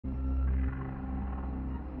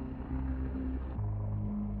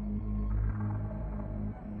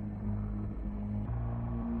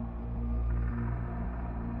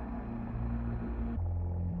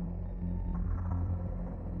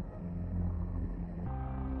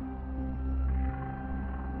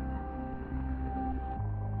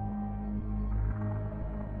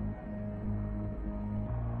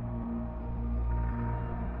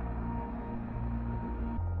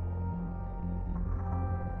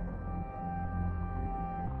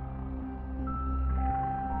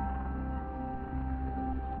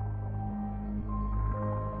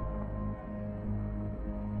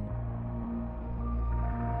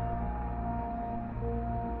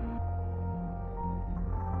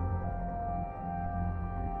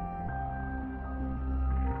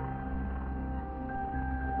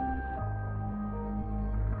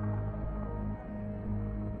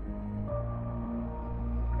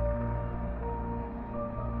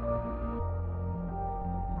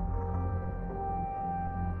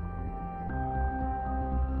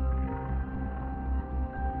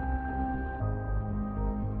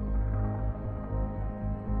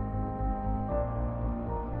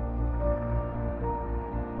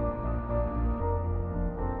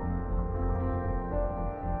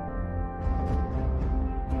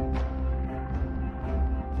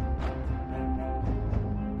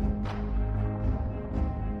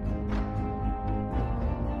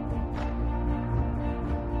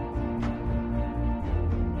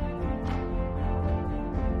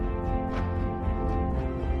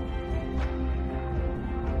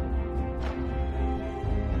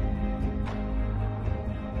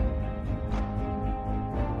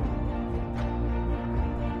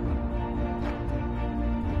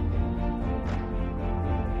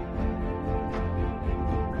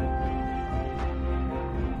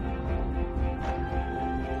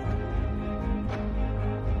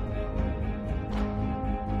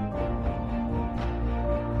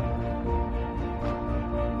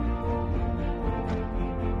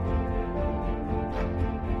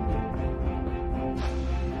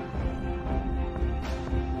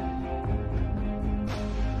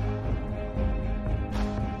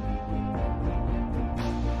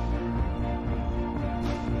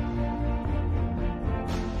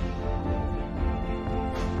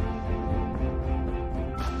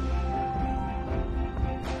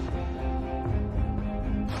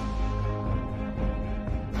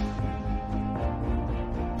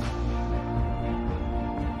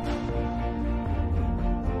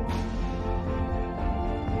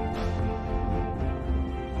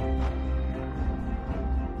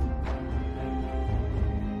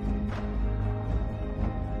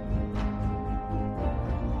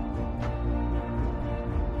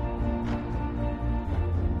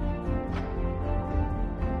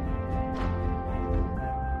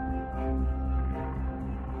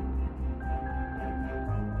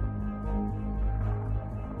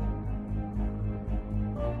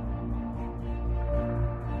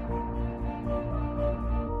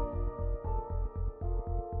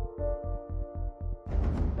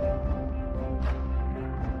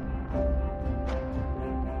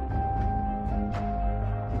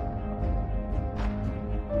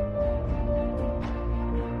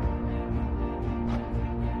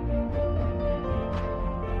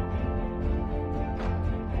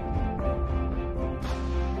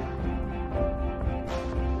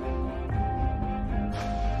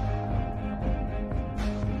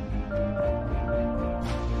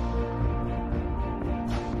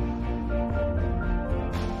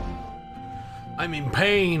I'm in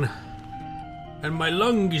pain, and my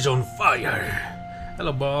lung is on fire.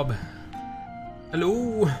 Hello, Bob.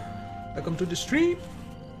 Hello. Welcome to the stream,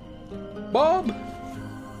 Bob.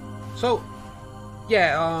 So,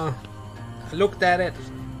 yeah, I looked at it.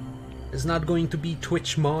 There's not going to be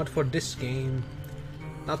Twitch mod for this game.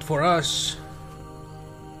 Not for us.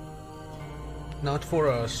 Not for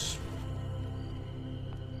us.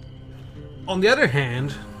 On the other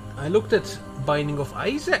hand, I looked at Binding of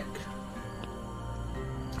Isaac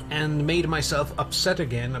and made myself upset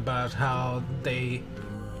again about how they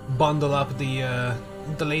bundle up the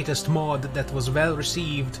latest mod that was well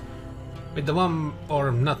received with the one,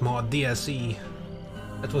 or not mod, DLC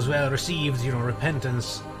that was well received, you know,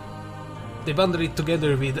 Repentance. They bundle it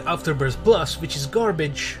together with Afterbirth Plus, which is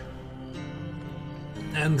garbage.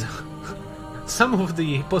 And some of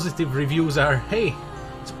the positive reviews are, hey,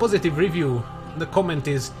 it's a positive review. The comment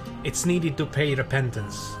is, it's needed to pay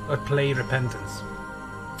Repentance, or play Repentance.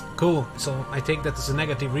 Cool, so I take that as a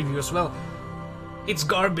negative review as well. It's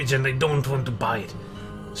garbage and I don't want to buy it.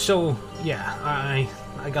 So, yeah, I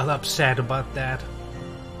got upset about that.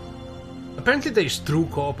 Apparently there's true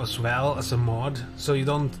co-op as well as a mod, so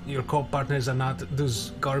your co-op partners are not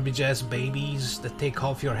those garbage-ass babies that take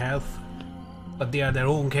half your health, but they are their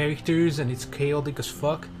own characters and it's chaotic as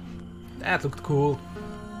fuck. That looked cool.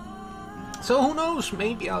 So who knows,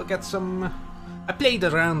 maybe I'll get some... I played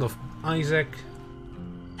a round of Isaac,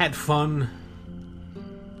 had fun.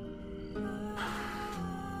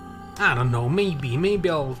 I don't know, maybe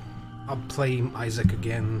I'll play Isaac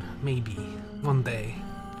again, maybe, one day.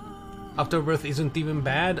 Afterbirth isn't even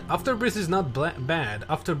bad. Afterbirth is not bad.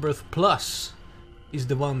 Afterbirth Plus is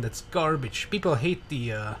the one that's garbage. People hate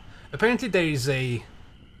the... Apparently there is a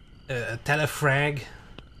telefrag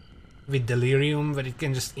with delirium where it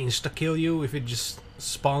can just insta-kill you if it just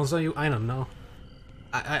spawns on you. I don't know.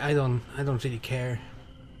 I don't really care.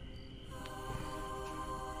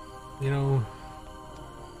 You know...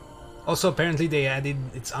 Also, apparently they added,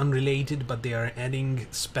 it's unrelated, but they are adding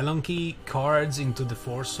Spelunky cards into the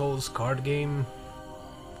Four Souls card game.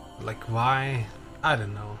 Like, why? I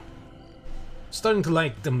don't know. Starting to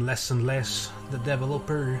like them less and less, the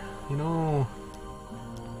developer, you know.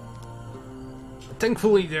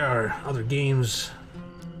 Thankfully there are other games,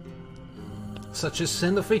 such as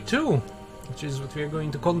Send of Fate 2, which is what we are going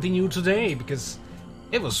to continue today, because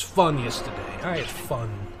it was fun yesterday. I had fun.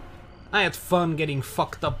 I had fun getting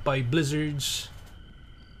fucked up by blizzards.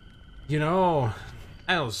 You know,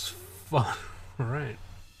 that was fun. Alright.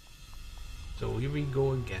 So here we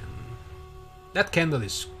go again. That candle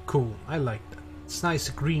is cool. I like that. It's nice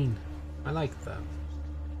green. I like that.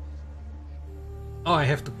 Oh, I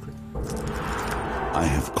have to click. I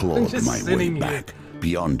have clawed my way here. back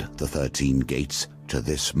beyond the 13 gates to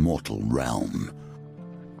this mortal realm.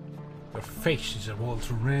 Your face is a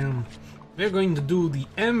mortal realm. We're going to do the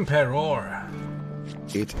Emperor.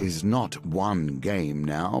 It is not one game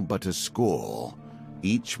now, but a score,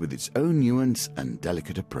 each with its own nuance and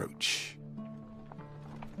delicate approach.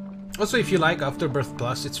 Also, if you like Afterbirth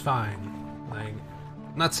Plus, it's fine. Like,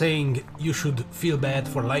 not saying you should feel bad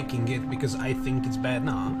for liking it because I think it's bad.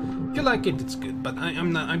 No, if you like it, it's good. But I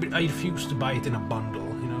refuse to buy it in a bundle.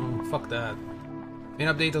 You know, fuck that. An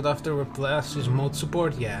update of Afterbirth Plus is mod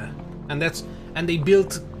support, yeah, and they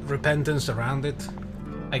built Repentance around it,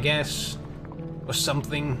 I guess, or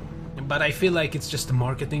something. But I feel like it's just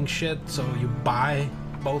marketing shit, so you buy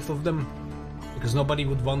both of them because nobody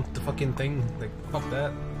would want the fucking thing. Like, fuck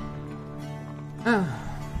that.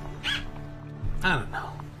 I don't know.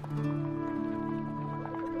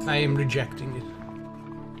 I am rejecting it.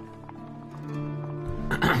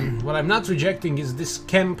 What I'm not rejecting is this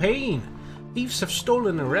campaign. Thieves have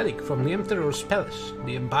stolen a relic from the Emperor's palace.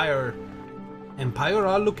 The Empire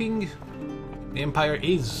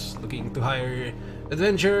is looking to hire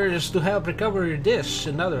adventurers to help recover this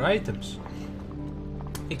and other items.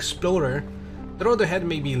 Explorer, the road ahead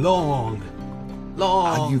may be long,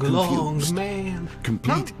 man.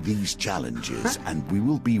 Complete these challenges and we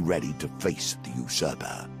will be ready to face the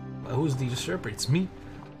usurper. Well, who's the usurper? It's me.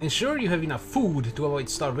 Ensure you have enough food to avoid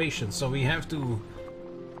starvation, so we have to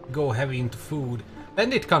go heavy into food.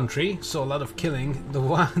 Bandit country, so a lot of killing. The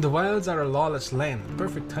wilds are a lawless land,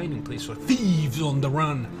 perfect hiding place for thieves on the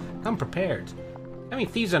run. Come prepared. I mean,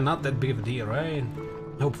 thieves are not that big of a deal, right?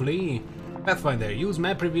 Hopefully. Pathfinder, use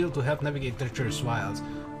map reveal to help navigate treacherous wilds.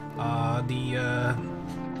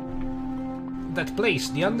 That place,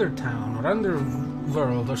 the Undertown or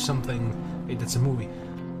Underworld or something. Wait, that's a movie.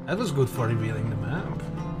 That was good for revealing the map.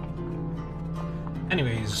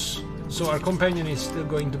 Anyways, so our companion is still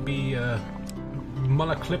going to be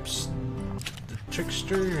Malaclips, the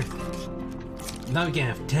trickster. Now we can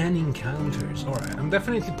have 10 encounters. Alright, I'm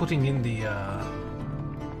definitely putting in the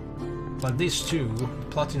but these two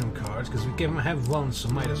platinum cards, because we can have one, so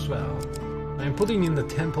might as well. I'm putting in the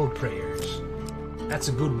temple prayers. That's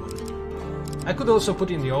a good one. I could also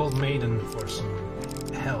put in the old maiden for some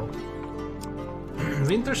help.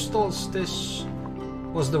 Winter Solstice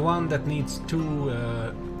was the one that needs two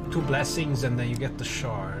blessings and then you get the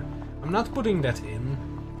shard. I'm not putting that in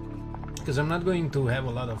because I'm not going to have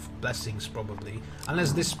a lot of blessings probably,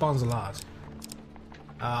 unless this spawns a lot.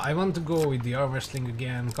 I want to go with the arm wrestling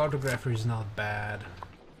again. Cartographer is not bad.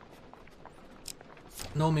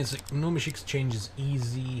 Gnomish exchange is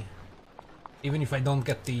easy. Even if I don't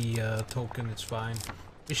get the token, it's fine.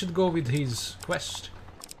 We should go with his quest.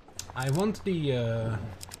 I want the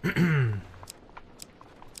the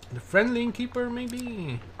friendly innkeeper,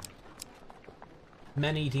 maybe?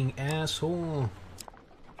 Man-eating asshole.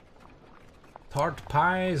 Tart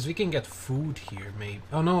pies, we can get food here, maybe.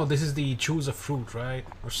 Oh no, this is the choose a fruit, right?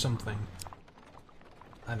 Or something.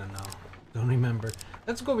 I don't know. Don't remember.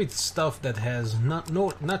 Let's go with stuff that has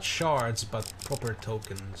not shards, but proper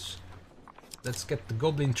tokens. Let's get the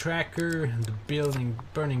goblin tracker, and the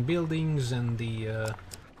burning buildings, and the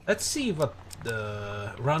let's see what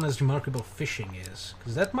the Rana's remarkable fishing is,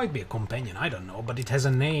 because that might be a companion, I don't know, but it has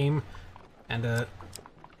a name and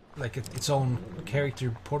like its own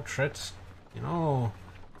character portrait. You know,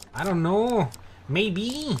 I don't know.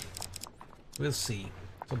 Maybe. We'll see.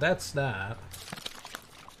 So that's that.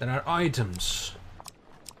 Then our items.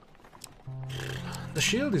 The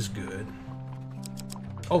shield is good.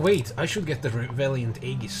 Oh wait, I should get the Valiant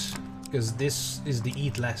Aegis, because this is the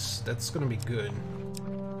eat less. That's gonna be good.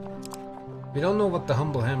 We don't know what the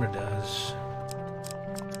Humble Hammer does.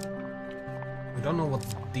 We don't know what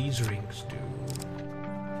these rings do.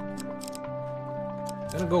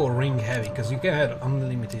 I'm gonna go ring heavy, because you can have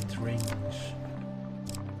unlimited rings.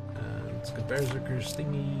 Let's get Berserker's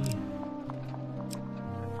thingy.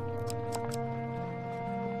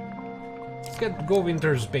 Let's go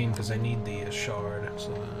Winter's Bane, because I need the shard.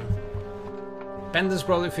 So, Pendants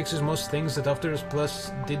probably fixes most things that After's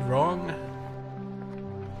Plus did wrong.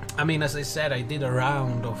 I mean, as I said, I did a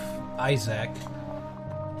round of Isaac.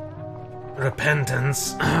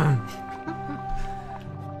 Repentance.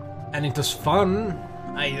 And it was fun.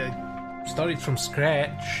 I started from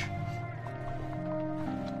scratch.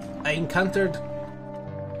 I encountered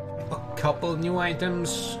a couple new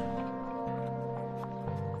items.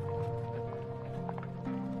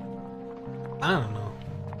 I don't know.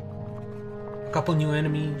 A couple new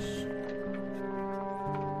enemies.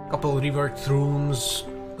 A couple reworked rooms.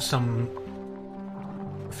 Some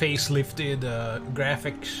facelifted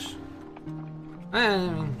graphics.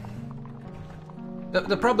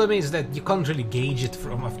 The problem is that you can't really gauge it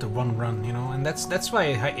from after one run, you know, and that's why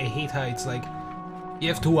I hate how it's like you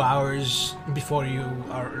have 2 hours before you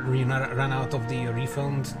run out of the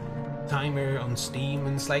refund timer on Steam,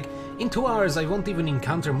 and it's like in 2 hours I won't even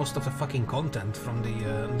encounter most of the fucking content from the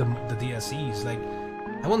DLCs. Like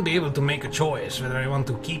I won't be able to make a choice whether I want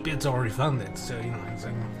to keep it or refund it. So you know, it's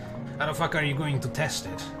like, how the fuck are you going to test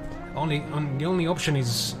it? The only option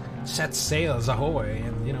is set sails ahoy,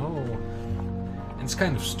 and you know. It's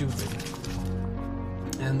kind of stupid.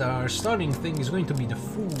 And our starting thing is going to be the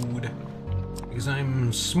food, because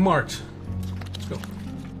I'm smart. Let's go.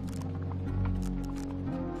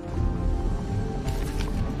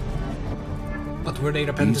 But were they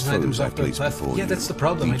repentance items after I left? Yeah, that's the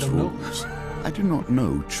problem, I don't know. I do not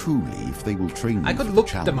know truly if they will train I you could for look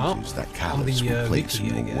the them up challenges that on the Callus will place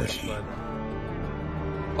wiki, I in your guess, way. but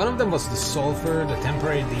one of them was the Sulfur, the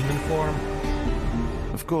temporary demon form.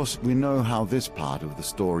 Of course, we know how this part of the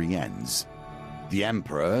story ends. The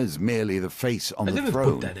Emperor is merely the face on the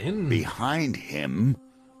throne. Put that in. Behind him,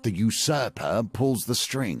 the usurper pulls the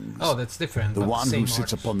strings. Oh, that's different. The one who sits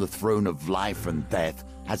artist. upon the throne of life and death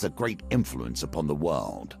has a great influence upon the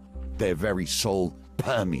world. Their very soul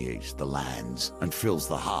permeates the lands and fills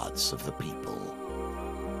the hearts of the people.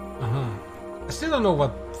 I still don't know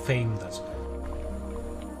what Fame does.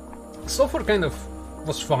 Sulfur kind of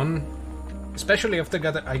was fun, especially after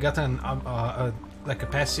I got an like a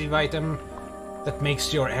passive item that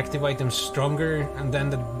makes your active items stronger, and then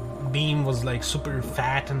the beam was like super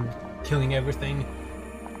fat and killing everything.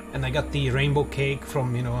 And I got the rainbow cake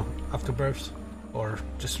from, you know, Afterbirth or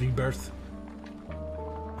just Rebirth.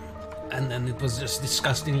 And then it was just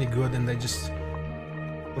disgustingly good, and I just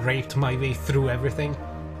raped my way through everything.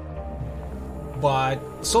 But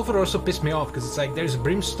Sulfur also pissed me off, because it's like there's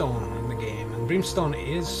Brimstone in the game, and Brimstone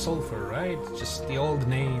is Sulfur, right? Just the old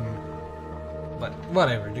name. But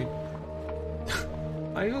whatever, dude.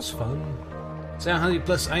 It was fun. 700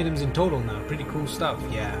 plus items in total now. Pretty cool stuff,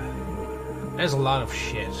 yeah. There's a lot of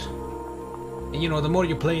shit. And you know, the more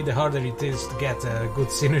you play, the harder it is to get a good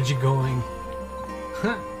synergy going.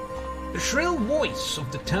 The shrill voice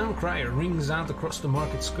of the town crier rings out across the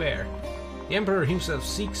market square. The Emperor himself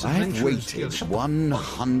seeks I've adventurers. waited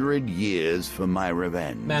 100 years for my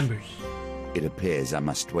revenge. Members. It appears I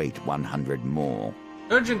must wait 100 more.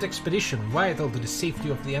 Urgent expedition, vital to the safety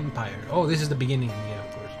of the Empire. Oh, this is the beginning, yeah,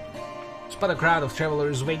 of course. Spot a crowd of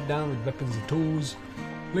travelers weighed down with weapons and tools,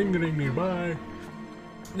 lingering nearby.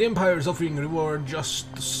 The Empire is offering a reward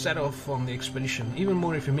just to set off on the expedition, even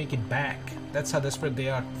more if you make it back. That's how desperate they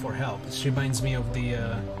are for help. This reminds me of the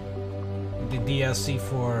DLC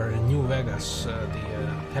for New Vegas, the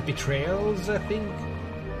Happy Trails, I think.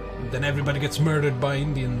 Then everybody gets murdered by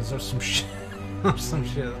Indians or some shit, or some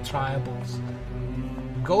shit, tribals.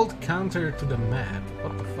 Gold counter to the map.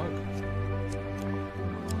 What the fuck?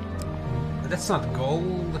 That's not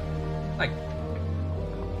gold. Like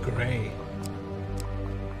gray.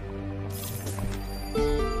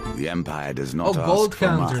 The Empire does not ask gold for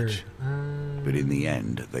counter. much, but in the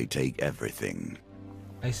end, they take everything.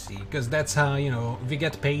 I see, because that's how, you know, we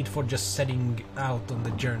get paid for just setting out on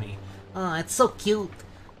the journey. Oh, it's so cute.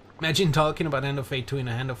 Imagine talking about Hand of Fate 2 in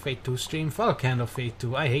a Hand of Fate 2 stream. Fuck Hand of Fate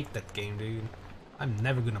 2. I hate that game, dude. I'm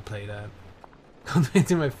never gonna play that.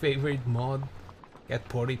 Converting my favorite mod. Get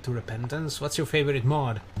ported to Repentance. What's your favorite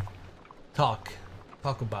mod? Talk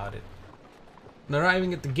about it. On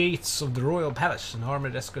arriving at the gates of the royal palace, an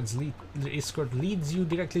armored escort leads you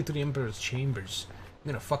directly to the Emperor's chambers.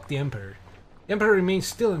 I'm gonna fuck the Emperor. The Emperor remains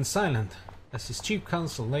still and silent as his chief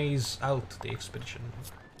council lays out the expedition.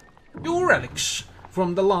 Your relics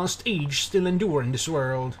from the last age still endure in this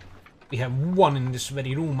world. We have one in this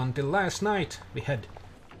very room until last night. We had...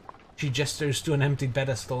 She gestures to an empty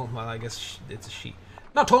pedestal. Well, I guess it's a she.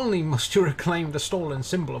 Not only must you reclaim the stolen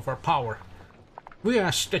symbol of our power, we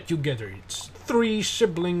ask that you gather its 3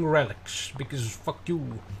 sibling relics, because fuck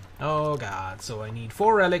you. Oh god, so I need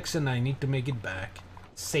 4 relics and I need to make it back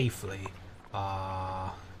safely.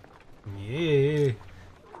 Yeah.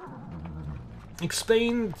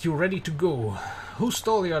 Explain that you're ready to go. Who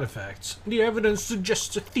stole the artifacts? The evidence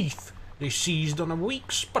suggests a thief. They seized on a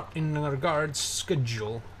weak spot in our guard's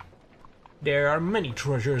schedule. There are many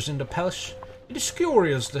treasures in the palace. It is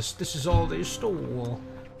curious that this is all they stole.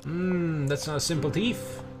 That's not a simple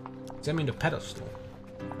thief. Examine the pedestal.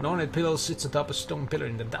 An ornate pillow sits atop a stone pillar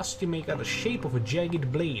in the dust you make out the shape of a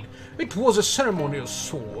jagged blade. It was a ceremonial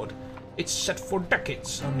sword. It's set for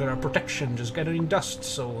decades under our protection, just gathering dust,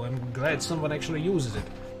 so I'm glad someone actually uses it.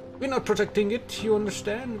 We're not protecting it, you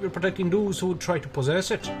understand? We're protecting those who would try to possess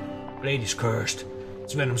it. Blade is cursed.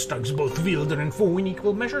 Its venom strikes both wielder and foe in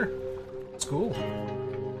equal measure. It's cool.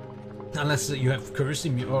 Unless you have curse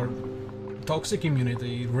or toxic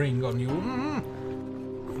immunity ring on you.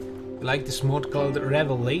 Like this mod called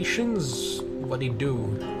Revelations? What do you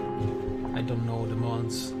do? I don't know the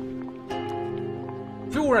mods.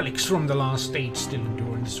 Few relics from the last stage still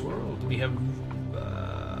endure in this world. We have...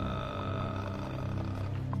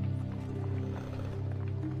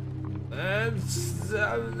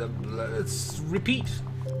 let's repeat.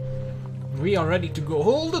 We are ready to go.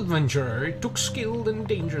 Hold, adventurer. It took skilled and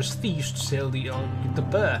dangerous thieves to sail the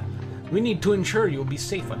Bear. We need to ensure you'll be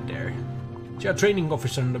safe out there. Your training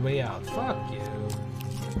officer on the way out. Fuck you.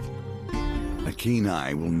 A keen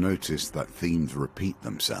eye will notice that themes repeat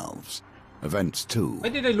themselves. Events too. Why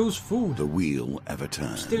did I lose food? The wheel ever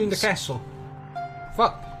turns. Still in the castle.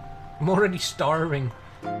 Fuck. I'm already starving.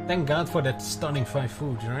 Thank God for that stunning 5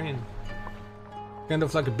 food, right? Kind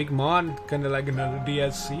of like a big mod, kind of like another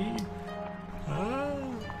DLC.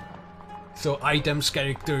 So items,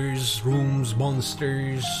 characters, rooms,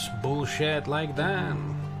 monsters, bullshit like that.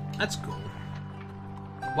 That's cool.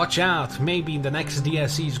 Watch out, maybe the next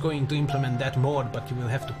DLC is going to implement that mod, but you will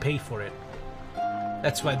have to pay for it.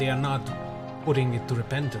 That's why they are not putting it to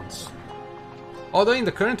Repentance. Although in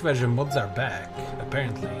the current version mods are back,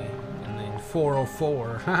 apparently, and in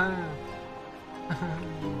 404.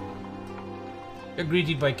 You're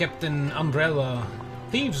greeted by Captain Umbrella.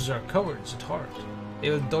 Thieves are cowards at heart. They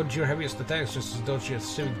will dodge your heaviest attacks just as dodge your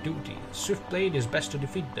civic duty. Swift blade is best to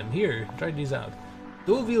defeat them. Here, try these out.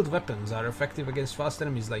 Dual-wield weapons are effective against fast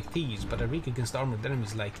enemies like thieves, but are weak against armored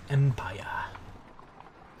enemies like Empire.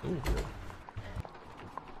 Ooh.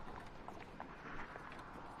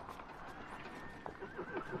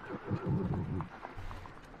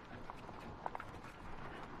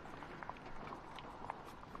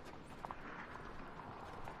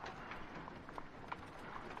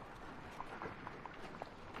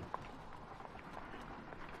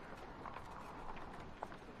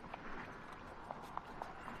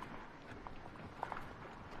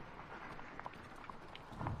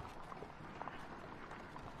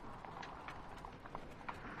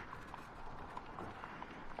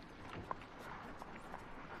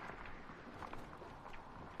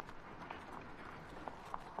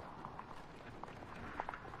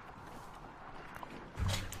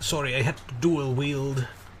 Sorry, I had to dual wield.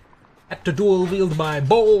 Had to dual wield my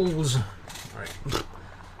balls. Alright.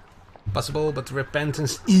 Possible, but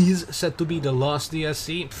Repentance is said to be the last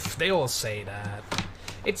DLC. Pff, they all say that.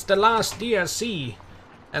 It's the last DLC.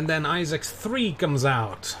 And then Isaac 3 comes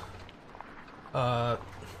out.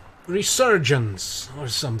 Resurgence or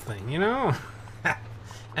something, you know?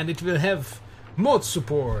 And it will have mod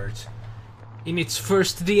support in its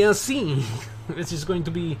first DLC, which is going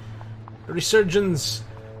to be Resurgence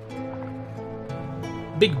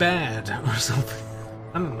Big Bad or something.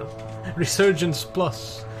 I don't know. Resurgence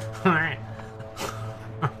Plus.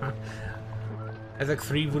 Isaac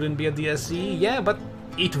 3 wouldn't be a DLC, yeah, but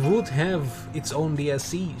it would have its own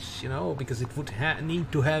DLCs, you know, because it would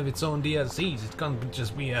need to have its own DLCs. It can't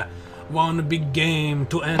just be a one big game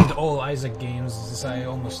to end all Isaac games, as I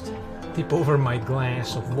almost tip over my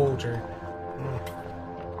glass of water.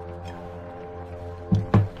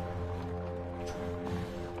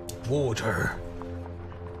 Water.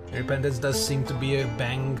 Repentance does seem to be a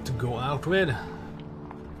bang to go out with.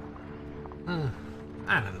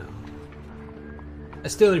 I don't know. I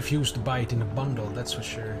still refuse to buy it in a bundle, that's for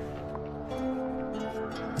sure.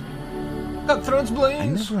 Cutthroat's Blades! I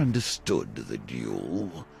never understood the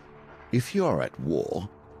duel. If you're at war,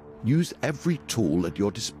 use every tool at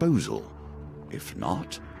your disposal. If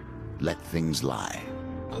not, let things lie.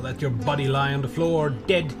 I'll let your body lie on the floor,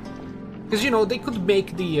 dead. Because, you know, they could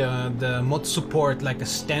make the mod support like a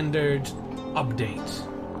standard update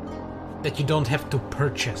that you don't have to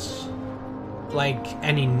purchase, like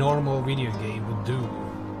any normal video game would do.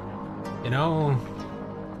 You know?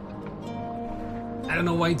 I don't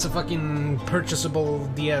know why it's a fucking purchasable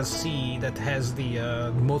DLC that has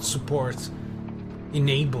the mod support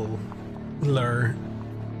enabler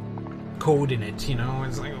code in it, you know?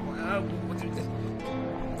 It's like,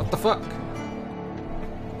 what the fuck?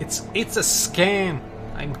 It's a scam.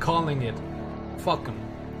 I'm calling it. Fuck 'em.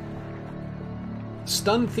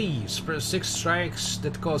 Stun thieves. Press 6 strikes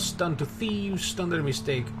that cause stun to thieves. Stun their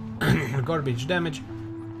mistake. Garbage damage.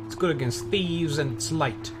 It's good against thieves and it's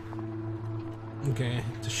light. Okay,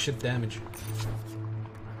 it's a shit damage.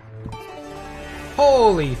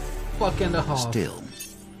 Holy fuck and a half. Still,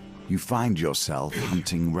 you find yourself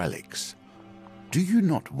hunting relics. Do you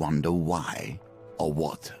not wonder why or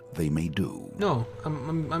what they may do? No,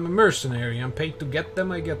 I'm a mercenary. I'm paid to get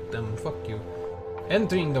them, I get them. Fuck you.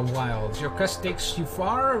 Entering the wilds. Your quest takes you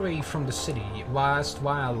far away from the city. Vast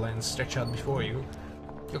wildlands stretch out before you.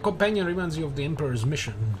 Your companion reminds you of the Emperor's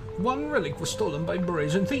mission. One relic was stolen by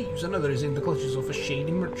brazen thieves, another is in the clutches of a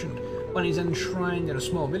shady merchant. One is enshrined in a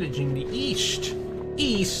small village in the east.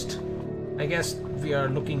 East? I guess we are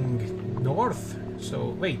looking north. So,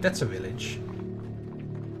 wait, that's a village.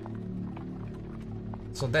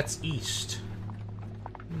 So that's east.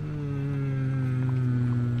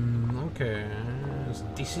 Okay. So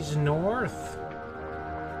this is north.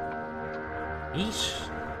 East?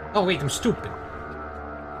 Oh wait, I'm stupid.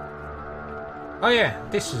 Oh yeah,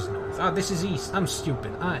 this is north. Ah, this is east. I'm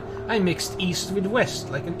stupid. I mixed east with west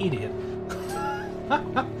like an idiot.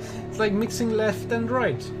 It's like mixing left and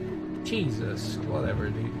right. Jesus, whatever,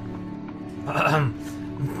 dude.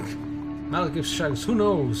 Malekith shouts, who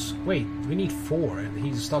knows? Wait, we need 4 and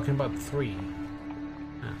he's talking about 3.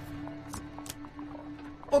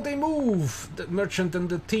 Oh, they move! The merchant and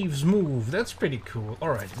the thieves move. That's pretty cool.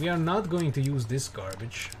 Alright, we are not going to use this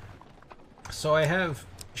garbage. So I have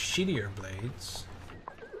shittier blades.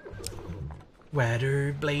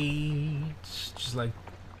 Weather blades. Just like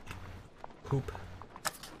poop.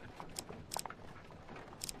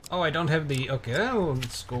 Oh, I don't have the... Okay, well,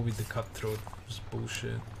 let's go with the cutthroat. It's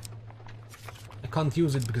bullshit. I can't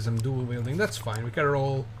use it because I'm dual wielding. That's fine, we can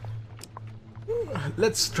roll.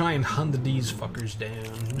 Let's try and hunt these fuckers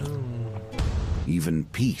down. No. Even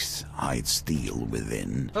peace hides steel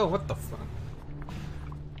within. Oh, what the fuck?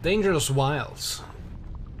 Dangerous wilds.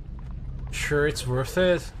 Sure, it's worth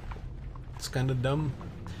it. It's kinda dumb.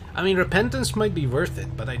 I mean, Repentance might be worth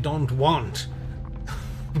it, but I don't want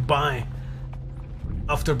to buy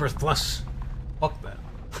Afterbirth Plus. Fuck that.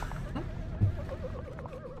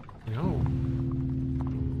 You know.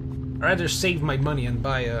 I'd rather save my money and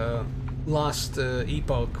buy a Lost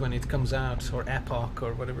Epoch when it comes out, or Epoch,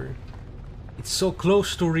 or whatever. It's so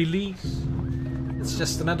close to release. It's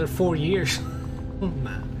just another 4 years.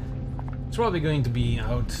 Nah. It's probably going to be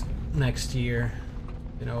out next year.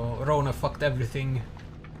 You know, Rona fucked everything.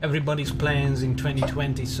 Everybody's plans in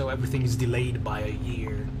 2020, so everything is delayed by a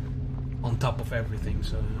year. On top of everything,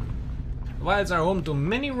 so... Wilds are home to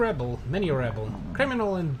many rebel,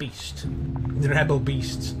 criminal and beast. The rebel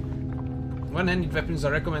beasts. One-handed weapons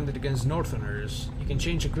are recommended against Northerners. You can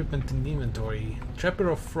change equipment in the inventory. Trapper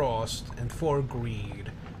of Frost and 4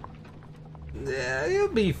 greed. Yeah, you'll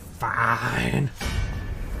be fine.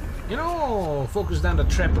 You know, focus down the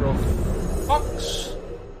Trapper of Fox.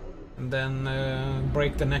 And then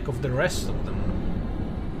break the neck of the rest of them.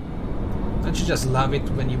 Don't you just love it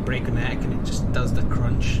when you break a neck and it just does the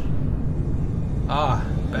crunch? Ah,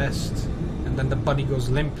 best. And then the body goes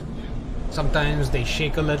limp. Sometimes they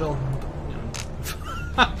shake a little.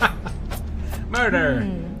 Murder!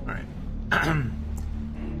 Alright.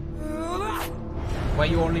 Why are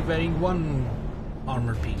you only wearing one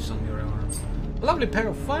armor piece on your arm? A lovely pair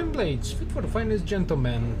of fine blades, fit for the finest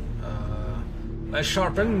gentleman. Well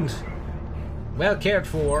sharpened, well cared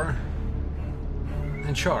for,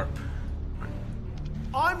 and sharp.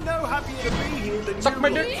 I'm no happier to be here than Suck you. my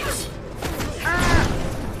dick!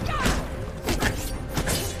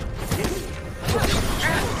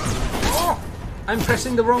 Oh, I'm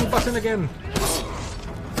pressing the wrong button again.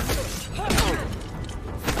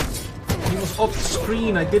 He was off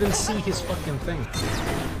screen, I didn't see his fucking thing.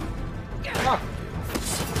 Fuck.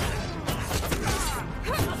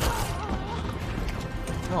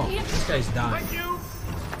 Oh, this guy's dying.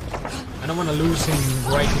 I don't want to lose him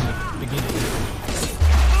right in the beginning.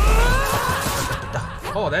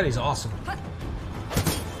 Oh, that is awesome.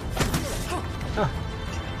 Ah.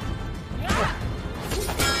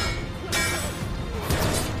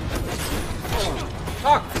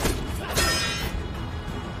 Fuck!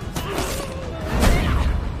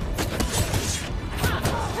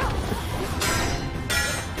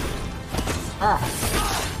 Ah.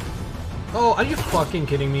 Oh, are you fucking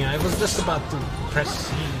kidding me? I was just about to press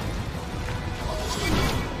C.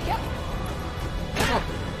 Oh.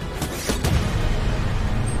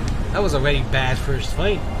 That was a very bad first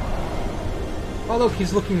fight. Oh look,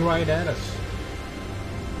 he's looking right at us.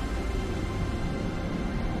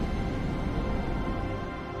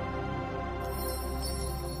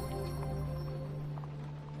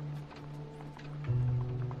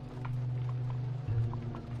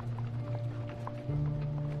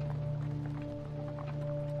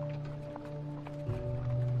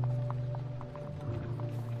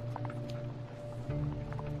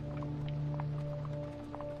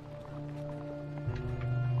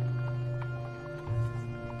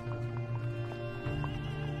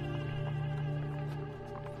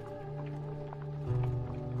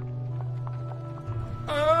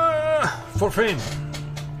 For fame.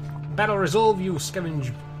 Battle resolve, you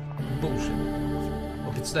scavenge bullshit.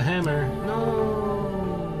 Hope it's the hammer.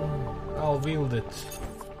 No. I'll wield it.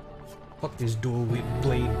 Fuck these dual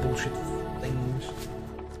blade bullshit things.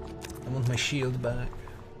 I want my shield back.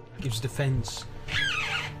 Gives defense.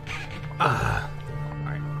 Ah.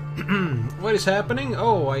 Alright. What is happening?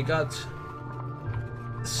 Oh, I got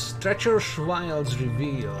Stretcher Schwiles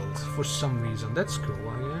revealed for some reason. That's cool,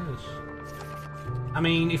 I guess. I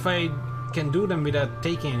mean, if I can do them without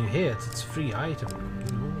taking a hit, it's a free item.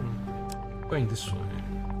 Going this way.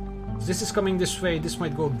 If this is coming this way, this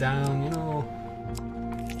might go down, you know.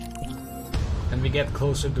 And we get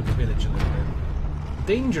closer to the village a little bit.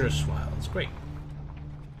 Dangerous Wilds, great.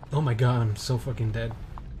 Oh my god, I'm so fucking dead.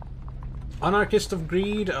 Anarchist of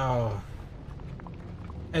Greed, of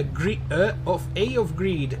A of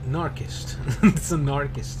Greed, Narcist. It's a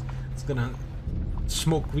Narcist. It's gonna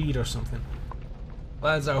smoke weed or something.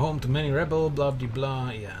 Wilds are home to many rebel, blah blah blah,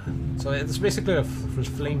 yeah. So it's basically a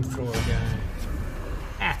flamethrower guy.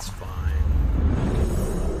 That's fine.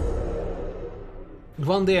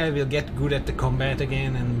 One day I will get good at the combat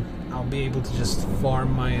again and I'll be able to just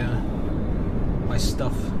farm my my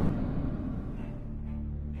stuff.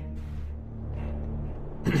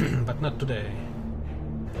 But not today.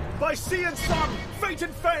 By sea and sun, fate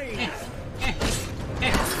and fame!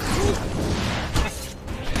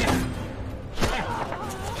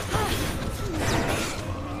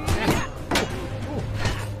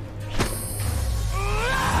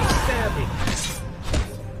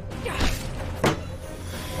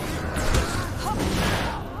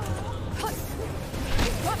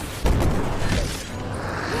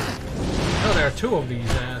 Oh, there are two of these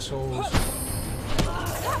assholes.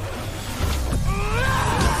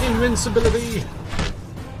 Invincibility!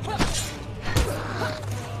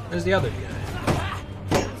 Where's the other guy?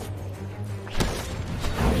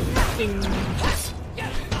 Ding.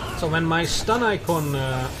 So when my stun icon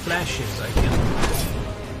flashes, I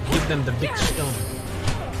can give them the big stun.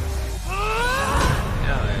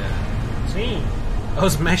 Yeah. See? I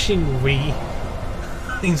was mashing V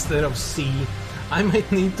instead of C. I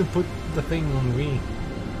might need to put the thing on V.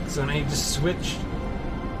 So I just switch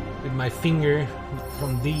with my finger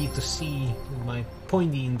from D to C with my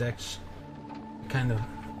pointy index. kind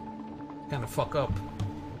of fuck up.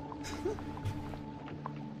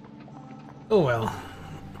 Oh well.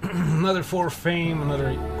 Another 4 fame, another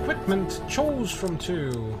equipment. Chose from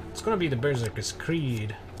 2. It's gonna be the Berserker's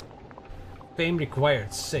Creed. Fame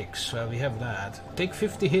required 6. Well, we have that. Take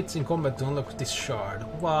 50 hits in combat to unlock this shard.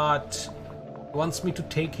 What? Wants me to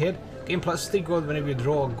take hit? Gain plus 3 gold whenever you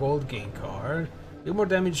draw a gold gain card. Do more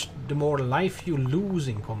damage the more life you lose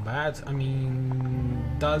in combat. I mean,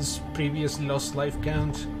 does previously lost life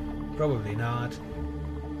count? Probably not.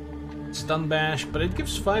 Stun bash, but it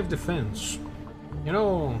gives 5 defense. You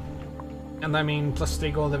know, and I mean plus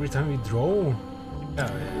 3 gold every time we draw. Oh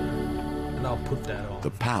yeah. And I'll put that on.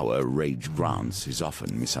 The power Rage grants is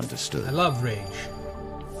often misunderstood. I love Rage.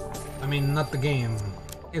 I mean, not the game.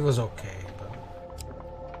 It was okay, but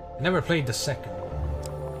I never played the second one.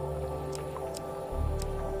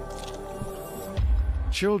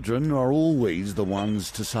 Children are always the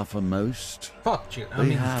ones to suffer most. Fuck you.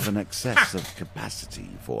 They have an excess of capacity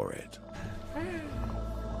for it.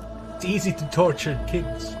 It's easy to torture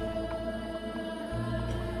kids.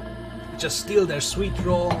 Just steal their sweet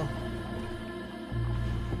roll.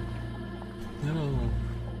 You know,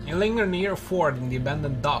 you linger near a fort in the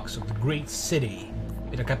abandoned docks of the great city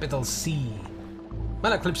with a capital C.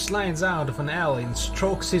 Malaclip slides out of an alley and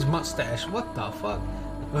strokes his mustache. What the fuck?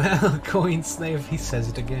 Well, Coinslave, he says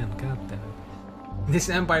it again. God damn it. This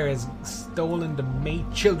empire has stolen the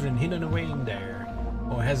maid children hidden away in there.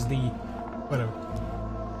 Or has the... whatever.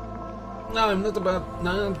 No, I'm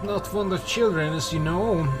not fond of children, as you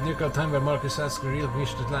know. There got a time where Marcus asked a real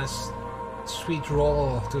wish to last sweet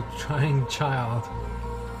roll to a trying child.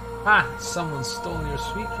 Ah, someone stole your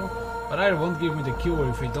sweet roll, but I won't give me the cure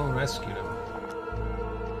if we don't rescue them.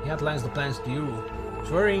 He outlines the plans to you. It's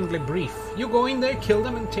worryingly brief. You go in there, kill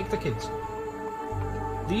them, and take the kids.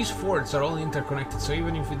 These forts are all interconnected, so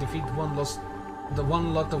even if we defeat one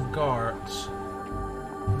lot of guards,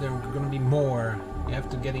 there are gonna be more. You have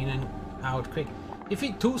to get in and out quick.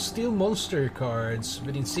 Defeat 2 steel monster cards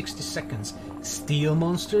within 60 seconds. Steel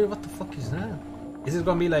monster? What the fuck is that? Is it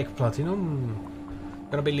gonna be like platinum?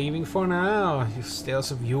 Gonna be leaving for now. You still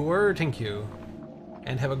as a viewer, thank you.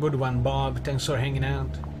 And have a good one, Bob. Thanks for hanging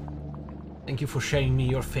out. Thank you for sharing me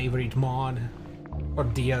your favorite mod. Or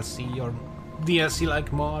DLC, or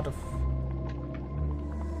DLC-like mod of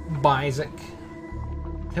Bizek.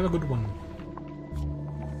 Have a good one.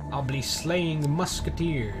 I'll be slaying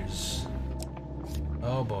musketeers.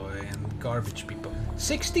 Oh boy, and garbage people.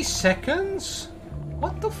 60 seconds?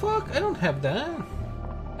 What the fuck? I don't have that.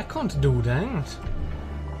 I can't do that.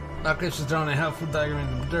 Darklips is drawn a helpful diagram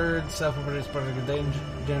in the dirt. Self-aware is part of the danger.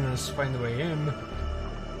 Generals find a way in.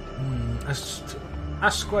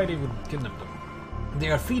 Ask why they would kidnap them. They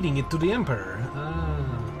are feeding it to the Emperor.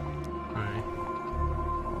 Ah. Alright.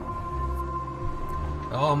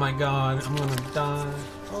 Oh my god, I'm gonna die.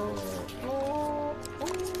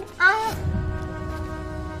 Ah!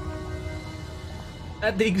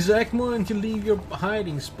 At the exact moment you leave your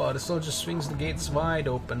hiding spot, a soldier swings the gates wide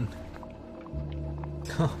open.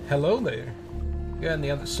 Hello there. You and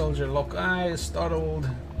the other soldier lock eyes, startled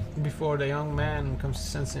before the young man comes to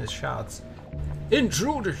sense his shouts.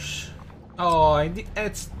 Intruders! Oh,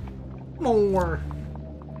 it's more.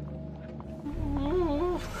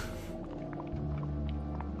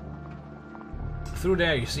 Through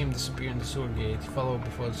there, you see him disappear in the sewer gate. You follow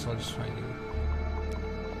before the soldiers find you.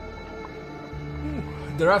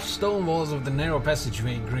 The rough stone walls of the narrow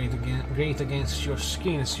passageway grate against your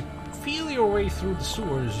skin as you feel your way through the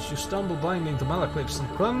sewers. As you stumble blindly into Malaclips and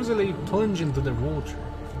clumsily plunge into the water.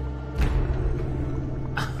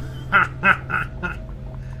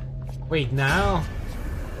 Wait, now?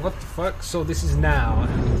 What the fuck? So this is now,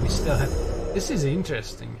 and we still have... This is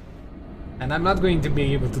interesting. And I'm not going to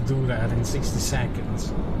be able to do that in 60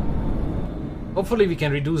 seconds. Hopefully we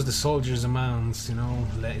can reduce the soldiers' amounts, you know,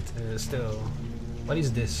 still. What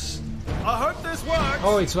is this? I hope this works!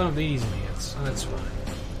 Oh, it's one of these idiots. Oh, that's fine.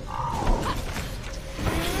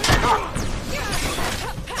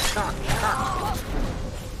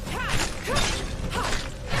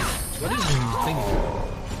 What is he thinking?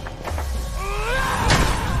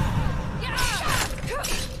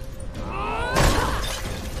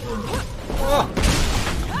 Oh!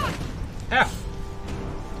 F!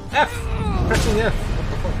 F! Pressing F! What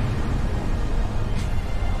the fuck?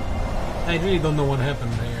 I really don't know what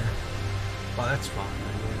happened there. But that's fine, I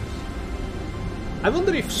guess. I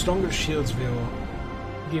wonder if stronger shields will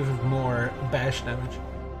give more bash damage.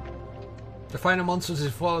 The final monsters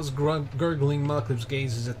as well as gurgling Malaclip's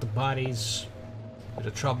gazes at the bodies with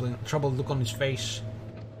a troubled look on his face.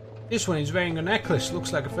 This one is wearing a necklace,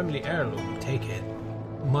 looks like a family heirloom. Take it.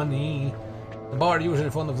 Money. The bard, usually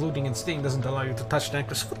fond of looting and stealing, doesn't allow you to touch the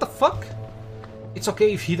necklace. What the fuck? It's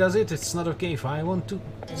okay if he does it, it's not okay if I want to,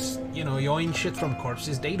 you know, yoin shit from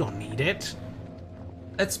corpses. They don't need it.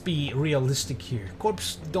 Let's be realistic here.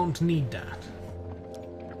 Corpses don't need that.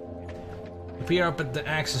 Appear up at the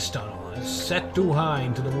access tunnel. It's set too high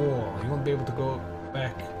into the wall. You won't be able to go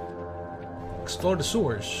back. Explore the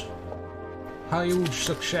sewers. Huge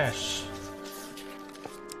success.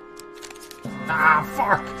 Ah,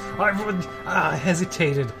 fuck! I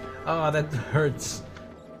hesitated. Ah, that hurts.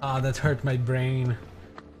 Ah, that hurt my brain.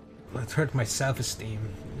 That hurt my self-esteem.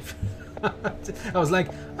 I was like,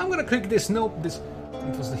 I'm gonna click this. Nope, this.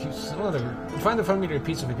 It was the huge. Whatever. Find a familiar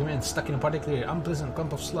piece of equipment stuck in a particularly unpleasant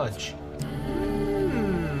clump of sludge. I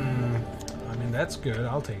mean, that's good.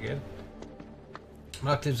 I'll take it.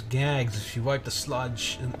 Markliff's gags if you wipe the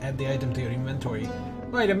sludge and add the item to your inventory.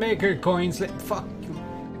 Why the maker coins? Fuck.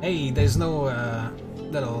 Hey, there's no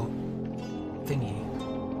little thingy.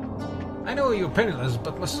 I know you're penniless,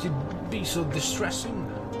 but must it be so distressing?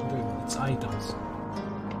 Dude, it's items.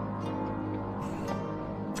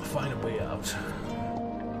 Find a way out.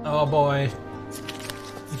 Oh boy.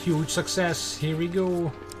 Huge success. Here we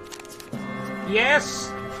go.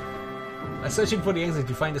 Yes! By searching for the exit,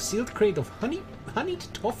 you find a sealed crate of honeyed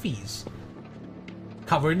toffees.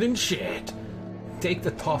 Covered in shit. Take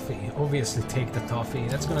the toffee. Obviously take the toffee.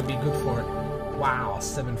 That's gonna be good for... Wow,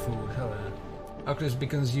 7 food. Hello. Markliff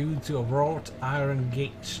beckons you to a wrought iron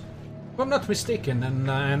gate. If I'm not mistaken, and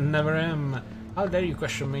I never am, how dare you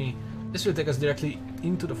question me? This will take us directly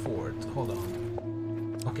into the fort. Hold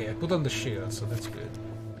on. Okay, I put on the shield, so that's good.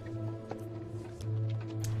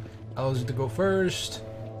 Allows you to go first.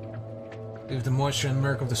 Leave the moisture and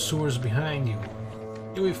murk of the sewers behind you.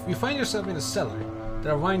 If you find yourself in a cellar,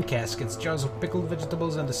 there are wine caskets, jars of pickled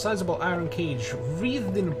vegetables, and a sizable iron cage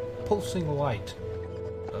wreathed in pulsing light.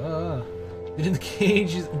 Within the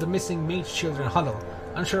cage, the missing mage children huddle,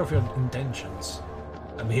 unsure of your intentions.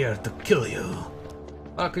 I'm here to kill you.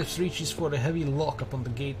 Markliff reaches for the heavy lock upon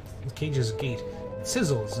the cage's gate. It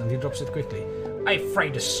sizzles, and he drops it quickly. I fry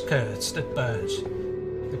the skirts that burns.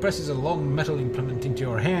 He presses a long metal implement into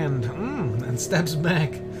your hand, and steps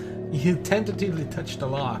back. You tentatively touch the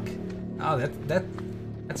lock. Oh, that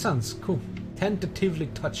sounds cool. Tentatively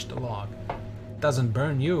touch the lock. Doesn't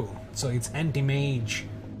burn you, so it's anti-mage.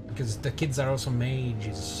 Because the kids are also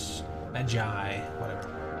mages. Magi,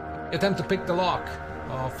 whatever. You attempt to pick the lock.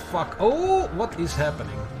 Oh, fuck. Oh, what is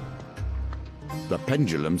happening? The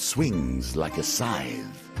pendulum swings like a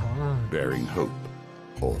scythe, bearing hope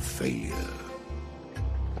or failure.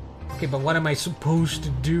 Okay, but what am I supposed to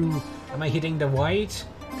do? Am I hitting the white?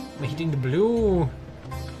 Am I hitting the blue?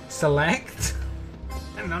 Select?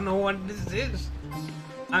 I don't know what this is.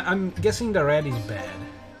 I'm guessing the red is bad.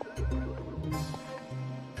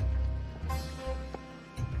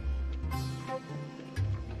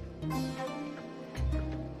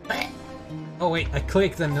 Oh wait, I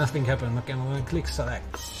clicked and nothing happened. Okay, I'm gonna click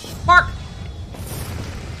select. Fuck!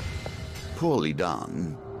 Poorly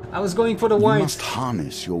done. I was going for the white. You must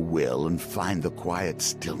harness your will and find the quiet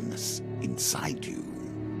stillness inside you.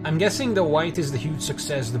 I'm guessing the white is the huge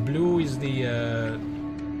success, the blue is the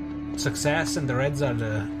success, and the reds are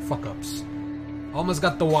the fuck-ups. Almost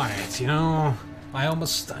got the white, you know? I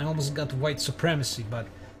almost got white supremacy, but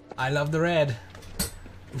I love the red.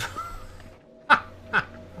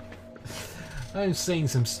 I'm saying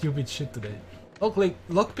some stupid shit today.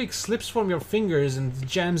 Lockpick slips from your fingers and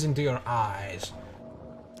jams into your eyes.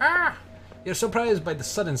 Ah! You're surprised by the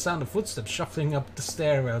sudden sound of footsteps shuffling up the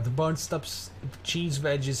stairwell. The bard stops the cheese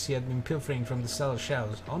wedges he had been pilfering from the cellar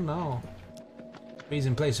shelves. Oh no. Freeze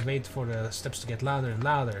in place, wait for the steps to get louder and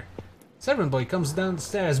louder. Servant boy comes down the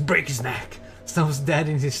stairs, break his neck. Stops dead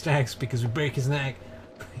in his tracks because we break his neck.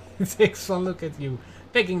 He takes one look at you,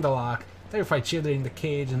 picking the lock. Terrified children in the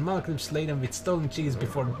cage, and Markliff slay them with stolen cheese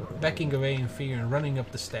before backing away in fear and running up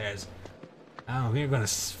the stairs. Oh, we're gonna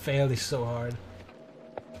fail this so hard.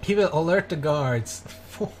 He will alert the guards.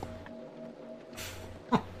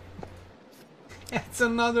 It's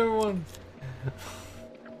another one.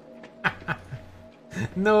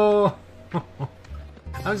 No.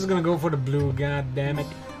 I'm just gonna go for the blue, god damn it.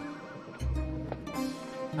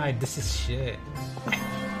 Alright, this is shit.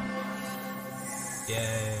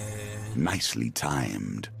 Yeah. Nicely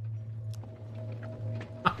timed.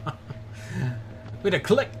 With a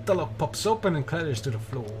click, the lock pops open and clatters to the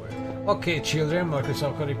floor. Okay, children, Marcus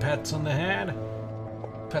Alcori pats on the head.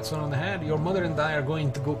 Pats one on the head. Your mother and I are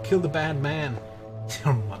going to go kill the bad man.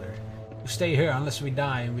 Your mother. You stay here unless we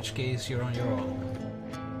die, in which case you're on your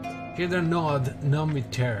own. Children nod, numb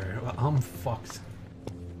with terror. Well, I'm fucked.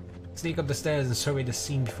 Sneak up the stairs and survey the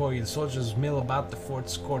scene before you. The soldiers mill about the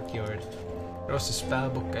fort's courtyard. There's a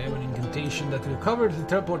spellbook. I have an incantation that will cover to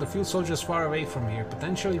teleport a few soldiers far away from here,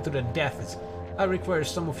 potentially to the death. I require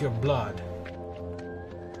some of your blood.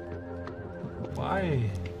 Why?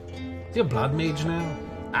 Is he a blood mage now?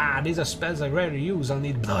 Ah, these are spells I rarely use. I'll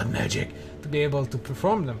need blood magic to be able to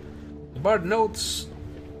perform them. The bard notes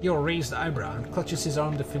your raised eyebrow and clutches his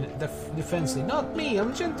arm defensively. Not me,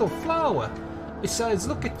 I'm gentle flower. Besides,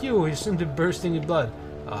 look at you, you're simply bursting with blood.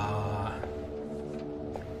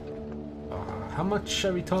 How much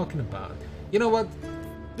are we talking about? You know what?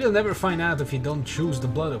 We'll never find out if you don't choose the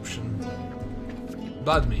blood option.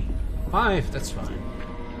 Blood me. 5, that's fine.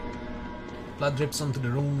 Blood drips onto the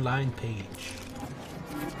rune-lined page.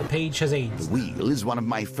 The page has 8. The wheel is one of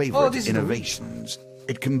my favorite innovations.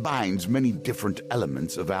 It combines many different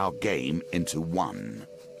elements of our game into one.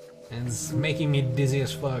 And it's making me dizzy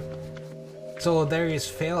as fuck. So there is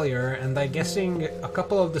failure, and I'm guessing a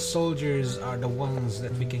couple of the soldiers are the ones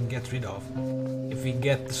that we can get rid of. If we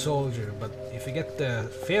get the soldier, but if we get the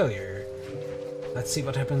failure... Let's see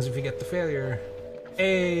what happens if we get the failure.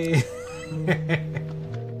 Hey!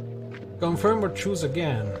 Confirm or choose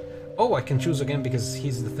again. Oh, I can choose again because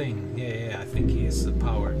he's the thing. Yeah, I think he is the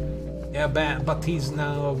power. Yeah, but he's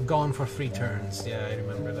now gone for 3 turns. Yeah, I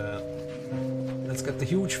remember that. Let's get the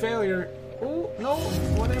huge failure. Oh, no,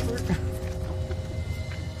 whatever.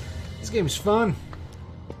 This game is fun.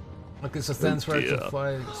 Look, it's a stance where I can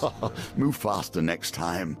fly. Move faster next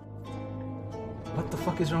time. What the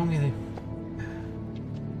fuck is wrong with him?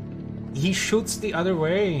 He shoots the other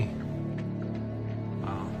way.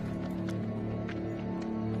 Wow.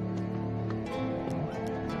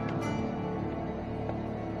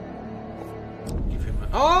 Give him a...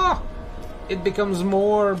 Oh! It becomes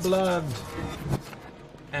more blood.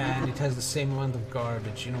 And it has the same amount of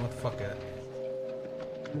garbage. You know what? Fuck it.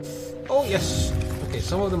 Oh, yes! Okay,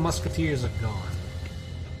 some of the musketeers are gone.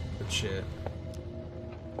 Good shit.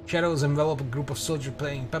 Shadows envelop a group of soldiers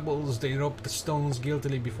playing pebbles. They rope the stones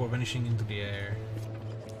guiltily before vanishing into the air.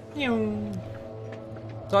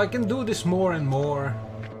 So I can do this more and more.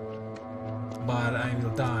 But I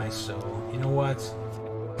will die, so... You know what?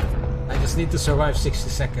 I just need to survive 60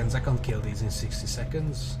 seconds. I can't kill these in 60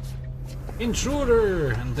 seconds.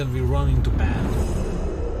 Intruder! And then we run into battle.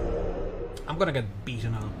 I'm gonna get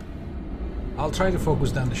beaten up. I'll try to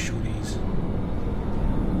focus down the shooties.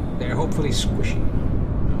 They're hopefully squishy.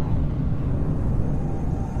 No.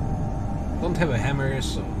 Don't have a hammer,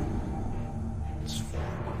 so... It's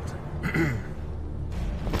fun.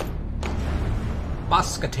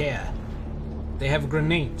 Musketeer. They have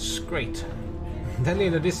grenades. Great. Deadly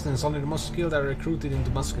at a distance, only the most skilled are recruited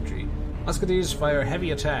into musketry. Musketeers fire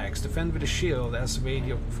heavy attacks. Defend with a shield as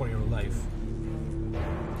evade for your life.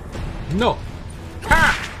 No!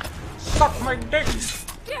 Ha! Suck my dick!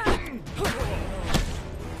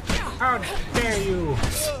 How dare you!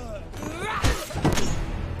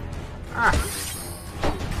 Ah!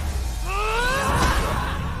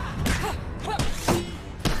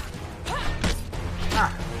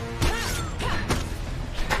 Ah!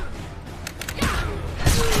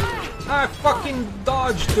 I fucking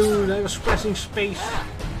dodged, dude! I was pressing space.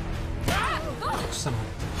 Son of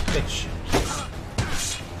a bitch.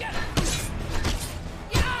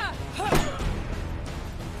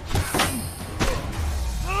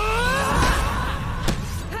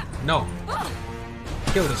 No.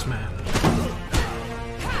 Kill this man.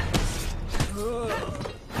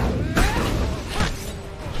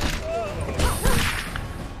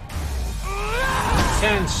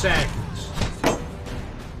 10 seconds.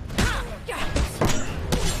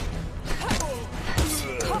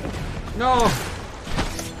 No.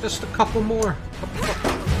 Just a couple more.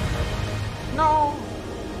 No.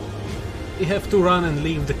 You have to run and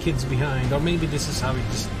leave the kids behind, or maybe this is how we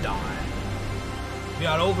just die. We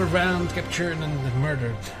are overwhelmed, captured, and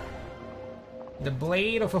murdered. The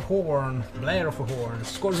Blade of a Horn, Blare of a Horn.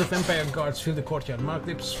 Scores of Empire guards fill the courtyard. Mark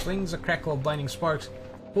Lips flings a crackle of blinding sparks,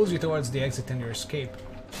 pulls you towards the exit and your escape.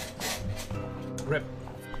 Rip.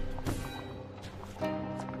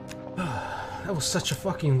 That was such a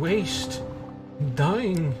fucking waste. I'm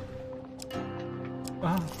dying.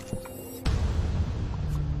 Wow.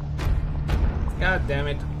 God damn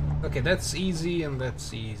it. Okay, that's easy and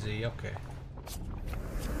that's easy. Okay.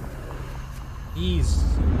 Easy.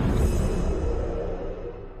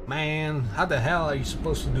 Man, how the hell are you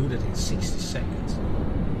supposed to do that in 60 seconds?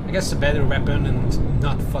 I guess a better weapon and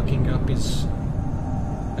not fucking up is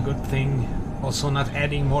a good thing. Also not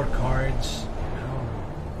adding more cards.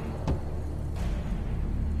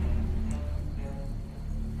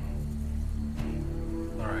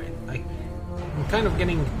 Alright, I'm kind of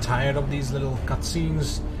getting tired of these little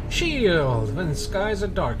cutscenes. Shield! When skies are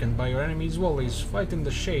darkened by your enemy's volleys, fight in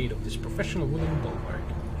the shade of this professional wooden bulwark.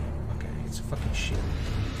 Okay, it's a fucking shield.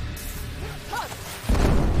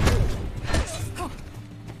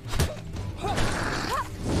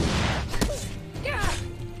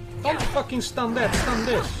 Don't fucking stun that, stun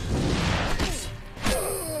this!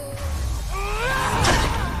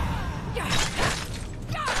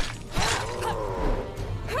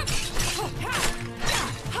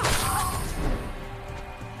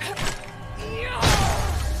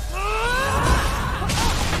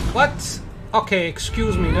 What? Okay,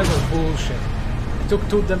 excuse me, that was bullshit. I took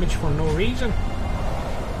 2 damage for no reason.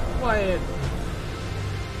 Why?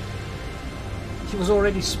 He was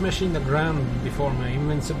already smashing the ground before my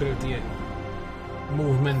invincibility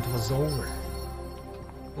movement was over.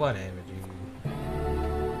 Whatever, dude.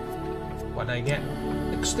 What I get?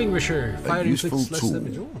 Extinguisher. Fire inflicts less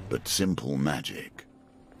damage. Ooh. But simple magic.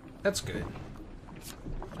 That's good.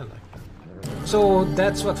 I like that. So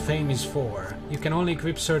that's what fame is for. You can only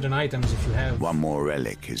equip certain items if you have... One more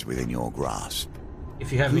relic is within your grasp.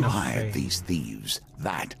 If you have Who enough hired fame. these thieves?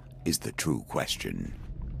 That is the true question.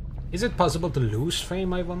 Is it possible to lose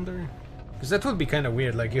fame, I wonder? Because that would be kind of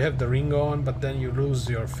weird, like you have the ring on, but then you lose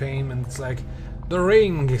your fame, and it's like the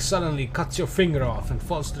ring suddenly cuts your finger off and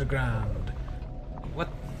falls to the ground. What?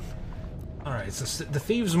 Alright, so the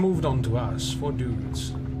thieves moved on to us. 4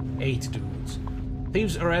 dudes. 8 dudes.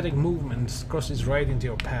 Thieves' erratic movement crosses right into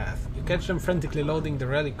your path. You catch them frantically loading the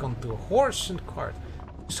relic onto a horse and cart.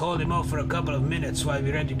 Just hold him off for a couple of minutes while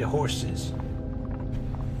we ready the horses.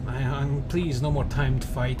 Please, no more timed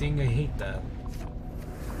fighting. I hate that.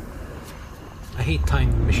 I hate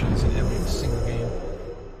timed missions in every single game.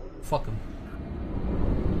 Fuck them.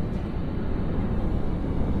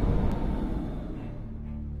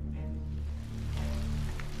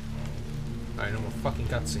 Alright, no more fucking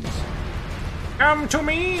cutscenes. Come to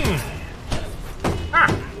me! Ah!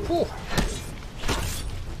 Whew.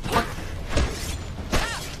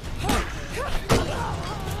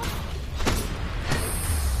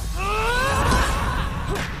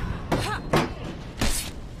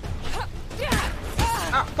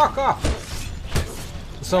 Fuck off!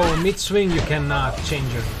 So mid-swing you cannot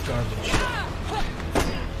change your garbage.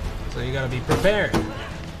 So you gotta be prepared.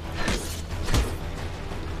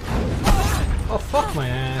 Oh fuck my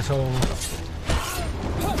asshole.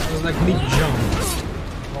 It was like mid-jump.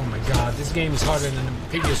 Oh my god, this game is harder than the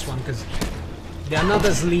previous one because they're not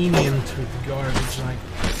as lenient with garbage like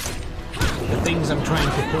the things I'm trying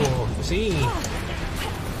to pull. See?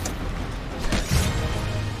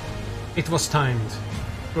 It was timed.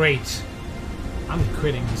 Great. I'm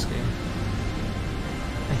quitting this game.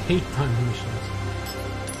 I hate timed missions.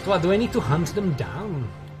 So what, do I need to hunt them down?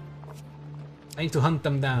 I need to hunt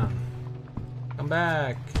them down. Come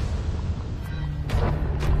back.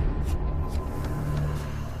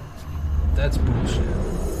 That's bullshit.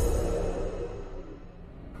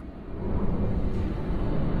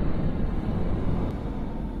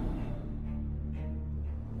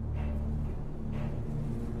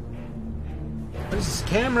 What is this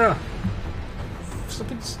camera?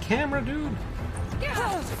 Stop at this camera, dude.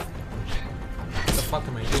 What the fuck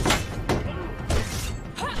am I doing?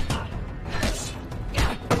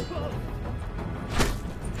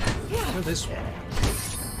 Go this way.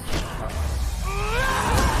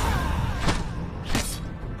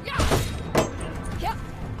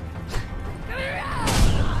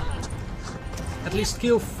 At least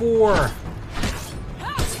kill 4.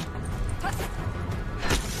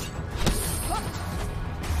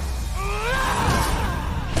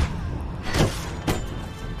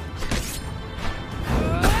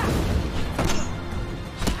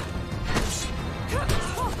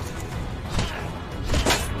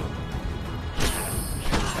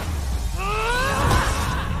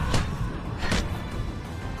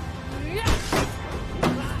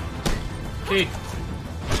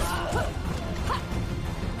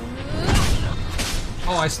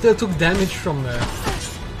 Oh, I still took damage from the...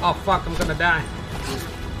 Oh fuck, I'm gonna die.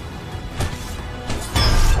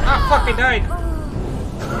 Ah fuck, I died!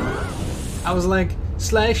 I was like,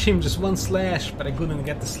 slash him, just 1 slash, but I couldn't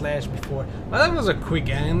get the slash before. Well, that was a quick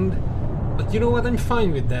end. But you know what, I'm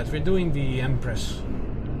fine with that. We're doing the Empress.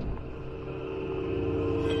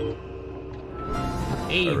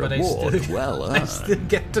 Hey, but I still, well I still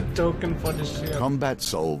get the token for the shield. Combat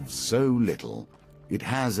solves so little. It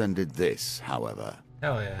has ended this, however.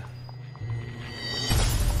 Hell yeah.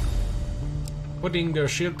 Putting their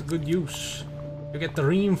shield to good use. You get the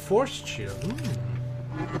reinforced shield.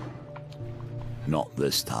 Not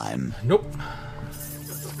this time. Nope.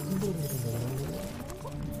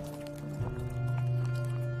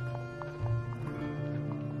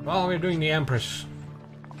 Well, we're doing the Empress.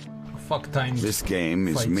 Fuck times. This game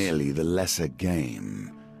is fights. merely the lesser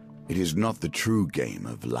game. It is not the true game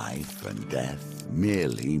of life and death,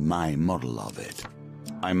 merely my model of it.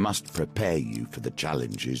 I must prepare you for the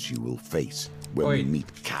challenges you will face when we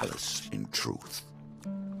meet Calus in truth.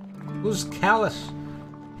 Who's Calus?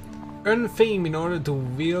 Earn fame in order to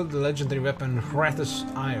wield the legendary weapon Hrathus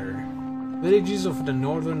Ire. Villages of the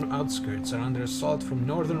northern outskirts are under assault from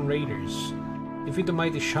northern raiders. Defeat the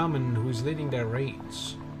mighty shaman who is leading their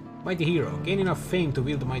raids. Mighty hero, gain enough fame to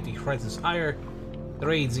wield the mighty Hrathus Ire. The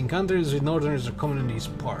raids, encounters with northerners are common in these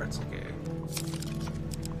parts. Okay.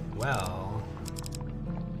 Well.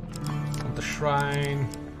 Want the shrine.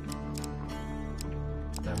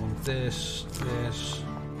 I want this.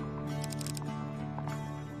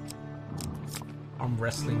 Arm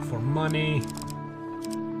wrestling for money.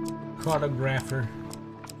 Cartographer.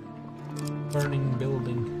 Burning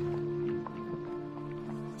building.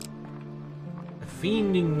 A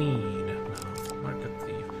fiend in need. No, market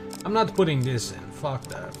thief. I'm not putting this in. Fuck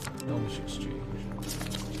that. Knowledge exchange.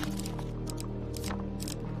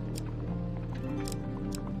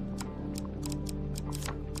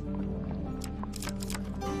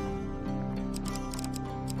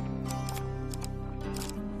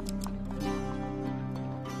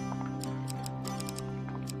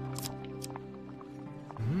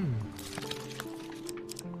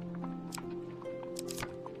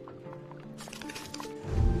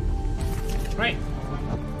 Right.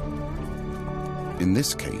 In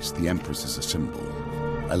this case, the Empress is a symbol,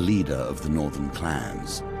 a leader of the northern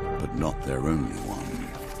clans, but not their only one.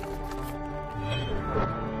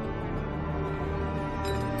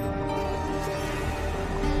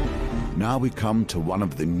 Now we come to one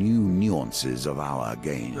of the new nuances of our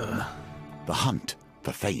game. The hunt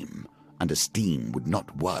for fame and esteem would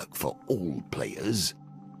not work for all players,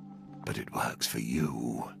 but it works for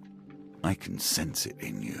you. I can sense it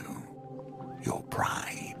in you. Your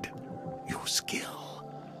pride, your skill.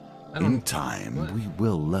 In time, we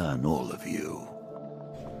will learn all of you.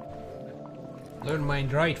 Learn my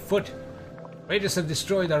right foot. Raiders have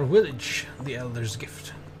destroyed our village, the Elder's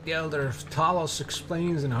gift. The Elder of Talos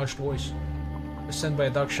explains in a hushed voice. They're sent by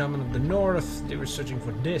a dark shaman of the north. They were searching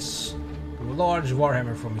for this. A large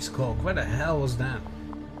warhammer from his cloak. Where the hell was that?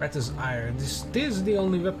 Hrathus Ire. This is the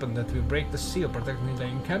only weapon that will break the seal protecting the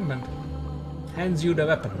encampment. Hands you the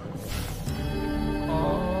weapon.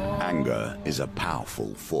 Anger is a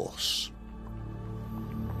powerful force.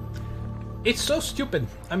 It's so stupid.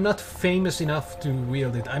 I'm not famous enough to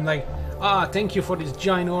wield it. I'm like, thank you for this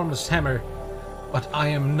ginormous hammer, but I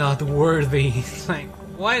am not worthy. It's like,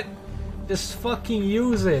 what? Just fucking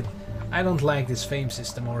use it. I don't like this fame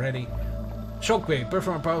system already. Shockwave.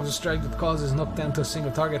 Perform a powerful strike that causes knockdown to a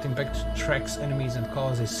single target, impact tracks enemies and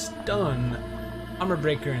causes stun. Armor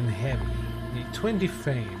breaker and heavy. Need 20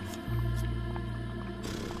 fame.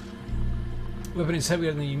 Weapon is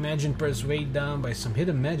heavier than you imagined, perhaps weighed down by some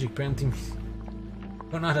hidden magic preventing.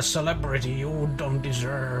 You're not a celebrity, you don't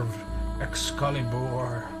deserve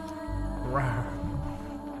Excalibur. Rawr.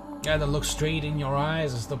 Yeah, that looks straight in your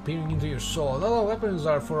eyes as though peering into your soul. All weapons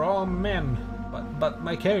are for all men, but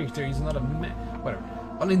my character is not a man. Whatever.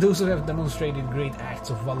 Only those who have demonstrated great acts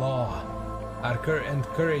of valor and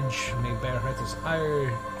courage may bear Hrathus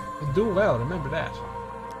Ire. Do well, remember that.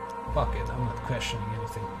 Fuck it, I'm not questioning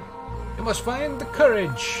anything. You must find the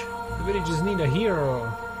courage. The villages need a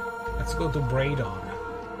hero. Let's go to Braydon.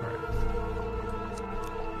 Right.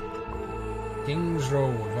 King's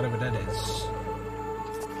Road, whatever that is.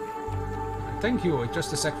 Thank you. I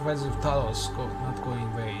trust the sacrifices of Talos not go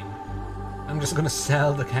in vain. I'm just gonna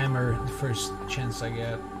sell the hammer the first chance I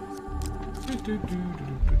get.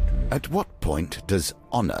 At what point does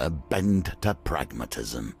honor bend to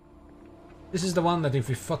pragmatism? This is the one that if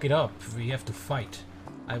we fuck it up, we have to fight.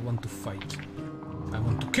 I want to fight. I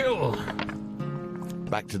want to kill!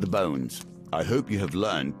 Back to the bones. I hope you have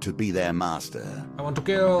learned to be their master. I want to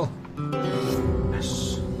kill!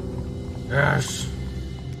 Yes. Yes!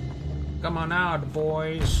 Come on out,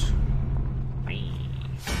 boys!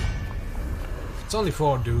 It's only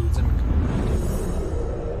 4 dudes.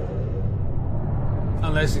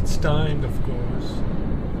 Unless it's timed, of course.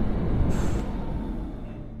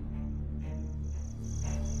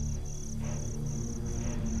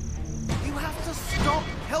 Stop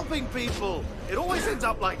helping people! It always ends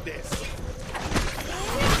up like this!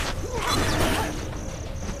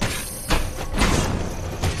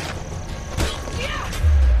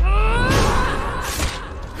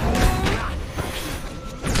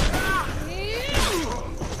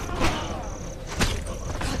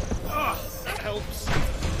 Helps.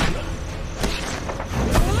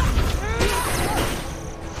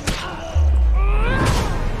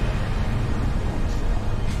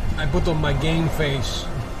 put on my game face.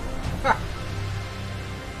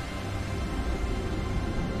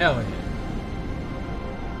 Hell yeah.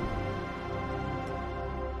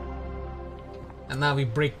 And now we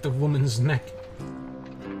break the woman's neck.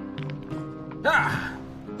 Ah!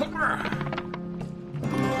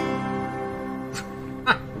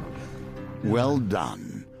 Well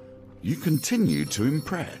done. You continue to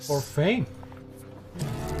impress. For fame.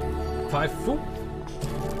 5 food.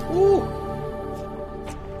 Ooh!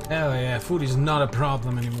 Hell yeah, food is not a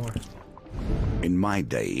problem anymore. In my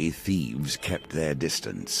day, thieves kept their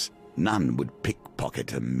distance. None would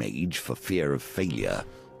pickpocket a mage for fear of failure,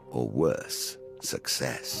 or worse,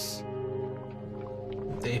 success.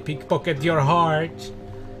 They pickpocket your heart.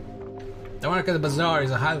 The market bazaar is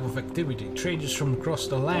a hive of activity. Traders from across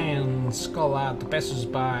the lands call out to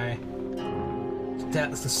passers-by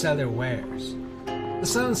to sell their wares. The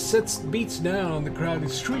sun beats down on the crowded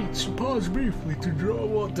streets. You pause briefly to draw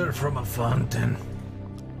water from a fountain.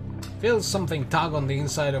 Feel something tug on the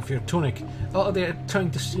inside of your tunic. Oh, they're trying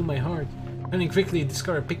to steal my heart. Turning quickly,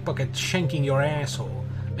 discover a pickpocket shanking your asshole,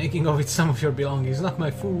 making of it some of your belongings. Not my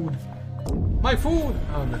food. My food!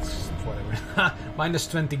 Oh, that's whatever. Minus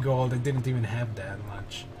 20 gold. I didn't even have that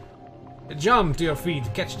much. Jump to your feet.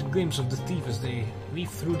 Catch the glimpse of the thief as they weave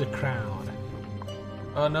through the crowd.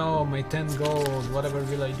 Oh no, my 10 gold. Whatever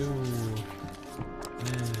will I do?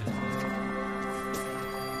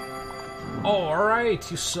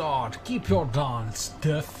 Alright, you saw it. Keep your darn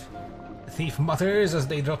stuff. The thief mutters as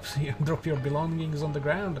they drop your belongings on the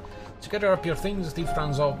ground. To gather up your things, the thief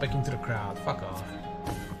runs off back into the crowd. Fuck off.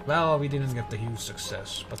 Well, we didn't get the huge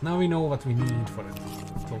success, but now we know what we need for a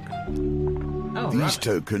token. Oh, These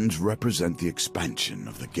tokens represent the expansion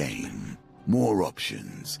of the game. More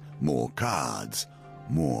options, more cards,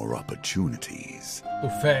 more opportunities. To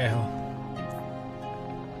fail.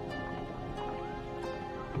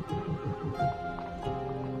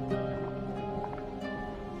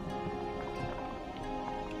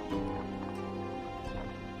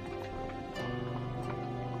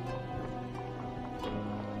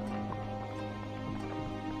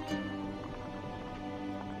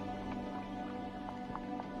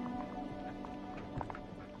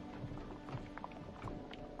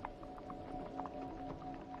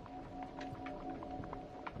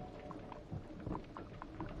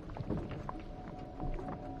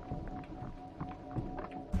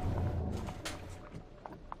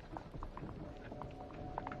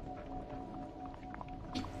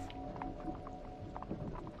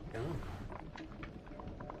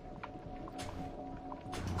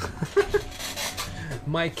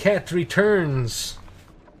 My cat returns.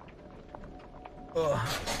 Ugh.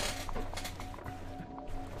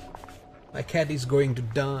 My cat is going to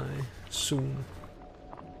die soon.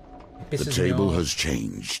 The table has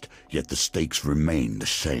changed, yet the stakes remain the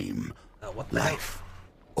same. What the Life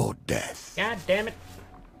or death. God damn it.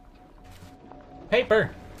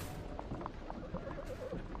 Paper.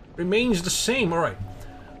 Remains the same, alright.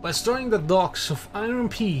 By storing the docks of Iron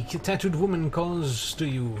Peak, a tattooed woman calls to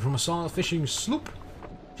you from a small fishing sloop.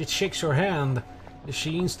 She shakes your hand as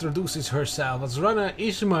she introduces herself as Rana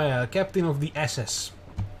Ismail, captain of the SS.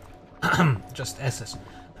 Just SS.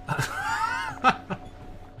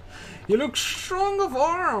 You look strong of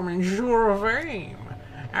arm and sure of aim.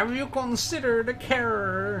 Have you considered a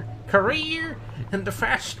career in the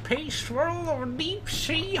fast-paced world of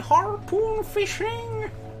deep-sea harpoon fishing?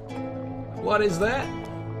 What is that?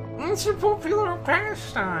 It's a popular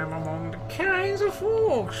pastime among the kinds of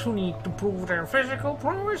folks who need to prove their physical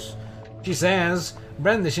prowess, she says,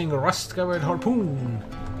 brandishing a rust-covered harpoon.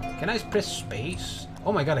 Can I press space?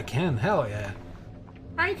 Oh my god, I can. Hell yeah.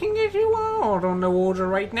 I can get you out on the water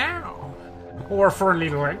right now. Or for a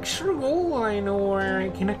little extra gold, I know where I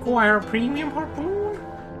can acquire a premium harpoon.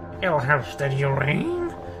 It'll help steady your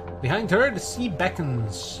aim. Behind her, the sea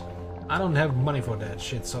beckons. I don't have money for that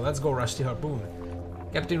shit, so let's go rusty harpoon.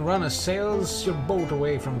 Captain Rana sails your boat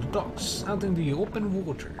away from the docks, out in the open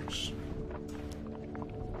waters.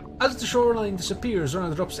 As the shoreline disappears,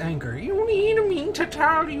 Rana drops anchor. You need me to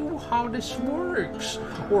tell you how this works?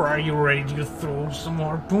 Or are you ready to throw some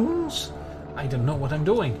harpoons? I don't know what I'm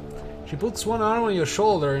doing. She puts one arm on your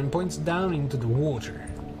shoulder and points down into the water.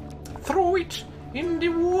 Throw it in the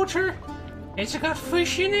water? It's got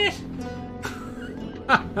fish in it?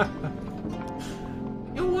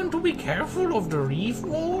 You want to be careful of the reef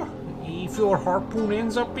wall. If your harpoon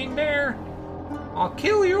ends up in there, I'll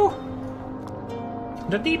kill you.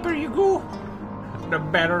 The deeper you go, the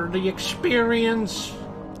better the experience.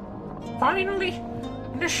 Finally,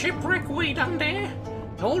 the shipwreck way down there.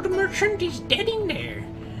 The old merchant is dead in there.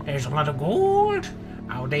 There's a lot of gold.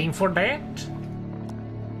 I'll aim for that.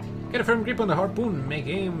 Get a firm grip on the harpoon and make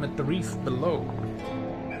aim at the reef below.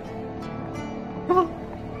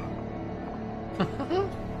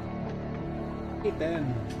 Hey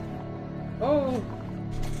then. Oh!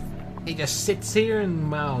 He just sits here and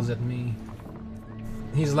mouths at me.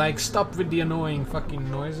 He's like, stop with the annoying fucking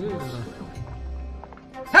noises.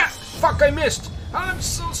 Ha! Fuck, I missed! I'm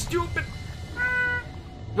so stupid!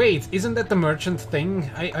 Wait, isn't that the merchant thing?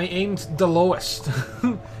 I aimed the lowest.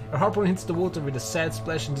 Her harpoon hits the water with a sad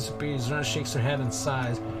splash and disappears. Rana shakes her head and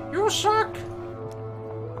sighs. You suck!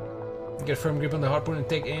 Get a firm grip on the harpoon and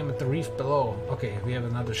take aim at the reef below. Okay, we have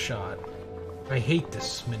another shot. I hate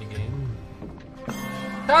this minigame.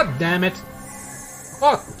 God damn it!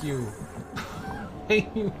 Fuck you! Hey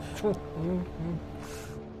you!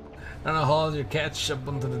 Rana hauls your ketchup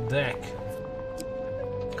onto the deck.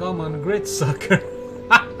 Come on, grit sucker!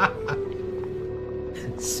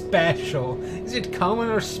 Special. Is it common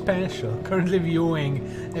or special? Currently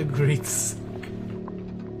viewing a grit sucker.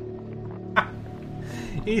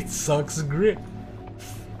 It sucks grit.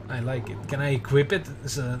 I like it. Can I equip it?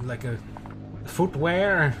 It's like a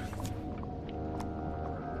footwear.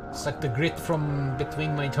 Suck the grit from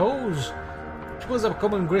between my toes. She was a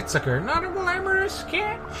common grit sucker. Not a glamorous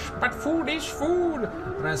sketch, but food is food.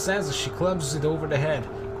 Rana says as she clubs it over the head.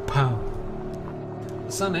 Pow.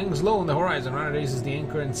 The sun hangs low on the horizon. Rana raises the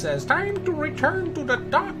anchor and says, time to return to the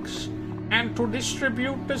docks and to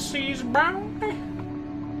distribute the sea's bounty.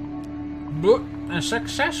 But a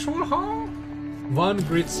successful haul? One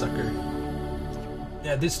grit sucker.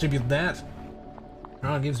 Yeah, distribute that.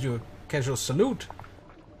 Rana gives you a casual salute.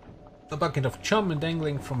 A bucket of chum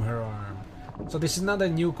dangling from her arm. So this is not a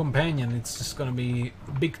new companion, it's just gonna be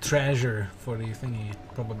a big treasure for the thingy,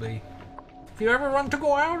 probably. If you ever want to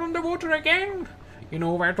go out on the water again, you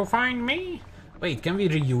know where to find me. Wait, can we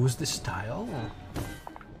reuse this tile?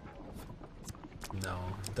 No,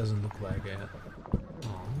 it doesn't look like it.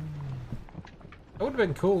 Oh. That would have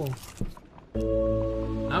been cool.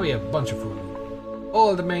 Now we have a bunch of food.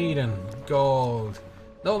 All the maiden, gold.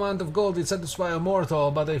 No amount of gold will satisfy a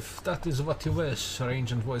mortal, but if that is what you wish, her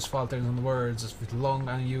ancient voice falters on the words as if long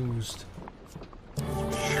unused.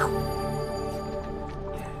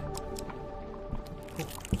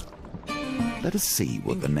 Let us see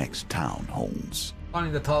what the next town holds.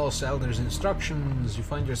 Following the Talos Elder's instructions, you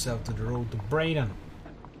find yourself to the road to Brayden.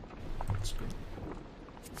 That's good.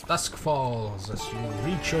 Dusk falls as you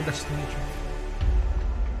reach your destination.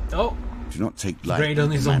 Oh! Do not take lightly Brayden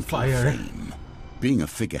the is on mantle of fire. fame. Being a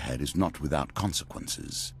figurehead is not without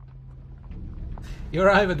consequences. You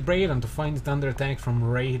arrive at Brayden to find it under attack from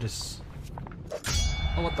raiders.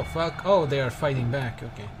 Oh, what the fuck? Oh, they are fighting back,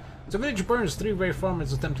 okay. The village burns. 3 brave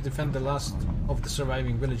farmers attempt to defend the last of the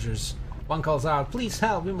surviving villagers. One calls out, please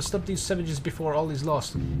help, we must stop these savages before all is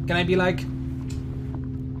lost. Can I be like...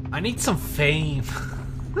 I need some fame.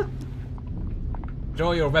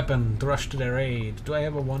 Draw your weapon to rush to their aid. Do I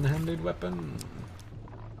have a one-handed weapon?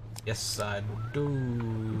 Yes, I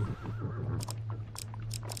do.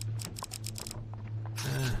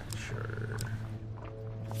 Sure.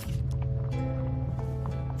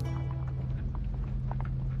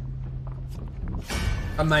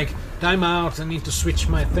 I'm like, time out, I need to switch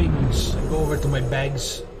my things. I go over to my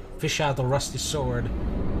bags, fish out a rusty sword,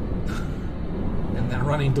 and then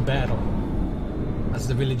run into battle as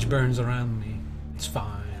the village burns around me. It's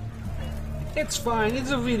fine. It's fine,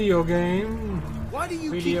 it's a video game. Why do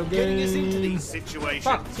you Video keep getting us into game. these situations?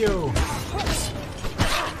 Fuck you.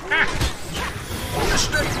 Ah.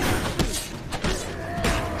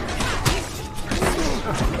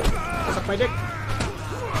 Suck my dick.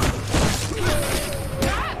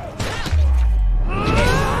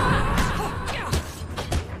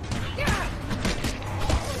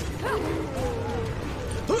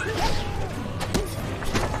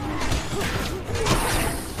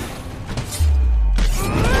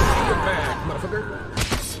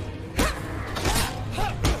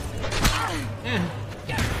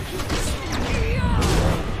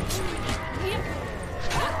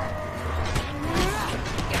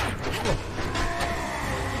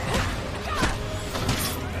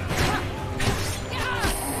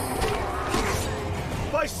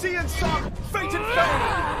 By sea and sun, fate and fame!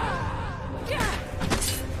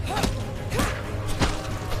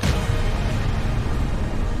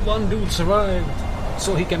 One dude survived,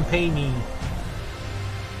 so he can pay me.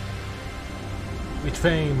 With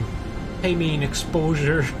fame. Pay me in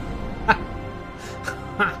exposure.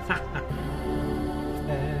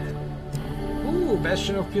 Ooh,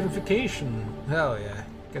 Bastion of Purification. Hell yeah,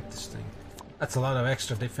 get this thing. That's a lot of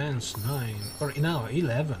extra defense. 9. Or no,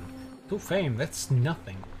 11. 2 fame, that's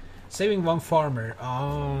nothing. Saving one farmer.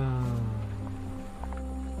 Oh.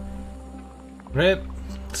 Rip.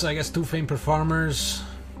 So I guess 2 fame performers.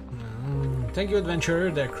 Thank you, adventurer.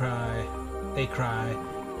 They cry.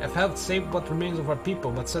 I've helped save what remains of our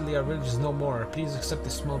people, but sadly our village is no more. Please accept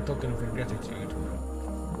this small token of your gratitude.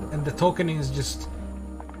 And the token is just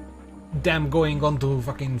them going onto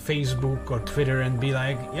fucking Facebook or Twitter and be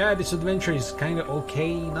like, yeah, this adventure is kind of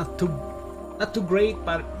okay, not too great,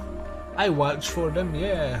 but I vouch for them.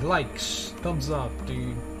 Yeah, likes, thumbs up,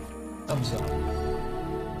 dude, thumbs up.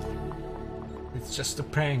 It's just a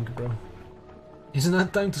prank, bro. Isn't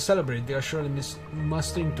that time to celebrate? They are surely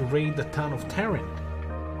mustering to raid the town of Terran.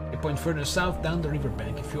 They point further south down the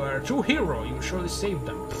riverbank. If you are a true hero, you will surely save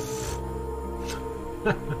them.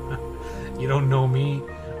 You don't know me.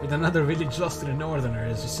 With another village lost to the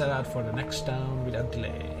Northerners, we set out for the next town without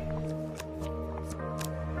delay.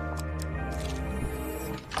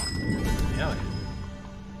 Hell yeah.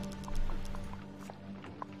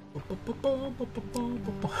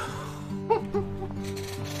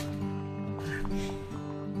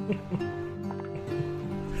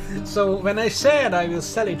 So when I said I will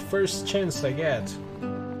sell it first chance I get,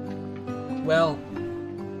 well,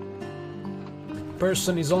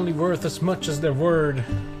 person is only worth as much as their word.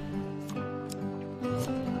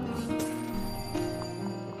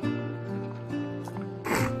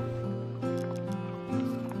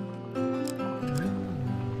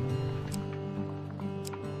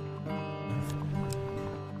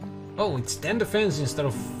 Oh, it's 10 defense instead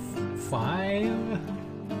of 5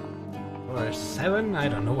 or 7. I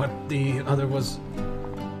don't know what the other was.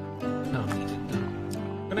 No,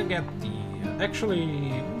 I'm gonna get the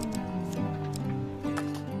actually.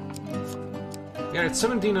 Yeah, it's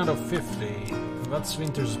 17 out of 50. What's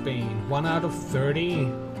Winter's Bane? 1 out of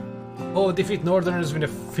 30. Oh, defeat Northerners with a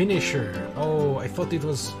finisher. Oh, I thought it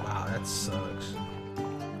was. Wow, that sucks.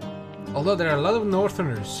 Although there are a lot of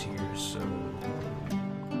Northerners here, so.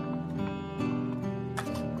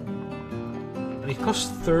 But it costs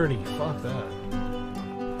 30. Fuck that.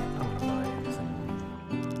 I'm gonna buy anything.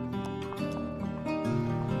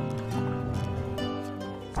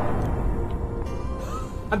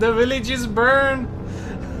 And the village is burned.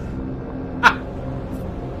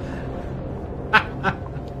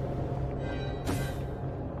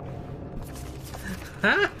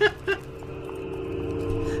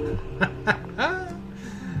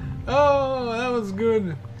 Oh, that was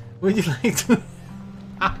good. Would you like to?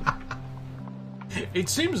 It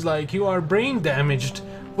seems like you are brain damaged.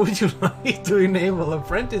 Would you like to enable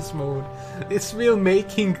apprentice mode? This will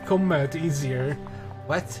making combat easier.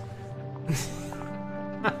 What?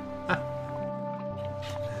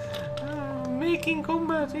 Making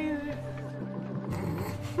combat easier.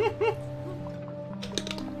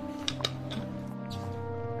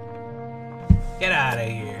 Get out of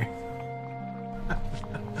here.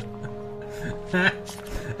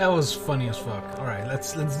 That was funny as fuck. Alright,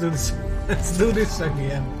 let's do this. Let's do this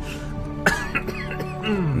again.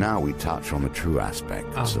 Now we touch on the true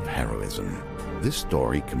aspects of heroism. This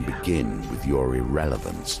story can begin with your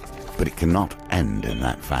irrelevance, but it cannot end in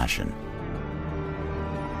that fashion.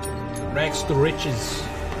 Rags to riches.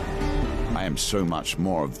 I am so much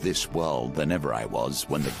more of this world than ever I was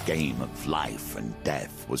when the game of life and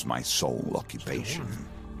death was my sole occupation.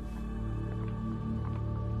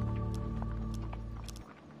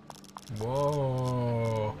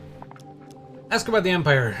 Whoa. Ask about the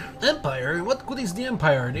Empire. Empire? What good is the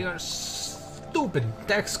Empire? They are stupid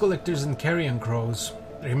tax collectors and carrion crows.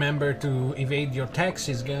 Remember to evade your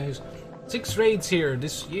taxes, guys. 6 raids here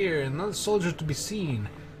this year, and not a soldier to be seen.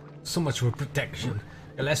 So much for protection.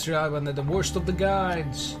 Celestial one of the worst of the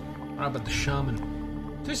guides. How about the shaman?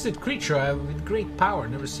 Twisted creature with great power,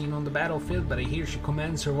 never seen on the battlefield, but I hear she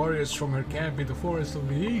commands her warriors from her camp in the forest of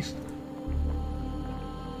the east.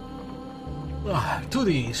 To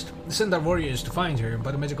the east. Send our warriors to find her,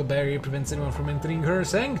 but a magical barrier prevents anyone from entering her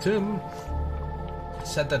sanctum.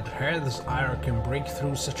 It's said that Herod's ire can break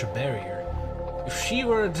through such a barrier. If she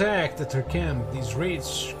were attacked at her camp, these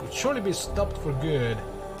raids could surely be stopped for good.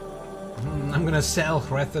 I'm gonna sell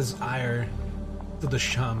Retha's ire to the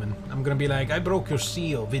shaman. I'm gonna be like, I broke your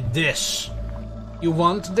seal with this. You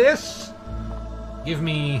want this? Give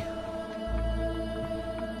me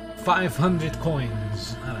 500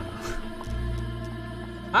 coins. I don't know.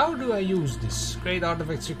 How do I use this? Great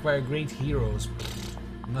artifacts require great heroes.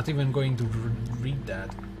 I'm not even going to read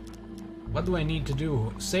that. What do I need to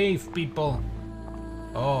do? Save people.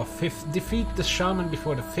 Oh, defeat the shaman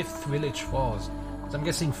before the 5th village falls. So I'm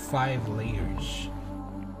guessing 5 layers.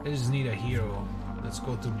 I just need a hero. Let's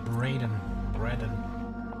go to Braden. Right,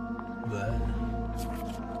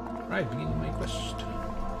 beginning my quest.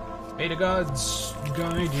 May the gods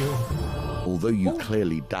guide you. Although you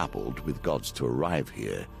clearly dabbled with gods to arrive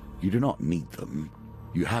here, you do not need them.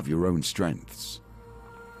 You have your own strengths.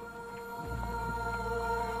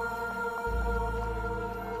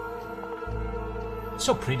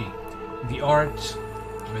 So pretty. The art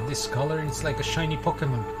with this color, it's like a shiny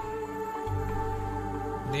Pokemon.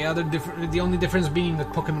 The only difference being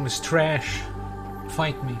that Pokemon is trash.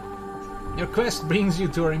 Fight me. Your quest brings you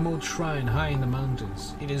to a remote shrine high in the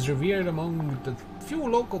mountains. It is revered among the few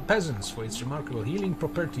local peasants for its remarkable healing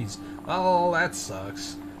properties. Oh, that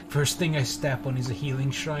sucks. First thing I step on is a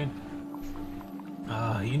healing shrine.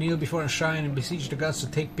 You kneel before a shrine and beseech the gods to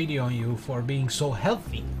take pity on you for being so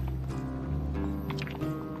healthy.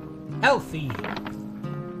 Healthy!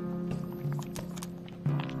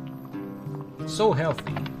 So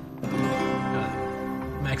healthy.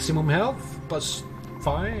 Maximum health, plus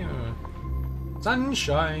fire.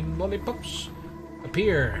 Sunshine lollipops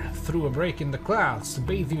appear through a break in the clouds to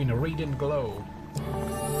bathe you in a radiant glow.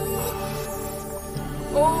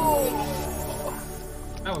 Oh!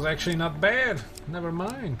 That was actually not bad. Never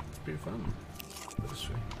mind. It's pretty fun. This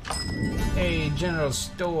way. Hey, general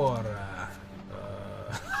store.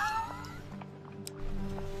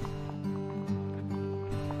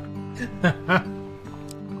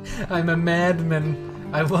 I'm a madman.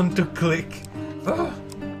 I want to click. No,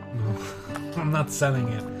 I'm not selling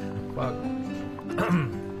it. Fuck.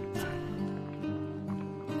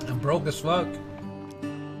 I'm broke as fuck.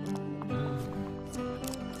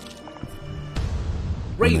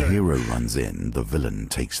 When the hero runs in, the villain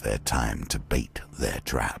takes their time to bait their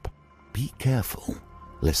trap. Be careful,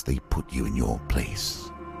 lest they put you in your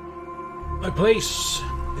place. My place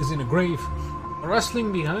is in a grave. A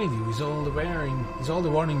rustling behind you is all the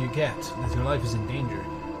warning you get that your life is in danger.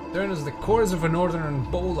 Turn as the cords of a northern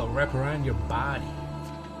bola wrap around your body.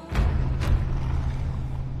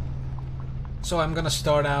 So I'm gonna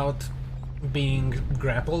start out being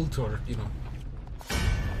grappled, or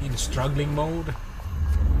in struggling mode.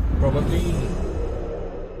 Probably.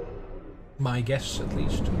 My guess, at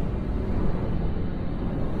least.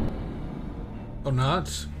 Or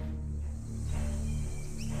not.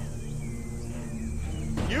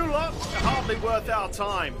 You lot are hardly worth our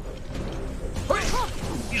time.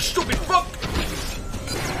 You stupid fuck!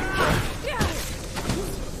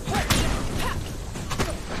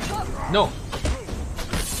 No!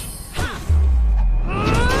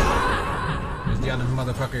 There's the other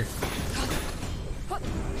motherfucker.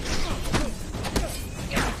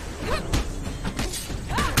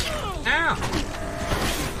 Ow!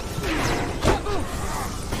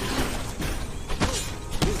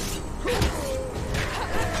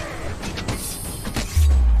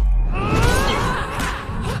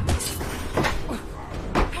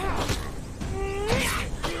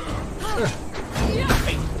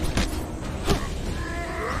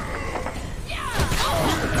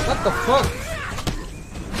 What the fuck?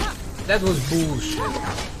 That was bullshit.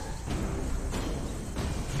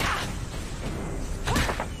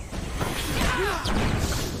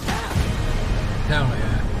 Hell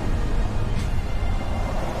yeah.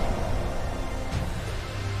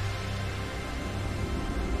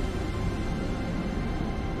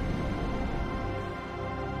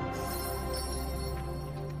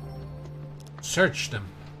 Search them.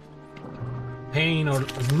 Pain or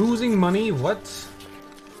losing money? What?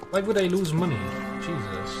 Why would I lose money?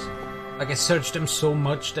 Jesus. Like I search them so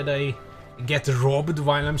much that I get robbed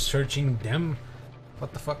while I'm searching them?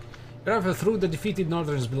 What the fuck? Travel through the defeated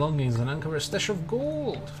Northern's belongings and uncover a stash of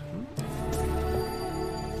gold.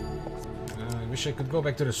 I wish I could go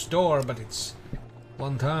back to the store, but it's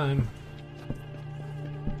one time.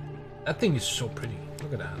 That thing is so pretty.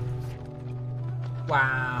 Look at that.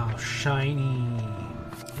 Wow, shiny.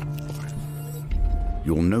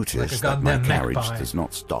 You'll notice like that my carriage magpie. does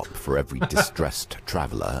not stop for every distressed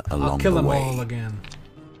traveler along I'll kill the them way. all again.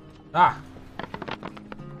 Ah!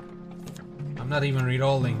 I'm not even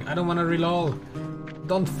rerolling. I don't want to reroll.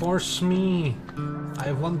 Don't force me.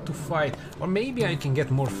 I want to fight. Or maybe I can get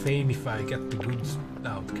more fame if I get the good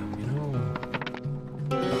outcome, you know?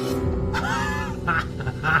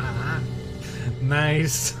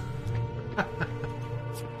 Nice.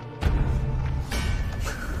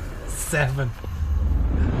 7.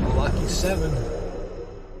 Lucky 7.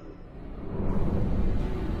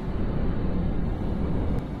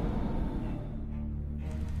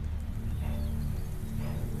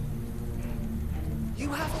 You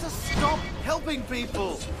have to stop helping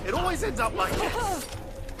people. It always ends up like this.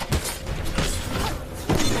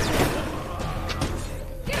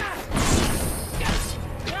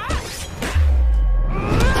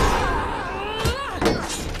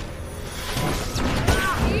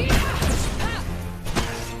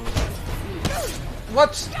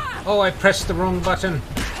 What? Oh, I pressed the wrong button.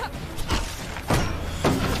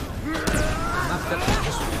 Not that.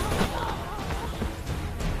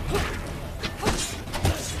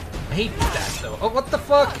 I hate that though. Oh, what the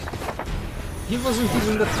fuck? He wasn't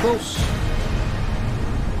even that close.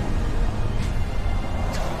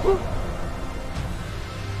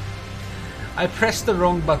 I press the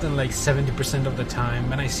wrong button like 70% of the time.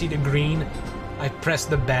 When I see the green, I press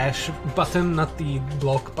the bash button, not the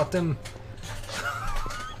block button.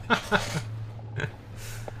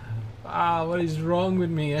 Ah, what is wrong with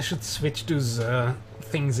me? I should switch those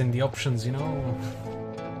things in the options, you know?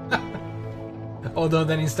 Although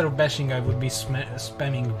then instead of bashing I would be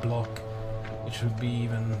spamming block, which would be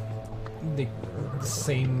even the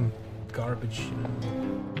same garbage, you know?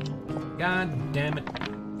 God damn it.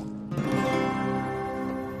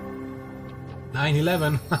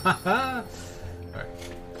 9/11. Alright.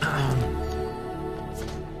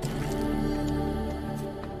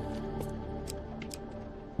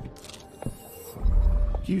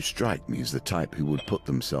 You strike me as the type who would put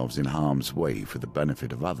themselves in harm's way for the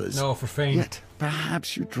benefit of others. No, for fame. Yet,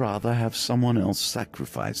 perhaps you'd rather have someone else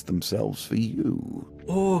sacrifice themselves for you.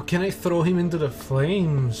 Oh, can I throw him into the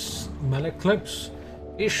flames? Maleklips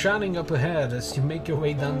is shining up ahead as you make your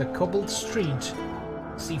way down the cobbled street.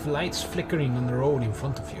 See lights flickering on the road in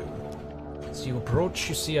front of you. As you approach,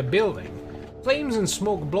 you see a building. Flames and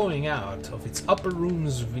smoke blowing out of its upper room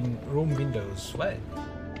windows. What?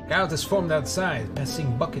 Crowd has formed outside,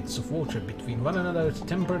 passing buckets of water between one another to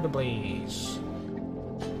temper the blaze.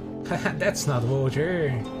 That's not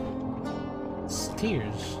water. It's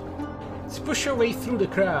tears. As you push your way through the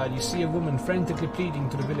crowd, you see a woman frantically pleading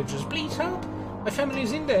to the villagers, "Please help! My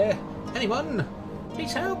family's in there! Anyone?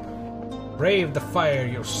 Please help!" Brave the fire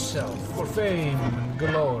yourself for fame and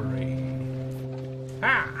glory.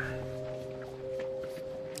 Ah!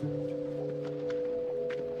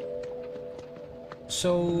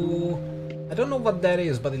 So, I don't know what that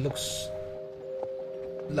is, but it looks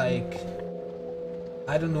like...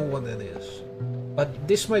 I don't know what that is. But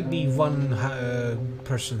this might be one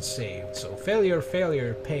person saved. So, failure,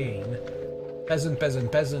 failure, pain. Peasant,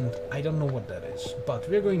 peasant, peasant. I don't know what that is. But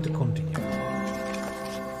we're going to continue.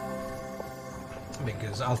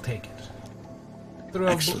 Because I'll take it.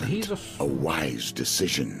 Excellent. A wise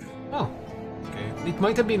decision. Oh, okay. It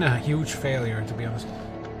might have been a huge failure, to be honest.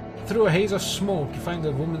 Through a haze of smoke, you find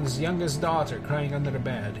the woman's youngest daughter crying under the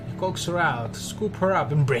bed. You coax her out, scoop her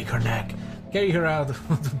up, and break her neck. Carry her out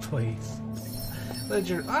of the place.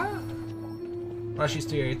 Ledger, rushes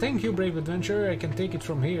to you. Thank you, brave adventurer. I can take it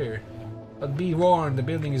from here. But be warned, the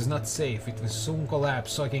building is not safe. It will soon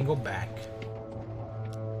collapse, so I can go back.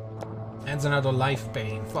 Adds another life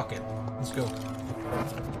pain. Fuck it. Let's go.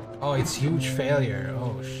 Oh, it's huge failure.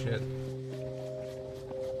 Oh, shit.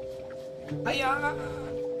 Hiya!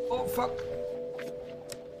 Oh, fuck.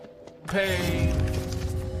 Pain.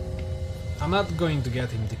 I'm not going to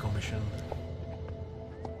get him decommissioned.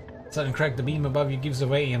 Sudden crack, the beam above you gives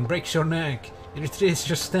away and breaks your neck. You retrace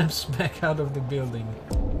your steps back out of the building.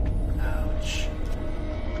 Ouch.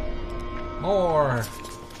 More.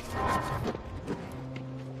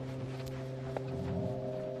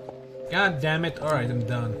 God damn it. Alright, I'm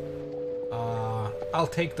done. I'll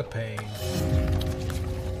take the pain.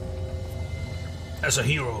 As a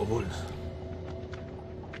hero would.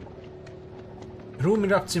 The room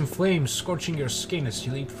erupts in flames, scorching your skin as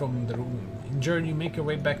you leap from the room. Injured, you make your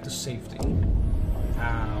way back to safety.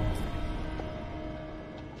 Ow.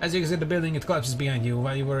 As you exit the building, it collapses behind you.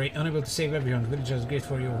 While you were unable to save everyone, the villagers are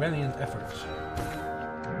grateful for your valiant efforts.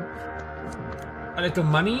 A little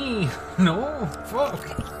money? No?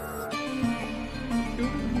 Fuck.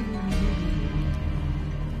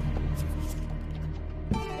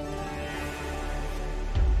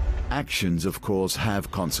 Actions, of course,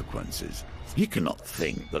 have consequences. You cannot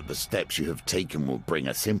think that the steps you have taken will bring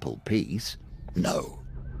a simple peace. No.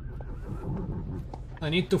 I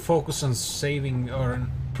need to focus on saving or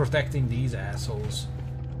protecting these assholes.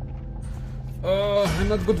 I'm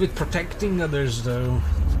not good with protecting others, though.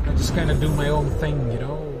 I just kind of do my own thing, you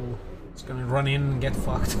know? Just gonna run in and get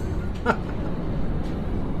fucked.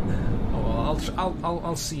 Oh, well,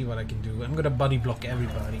 I'll see what I can do. I'm gonna buddy block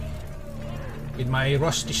everybody with my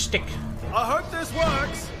rusty stick. I hope this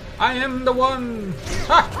works. I am the one.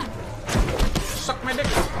 Ha! Suck my dick.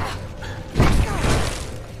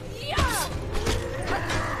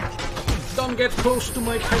 Don't get close to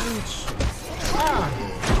my peasants. Ah!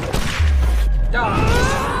 Die!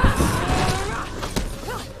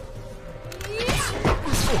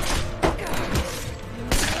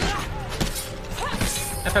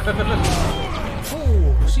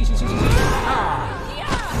 Oh! See. Ah!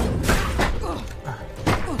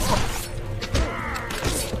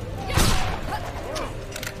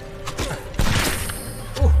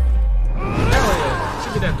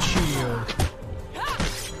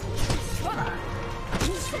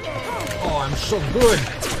 I'm so good.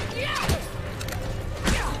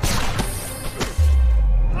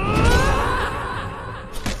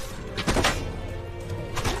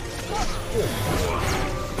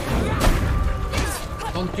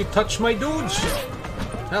 Don't you touch my dudes!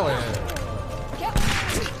 Hell yeah.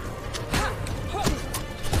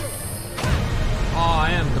 Oh,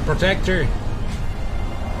 I am the protector.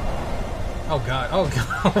 Oh god, oh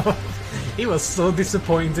god. He was so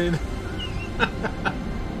disappointed.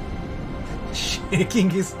 Shaking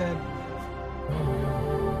his head.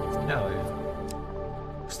 Hell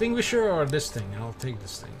yeah. Extinguisher or this thing? I'll take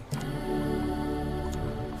this thing.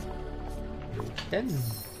 10.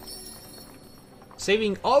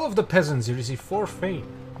 Saving all of the peasants, you receive 4 fame.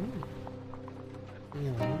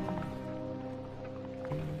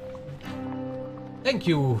 Thank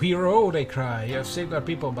you, hero, they cry. You have saved our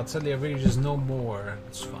people, but sadly our village is no more.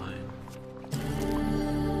 It's fine.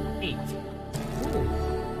 8.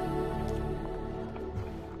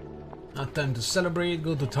 Now time to celebrate,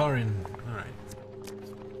 go to Tarin. Alright.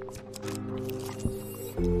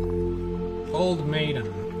 Old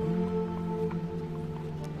maiden.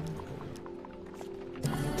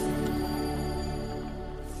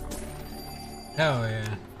 Hell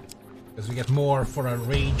yeah. Because we get more for our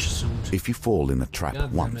rage suit. If you fall in a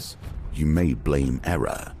trap once, you may blame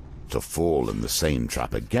error. To fall in the same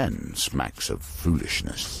trap again smacks of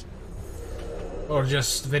foolishness. Or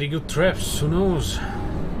just very good traps, who knows?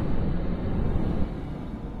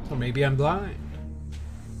 Or maybe I'm blind.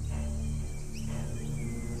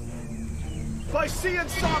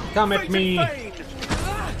 Come at me!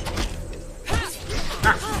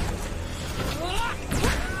 Ah.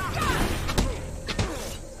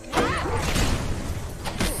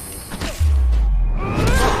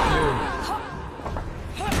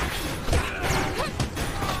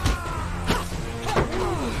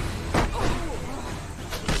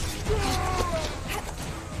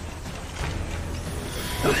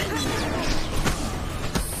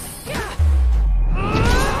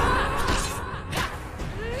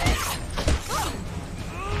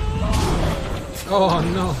 Oh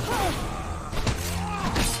no.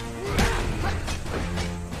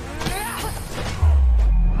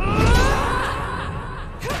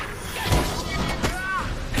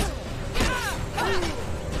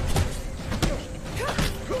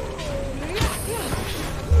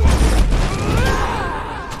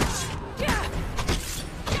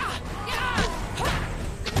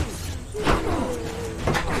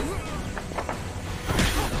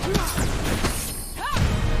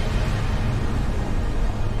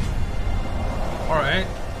 Alright,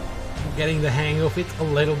 I'm getting the hang of it a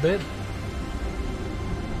little bit.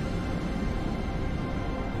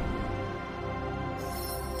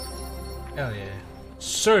 Hell yeah.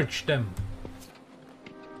 Search them.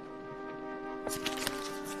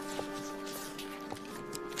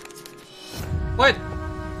 What?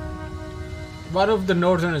 One of the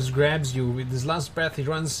Northerners grabs you. With his last breath, he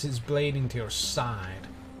runs his blade into your side.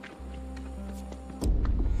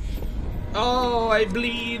 Oh, I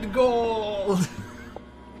bleed gold!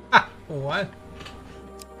 What?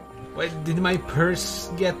 Wait, did my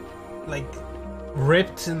purse get, like,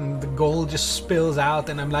 ripped and the gold just spills out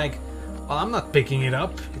and I'm like, well, I'm not picking it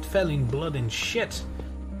up. It fell in blood and shit.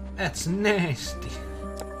 That's nasty.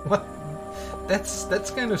 What?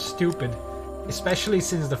 That's kind of stupid. Especially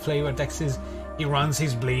since the flavor text is, he runs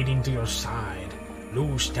his blade into your side.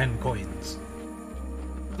 Lose 10 coins.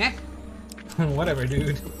 Eh? Whatever,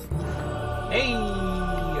 dude. Hey!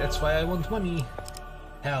 That's why I want money.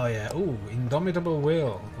 Hell yeah. Ooh, Indomitable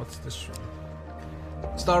Will. What's this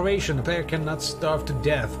one? Starvation. The player cannot starve to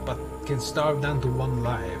death, but can starve down to 1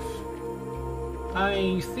 life.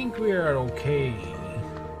 I think we are okay.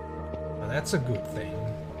 Well, that's a good thing.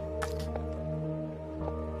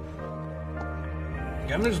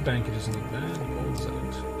 Gambler's Banquet isn't bad. What was that?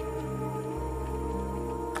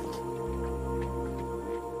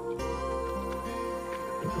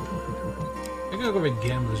 I'm gonna go with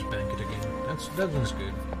Gambler's Banquet again. That one's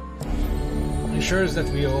good. Ensures that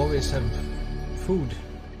we always have food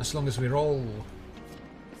as long as we roll.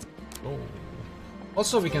 Oh.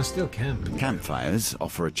 Also, we can still camp. Campfires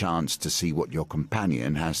offer a chance to see what your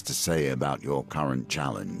companion has to say about your current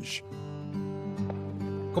challenge.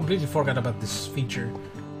 Completely forgot about this feature.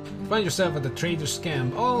 Find yourself at the Trader's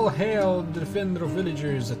Camp. All hail the defender of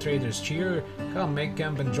villagers, the Trader's Cheer. Come, make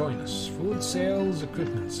camp and join us. Food sales,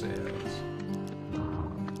 equipment sales.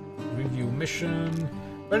 Review mission.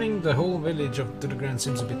 Burning the whole village up to the ground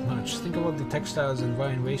seems a bit much. Think about the textiles and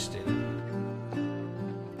vine wasted.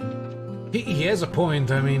 He has a point.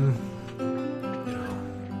 I mean, you know,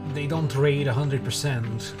 they don't raid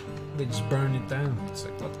 100%. They just burn it down. It's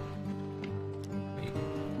like, what?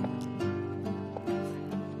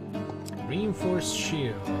 Reinforced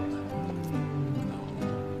shield. No.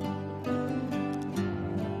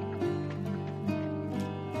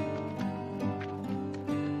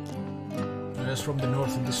 Just from the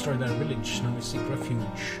north and destroyed our village. Now we seek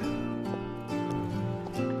refuge.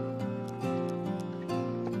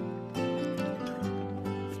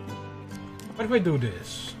 What if I do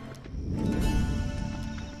this?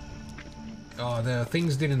 Oh, the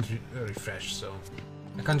things didn't refresh, so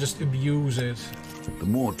I can't just abuse it. The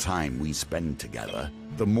more time we spend together,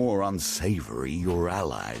 the more unsavory your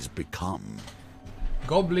allies become.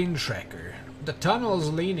 Goblin Tracker. The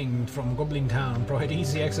tunnels leading from Goblin Town provide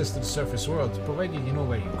easy access to the surface world, provided you know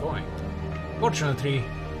where you're going. Fortunately,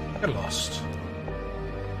 you're lost.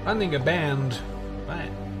 Finding a band.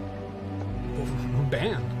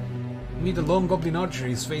 Band? Meet a lone goblin archer,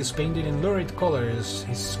 his face painted in lurid colors.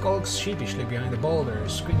 He skulks sheepishly behind a boulder,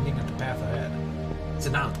 squinting at the path ahead. It's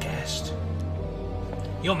an outcast.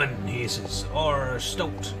 Human, he hisses, or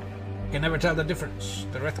stoat. Can never tell the difference.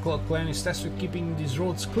 The Red Claw clan is tasked with keeping these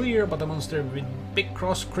roads clear, but a monster with big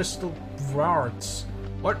cross crystal warts.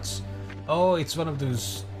 Warts? Oh, it's one of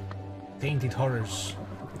those tainted horrors.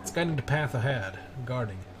 It's guiding the path ahead,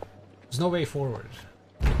 guarding. There's no way forward.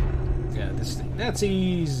 Yeah, this thing. That's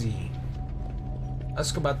easy.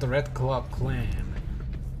 Ask about the Red Claw clan.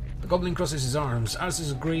 The goblin crosses his arms. Ours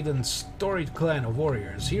is a great and storied clan of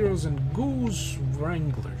warriors, heroes and goose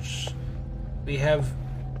wranglers. We have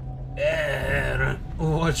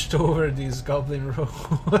watched over these goblin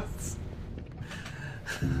roads.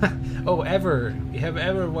 Oh, ever. We have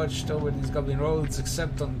ever watched over these goblin roads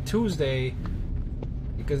except on Tuesday.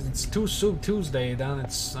 Because it's Too Soup Tuesday, then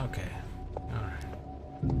it's okay. Alright.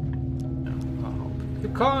 No, I'll hope. You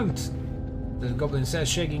can't! The goblin says,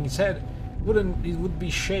 shaking his head. It would be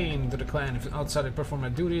shame to the clan if outside perform their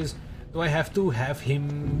duties. Do I have to have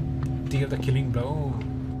him deal the killing blow?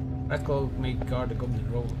 Red Claw may guard the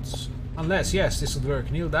goblin roads. Unless, yes, this would work.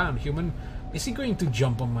 Kneel down, human. Is he going to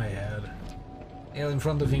jump on my head? Kneel in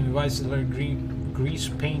front of him, he wipes the green grease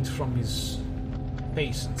paint from his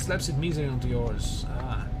face and slaps it measly onto yours.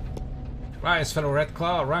 Ah. Rise, fellow Red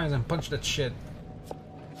Claw, rise and punch that shit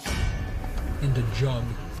in the jug.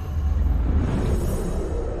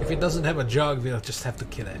 If it doesn't have a jug, we'll just have to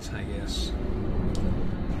kill it, I guess.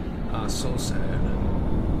 Ah, so sad.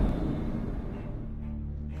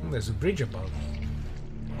 Oh, there's a bridge above.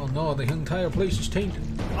 Oh no, the entire place is tainted.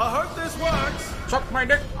 I hope this works! Suck my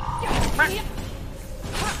dick!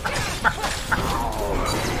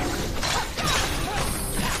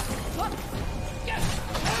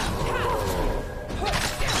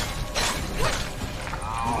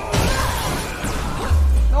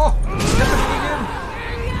 Oh! It's happening again!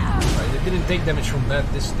 Right, it didn't take damage from that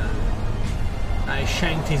this time. I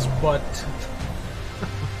shanked his butt.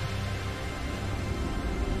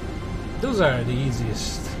 Those are the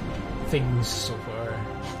easiest things so far.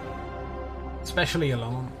 Especially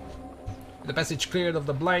alone. The passage cleared of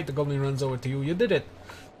the blight, the goblin runs over to you. You did it!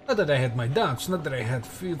 Not that I had my doubts, not that I had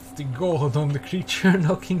 50 gold on the creature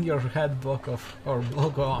knocking your head block off, or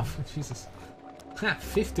block off. Jesus. Ha,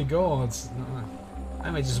 50 golds.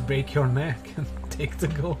 I might just break your neck and take the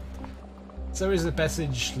gold. So is the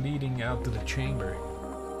passage leading out to the chamber.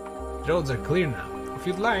 The roads are clear now. If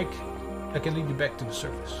you'd like, I can lead you back to the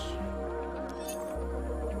surface.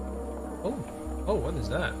 Oh, what is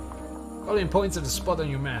that? Goblin points at the spot on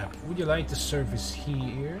your map. Would you like the surface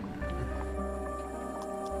here?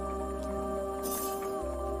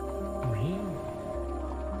 Or here?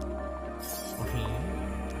 Or here?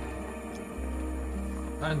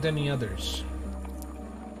 And any others?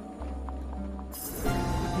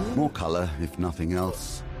 More color, if nothing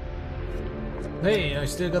else. Hey, I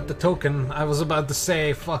still got the token. I was about to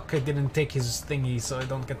say, fuck, I didn't take his thingy, so I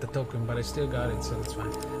don't get the token, but I still got it, so that's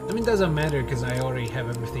fine. I mean, it doesn't matter, because I already have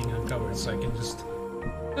everything uncovered, so I can just...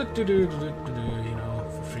 you know,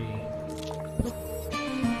 for free.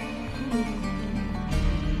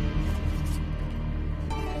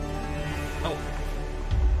 Oh.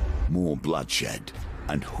 More bloodshed.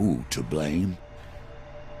 And who to blame?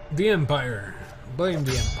 The Empire. Blame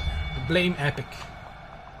the Empire. Blame Epic.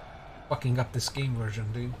 Fucking up this game version,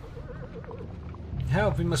 dude.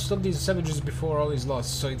 Help, we must stop these savages before all is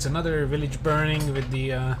lost. So it's another village burning with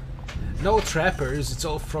the, no trappers, it's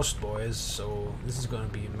all frost boys, so this is gonna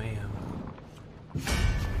be mayhem.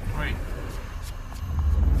 Right.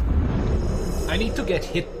 I need to get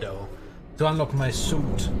hit, though, to unlock my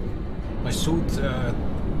suit. My suit,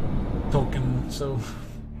 token, so...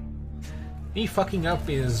 Me fucking up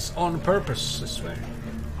is on purpose, I swear.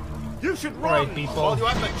 You should run Right, people. while you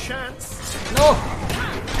have the chance. No!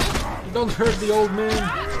 You don't hurt the old man.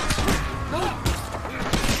 No!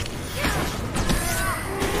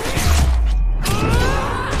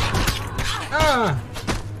 Ah!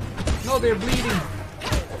 No, they're bleeding.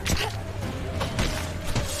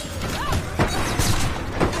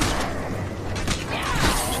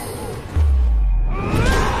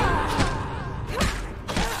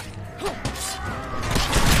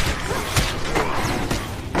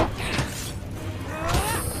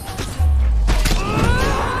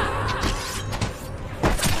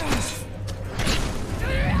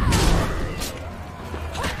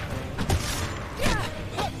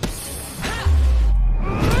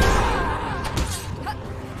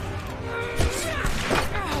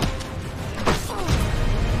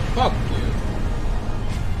 Fuck you.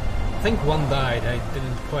 I think one died. I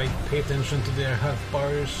didn't quite pay attention to their health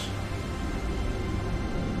bars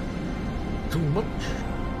too much.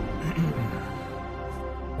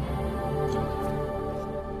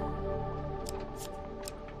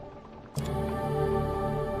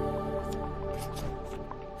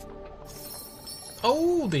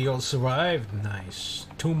 Oh, they all survived. Nice.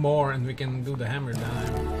 2 more and we can do the hammer down.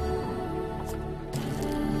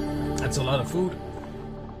 That's a lot of food.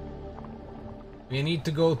 We need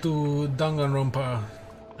to go to Danganronpa.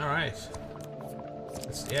 Alright.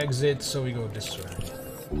 That's the exit, so we go this way.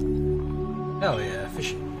 Hell yeah,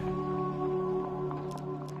 fishing.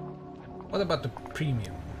 What about the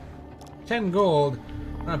premium? 10 gold.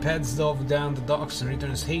 Ramp heads off down the docks and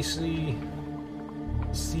returns hastily.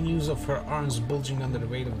 Sinews of her arms bulging under the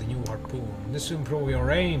weight of the new harpoon. This will improve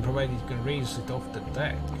your aim, provided you can raise it off the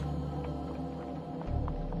deck.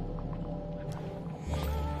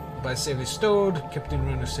 By safely stowed, Captain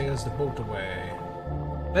Runner sails the boat away.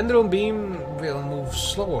 Pendulum beam will move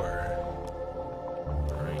slower.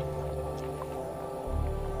 Alright.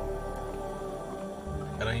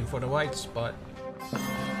 Gotta aim for the white spot.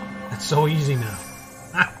 That's so easy now.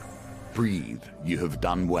 Breathe, you have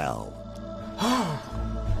done well.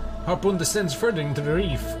 Harpoon descends further into the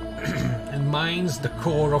reef and mines the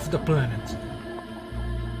core of the planet.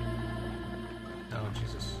 Oh,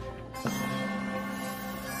 Jesus.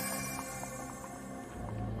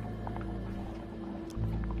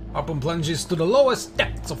 Harpoon plunges to the lowest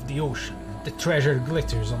depths of the ocean. The treasure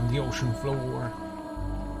glitters on the ocean floor.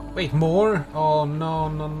 Wait, more? Oh, no,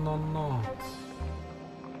 no, no, no.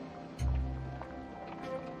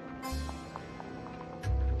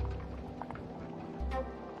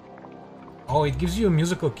 Oh, it gives you a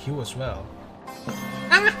musical cue as well.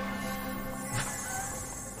 Ah!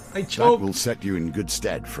 I choked. That will set you in good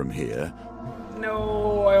stead from here.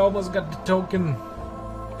 No, I almost got the token.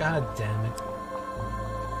 God damn it.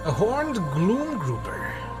 A horned gloom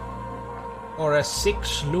grouper. Or a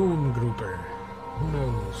 6 loon grouper. Who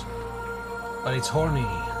knows? But it's horny.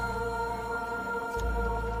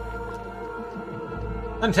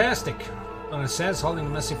 Fantastic. On it says, holding a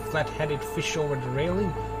massive flat-headed fish over the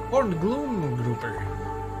railing. Horned gloom grouper.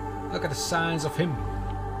 Look at the signs of him.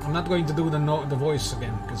 I'm not going to do the voice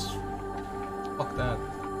again, because fuck that.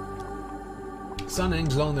 Sun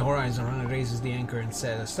hangs along the horizon. Runner raises the anchor and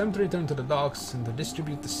says, "Time to return to the docks and to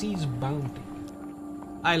distribute the sea's bounty."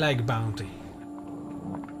 I like bounty.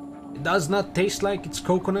 It does not taste like it's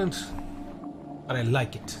coconut, but I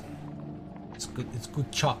like it. It's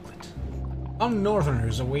good chocolate. Armed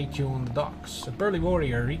northerners await you on the docks. A burly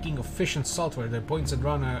warrior reeking of fish and saltwater that points at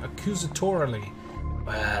Rana accusatorily.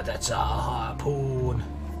 "Well, that's a harpoon."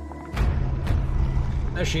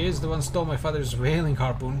 There she is, the one stole my father's whaling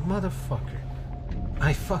harpoon. Motherfucker.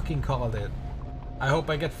 I fucking called it. I hope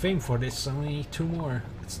I get fame for this, only need 2 more.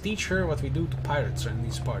 Let's teach her what we do to pirates in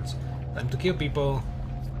these parts. Time to kill people.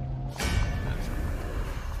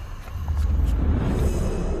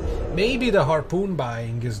 Maybe the harpoon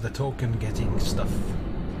buying is the token getting stuff,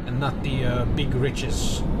 and not the big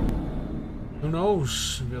riches. Who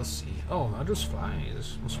knows? We'll see. Oh, are those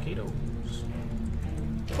flies? Mosquitoes.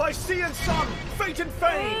 By sea and sun, fate and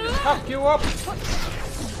fame! Fuck you up!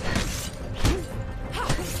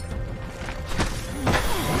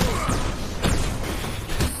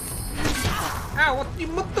 Ah, what you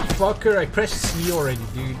motherfucker! I pressed C already,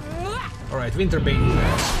 dude. Alright, Winterbane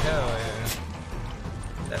fast. Hell yeah.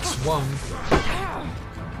 That's 1.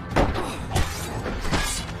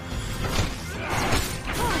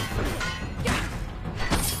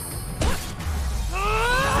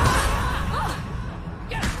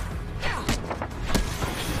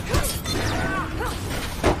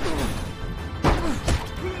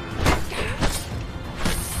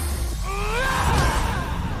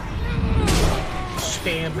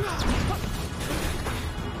 Stab.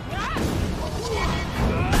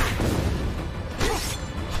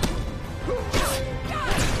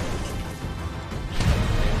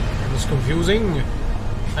 Confusing.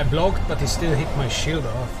 I blocked, but he still hit my shield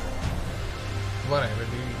off. Whatever,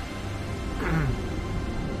 dude.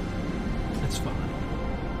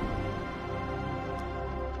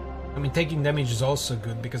 I mean, taking damage is also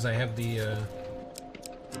good because I have the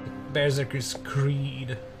Berserker's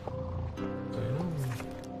Creed. So,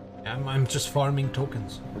 you know, I'm just farming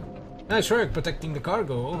tokens. Nice work protecting the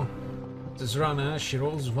cargo. This Rana, she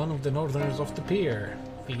rolls one of the northerners off the pier,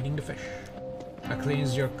 feeding the fish. That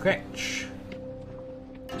cleans your catch.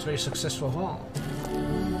 It's very successful haul.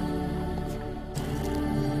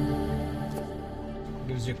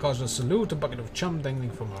 Gives you a casual salute, a bucket of chum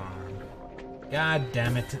dangling from her arm. God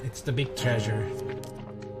damn it, it's the big treasure.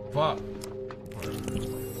 Fuck.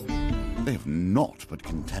 They have naught but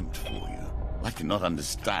contempt for you. I cannot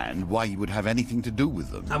understand why you would have anything to do with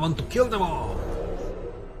them. I want to kill them all.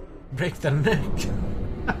 Break their neck.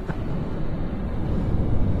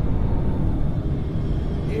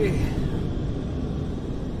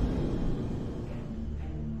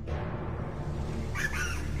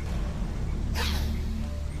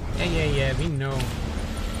 Yeah, we know.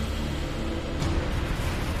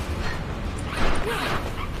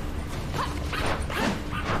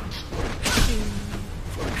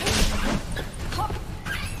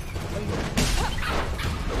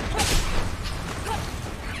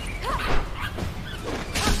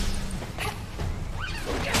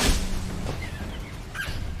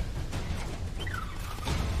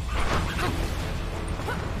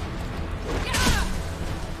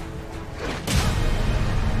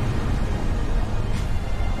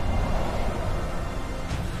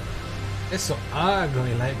 It's so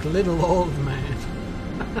ugly, like little old man.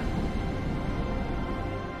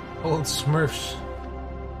 Old Smurfs.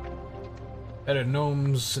 Better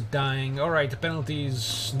gnomes dying. Alright, the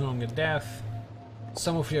penalties, no longer death.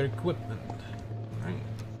 Some of your equipment. Right.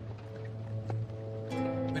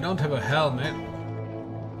 We don't have a helmet.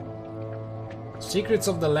 Secrets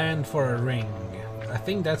of the land for a ring. I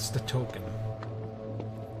think that's the token.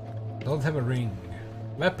 Don't have a ring.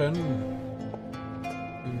 Weapon.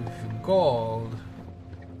 Gold.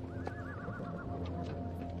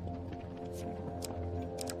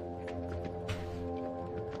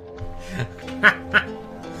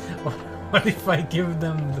 What if I give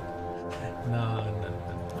them the... No.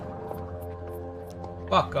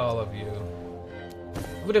 Fuck all of you.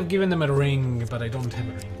 I would have given them a ring, but I don't have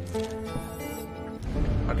a ring.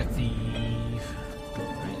 Like a thief.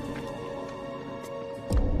 Right.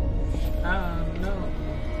 Ah, no.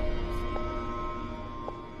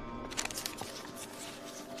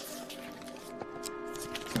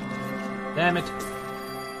 Damn it.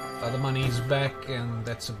 All the money's back and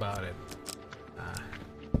that's about it.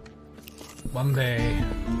 One day.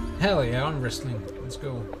 Hell yeah, arm wrestling. Let's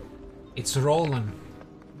go. It's rolling.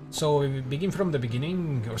 So we begin from the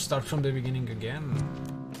beginning or start from the beginning again.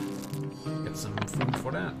 Get some food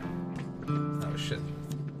for that. Oh shit.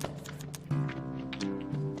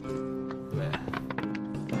 Bleh.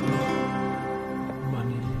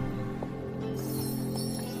 Money.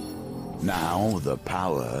 Now the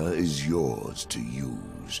power is yours to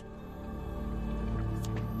use.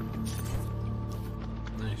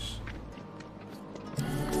 Nice.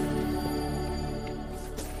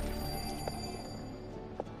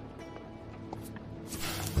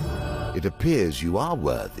 It appears you are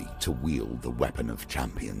worthy to wield the weapon of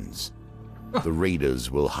champions. The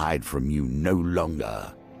raiders will hide from you no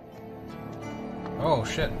longer. Oh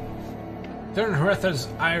shit. Turn Hrether's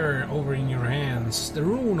ire over in your hands. The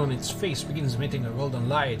rune on its face begins emitting a golden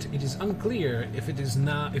light. It is unclear if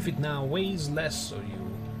it now weighs less or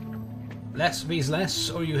weighs less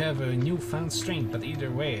or you have a newfound strength, but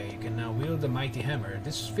either way you can now wield the mighty hammer.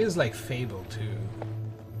 This feels like Fable too.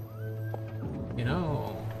 You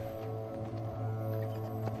know.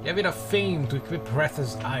 You have enough fame to equip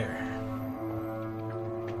Hrether's ire.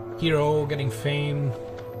 Hero getting fame.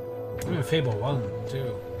 Even Fable 1, 2.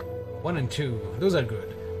 1 and 2, those are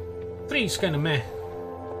good. 3 is kinda meh.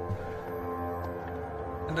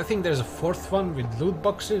 And I think there's a 4th one with loot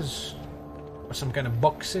boxes. Or some kind of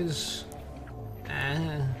boxes.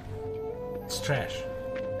 It's trash.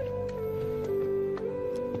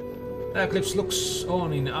 Eclipse looks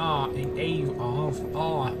on in awe, of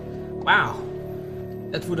awe. Wow!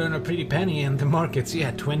 That would earn a pretty penny in the markets,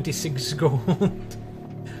 yeah, 26 gold.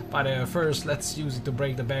 But first, let's use it to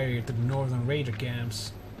break the barrier to the northern raider camp.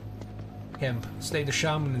 Slay the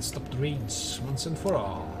shaman and stop the raids once and for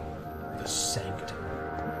all. The Sanctum.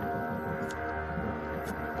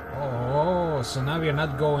 Oh, so now we are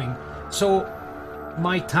not going. So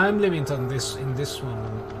my time limit on this in this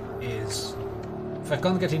one is if I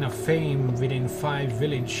can't get enough fame within 5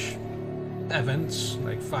 village events,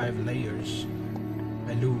 like 5 layers,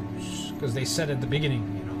 I lose. Because they said at the beginning,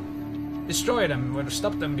 you know, destroy them or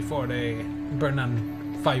stop them before they burn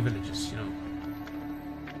on 5 villages, you know.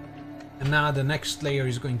 And now the next layer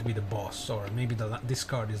is going to be the boss, or maybe this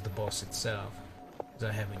card is the boss itself. Because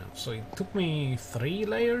I have enough. So it took me 3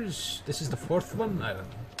 layers. This is the 4th one? I don't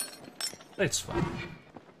know. It's fine.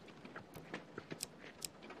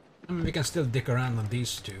 I mean, we can still dick around on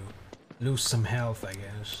these two. Lose some health, I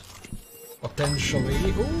guess. Potentially.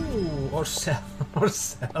 Ooh, or sell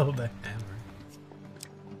the hammer.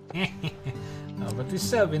 No, but we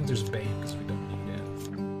sell Winter's Bane because we don't need that.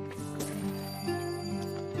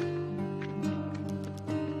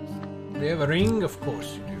 Do you have a ring? Of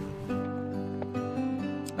course you do.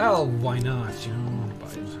 Well, why not, you know?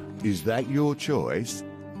 But... Is that your choice?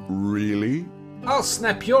 Really? I'll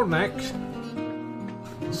snap your neck.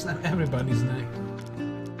 I'll snap everybody's neck.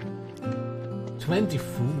 20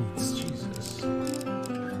 foods, Jesus.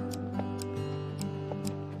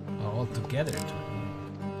 All together.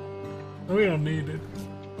 We don't need it.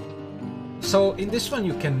 So in this one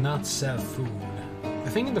you cannot sell food. I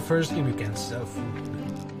think in the first game you can sell food.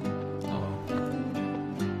 Oh.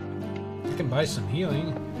 I can buy some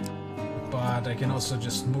healing. But I can also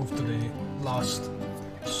just move to the last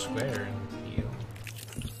square and heal.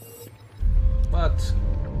 But...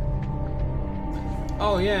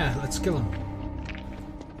 oh yeah, let's kill him.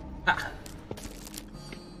 Ah.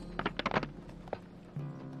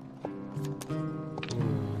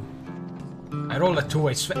 I rolled a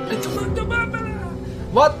 2-way switch.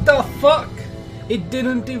 What the fuck? It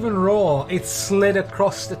didn't even roll. It slid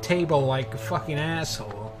across the table like a fucking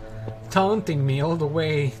asshole, taunting me all the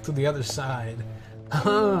way to the other side.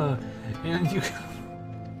 And you...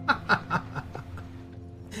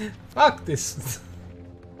 fuck this.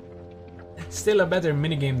 Still a better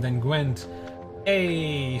minigame than Gwent.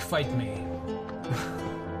 Hey, fight me.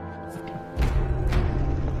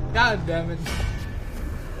 God damn it.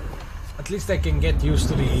 At least I can get used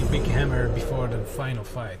to the big hammer before the final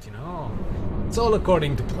fight, you know? It's all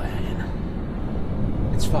according to plan.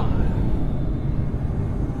 It's fine.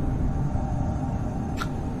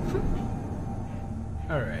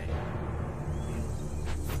 Alright.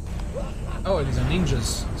 Oh, these are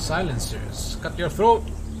ninjas. Silencers. Cut your throat.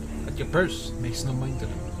 Cut your purse. Makes no mind to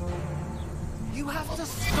them. You have to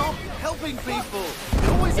stop helping people. It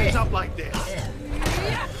always ends up like this.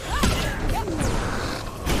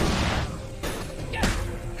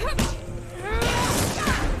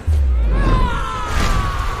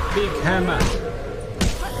 Big hammer.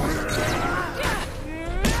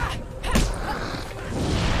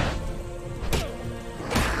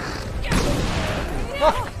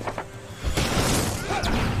 Ah.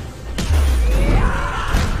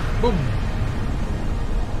 Boom.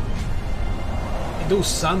 I do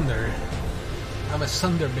Sunder. I'm a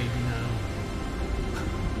Sunder baby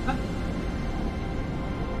now.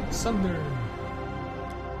 Sunder.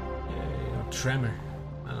 Yay, or Tremor.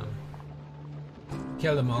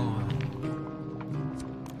 Kill them all.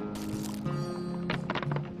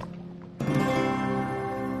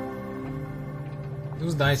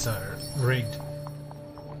 Those dice are rigged.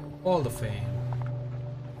 All the fame.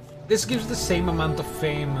 This gives the same amount of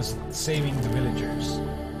fame as saving the villagers.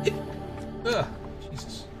 Ugh,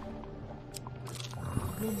 Jesus.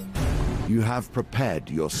 You have prepared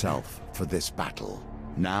yourself for this battle.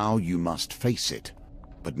 Now you must face it,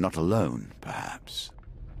 but not alone, perhaps.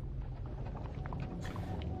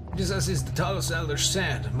 Just as is the Talos Elder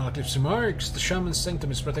said, Malaklyp's remarks, the shaman's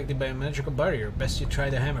sanctum is protected by a magical barrier. Best you try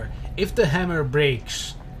the hammer. If the hammer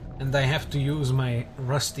breaks, and I have to use my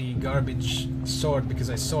rusty garbage sword because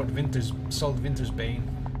I sold Winter's Bane,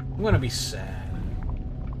 I'm gonna be sad.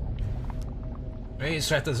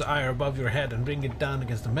 Raise Ratha's ire above your head and bring it down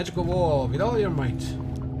against the magical wall with all your might.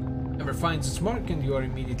 Never finds its mark and you are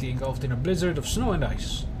immediately engulfed in a blizzard of snow and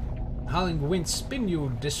ice. Howling winds spin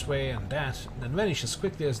you this way and that, then vanish as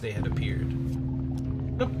quickly as they had appeared.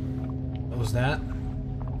 Oop. What was that?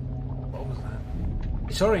 What was that?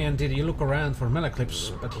 Disoriented, you look around for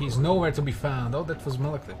Malaklyps, but he's nowhere to be found. Oh, that was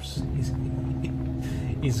Malaklyps.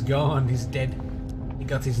 He's gone, he's dead. He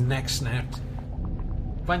got his neck snapped.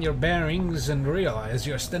 Find your bearings and realize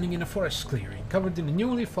you are standing in a forest clearing, covered in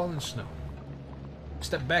newly fallen snow.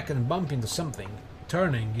 Step back and bump into something.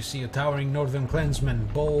 Turning, you see a towering northern clansman,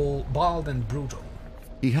 bald and brutal.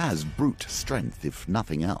 He has brute strength, if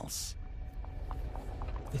nothing else.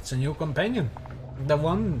 It's a new companion, the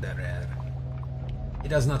Wanderer. He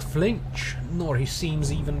does not flinch, nor he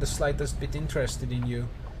seems even the slightest bit interested in you.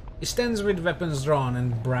 He stands with weapons drawn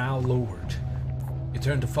and brow lowered. You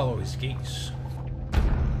turn to follow his gaze.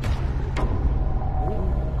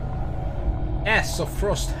 S of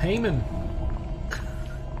Frost Haman.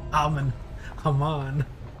 Haman.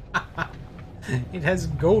 It has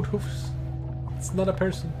goat hoofs. It's not a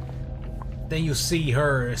person. Then you see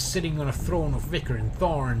her sitting on a throne of vicar and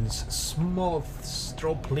thorns, small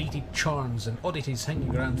straw-plated charms and oddities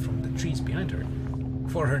hanging around from the trees behind her.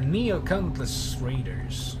 Before her kneel countless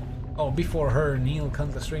raiders. Oh, before her kneel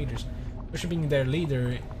countless raiders, worshipping their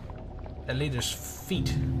leader's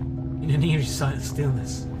feet in an eerie silent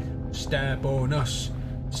stillness. Step on us,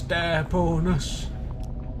 step on us.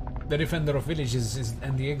 The defender of villages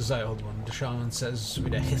and the exiled one, the shaman says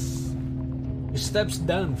with a hiss. He steps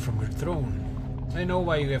down from her throne. I know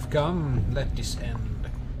why you have come. Let this end.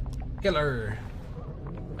 Kill her.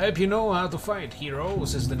 I hope you know how to fight, hero,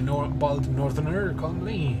 says the bald northerner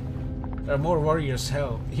calmly. There are more warriors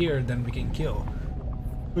here than we can kill.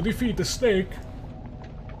 To defeat the snake.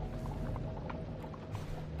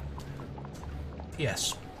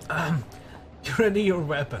 Yes. You ready your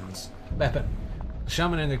weapon. The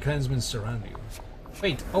shaman and the clansmen surround you.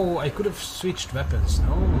 Wait, oh, I could have switched weapons.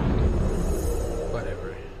 No.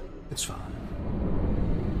 Whatever. It's fine.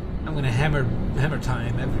 I'm gonna hammer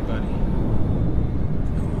time everybody.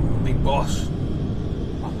 Big boss.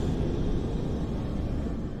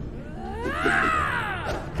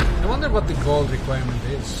 I wonder what the gold requirement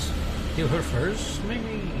is. Kill her first,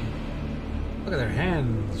 maybe? Look at her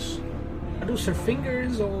hands. Are those her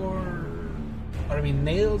fingers or I mean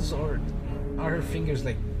nails, or are her fingers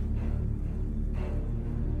like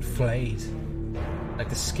flayed? Like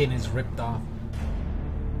the skin is ripped off.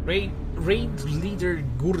 Raid leader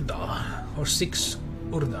Gurda, or 6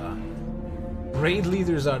 Urda. Raid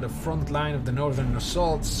leaders are the front line of the northern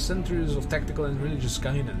assault, centers of tactical and religious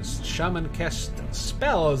guidance. Shaman cast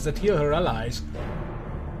spells that heal her allies.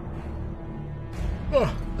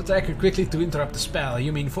 Attack her quickly to interrupt the spell.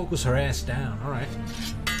 You mean focus her ass down, alright.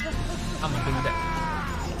 I'm gonna do that.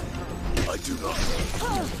 I do not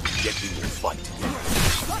get in the fight.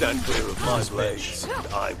 Stand clear of my blades, and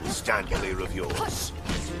I will stand clear of yours.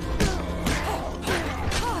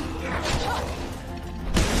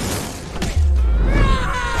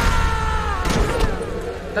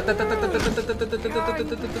 I don't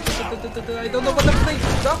know what I'm doing.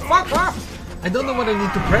 Oh, fuck off! I don't know what I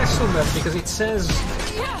need to press on that because it says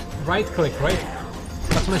right click, right?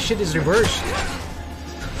 But my shit is reversed.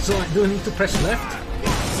 So do I need to press left?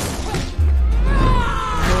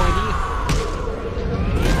 No idea.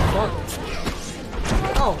 What?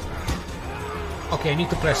 Oh. Okay, I need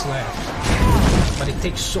to press left. But it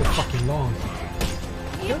takes so fucking long.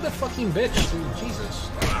 Kill the fucking bitch, dude. Jesus.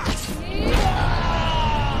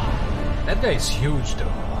 That guy is huge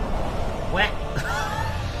though. Whack.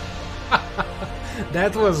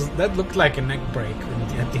 That looked like a neck break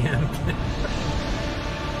at the end.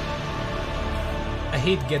 I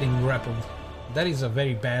hate getting grappled. That is a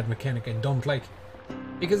very bad mechanic I don't like.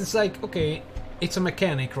 Because it's like, okay, it's a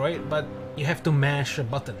mechanic, right? But you have to mash a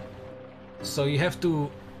button. So you have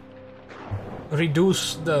to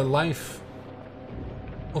reduce the life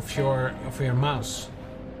of your mouse.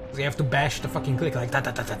 So you have to bash the fucking click like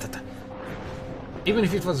that. Even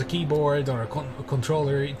if it was a keyboard or a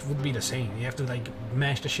controller, it would be the same. You have to like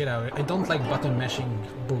mash the shit out of it. I don't like button mashing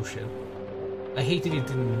bullshit. I hated it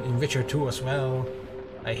in Witcher 2 as well.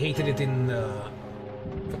 I hated it in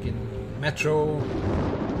fucking Metro.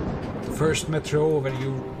 The first Metro, where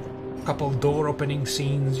you couple door opening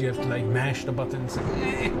scenes, you have to like mash the buttons.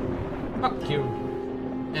 Fuck you.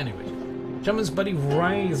 Anyway, Shaman's body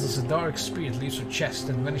rises as a dark spirit leaves her chest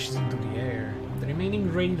and vanishes into the air. The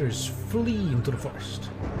remaining raiders flee into the forest.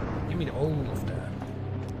 Give me all of that.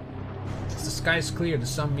 As the sky is clear, the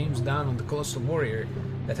sun beams down on the colossal warrior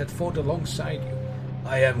that had fought alongside you.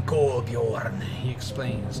 I am Kolbjorn, he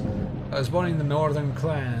explains. I was born in the northern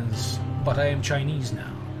clans, but I am Chinese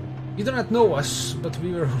now. You do not know us, but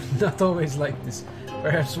we were not always like this.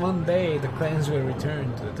 Perhaps one day the clans will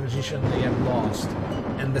return to the tradition they have lost,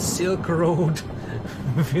 and the Silk Road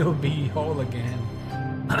will be whole again.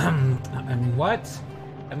 I mean, what?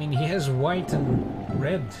 I mean, he has white and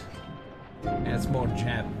red. That's more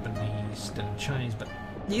Japanese than Chinese, but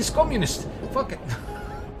he's communist. Fuck it.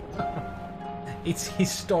 It's his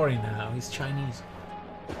story now. He's Chinese.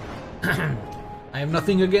 I have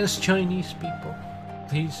nothing against Chinese people.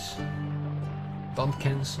 Please, don't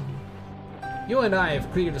cancel. You and I have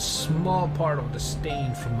cleared a small part of the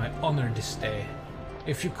stain from my honor this day.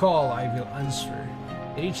 If you call, I will answer.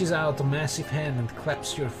 He reaches out a massive hand and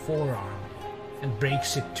claps your forearm, and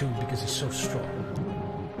breaks it too because he's so strong.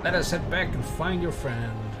 Let us head back and find your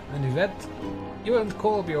friend. And with that, you and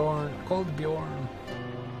Kolbjorn,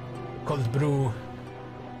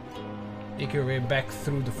 make your way back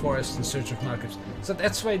through the forest in search of Malaklips. So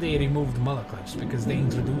that's why they removed Malaklips, because they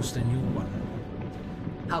introduced a new one.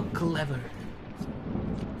 How clever.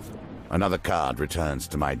 Another card returns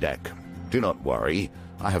to my deck. Do not worry.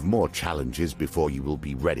 I have more challenges before you will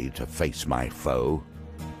be ready to face my foe.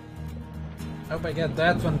 Hope I get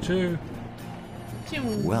that one too.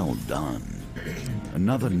 Well done.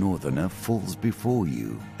 Another northerner falls before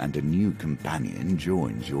you, and a new companion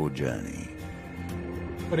joins your journey.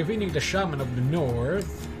 But if we need the Shaman of the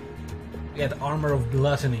North, we get Armor of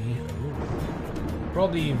Gluttony. Ooh.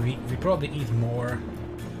 Probably we probably eat more.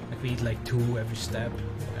 Like we eat like 2 every step,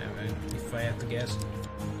 if I had to guess.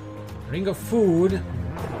 Ring of Food.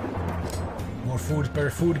 More food per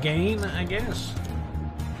food gain, I guess.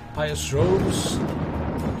 Pious Robes.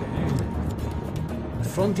 Okay. The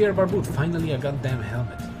Frontier Barboot, finally a goddamn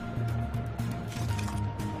helmet.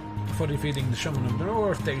 For defeating the Shaman of the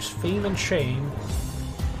North, there's Fame and Shame.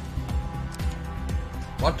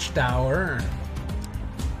 Watchtower.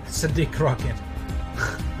 It's a dick rocket.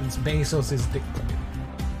 It's Bezos' dick rocket.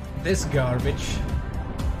 This garbage.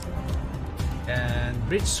 And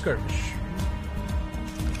Bridge Skirmish.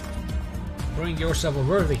 Bring yourself a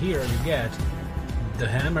worthy hero, you get the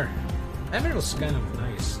Hammer. Hammer was kind of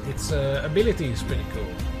nice. Its ability is pretty cool.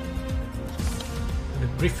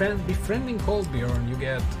 With befriending Coldbjorn, you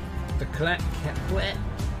get the Clan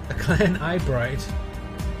Eyebright.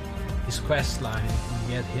 His quest line, you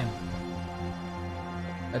get him.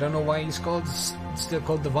 I don't know why he's still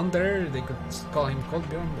called the Wanderer. They could call him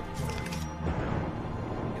Coldbjorn, but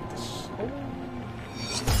get this.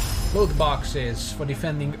 Loot boxes for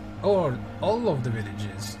defending all of the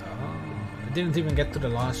villages. I didn't even get to the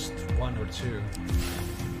last 1 or 2.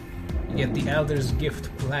 You get the Elder's Gift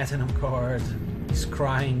Platinum card. He's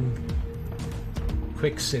crying.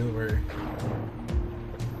 Quicksilver.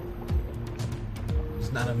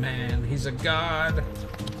 He's not a man, he's a god.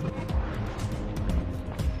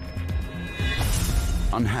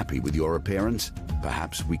 Unhappy with your appearance?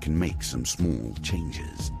 Perhaps we can make some small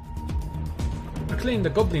changes. To clean the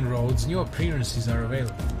Goblin Roads, new appearances are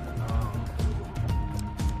available.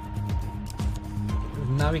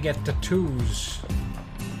 Now we get tattoos.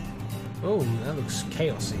 Oh, that looks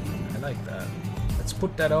chaosy. I like that. Let's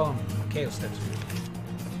put that on. Chaos tattoo.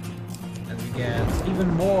 And we get even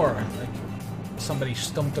more. Like somebody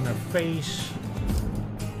stumped on her face.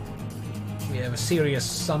 We have a serious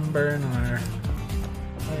sunburn on our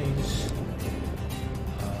face.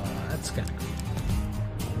 That's kind of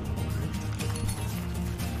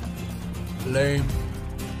cool. Lame.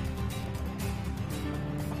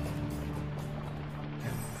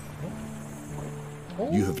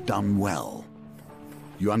 You have done well.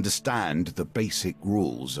 You understand the basic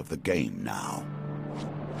rules of the game now.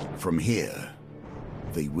 From here,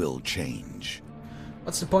 they will change.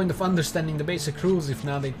 What's the point of understanding the basic rules if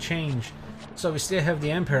now they change? So we still have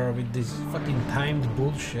the Emperor with this fucking timed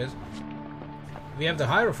bullshit. We have the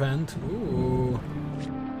Hierophant. Ooh.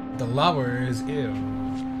 The Lovers. Ew.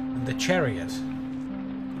 And the Chariot.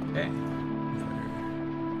 Okay.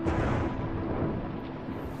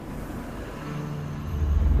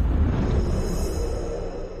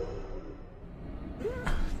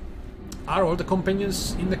 Are all the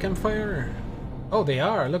companions in the campfire? Oh, they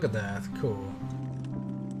are. Look at that. Cool.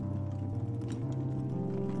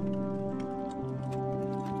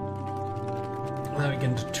 Now we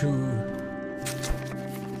get to 2.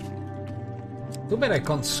 Too bad I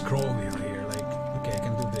can't scroll here. Like, okay, I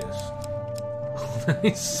can do this.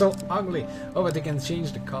 It's so ugly. Oh, but I can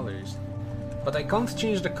change the colors. But I can't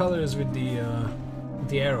change the colors with the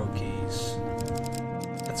arrow keys.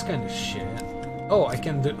 That's kind of shit. Oh, I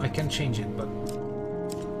can change it, but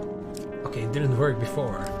okay, it didn't work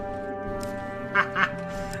before.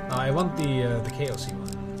 No, I want the chaosy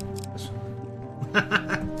one. This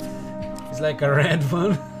one. It's like a red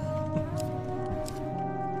one.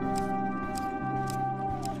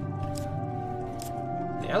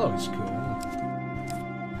 The yellow is cool.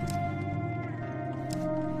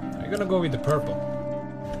 I'm gonna go with the purple.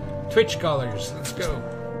 Twitch colors. Let's go.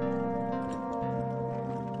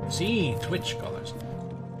 See, Twitch colors.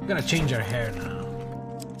 We're gonna change our hair now.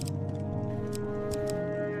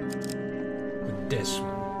 With this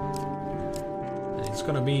one. And it's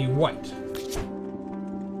gonna be white.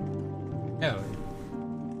 Oh.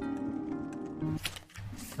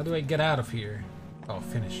 How do I get out of here? Oh,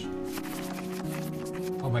 finish.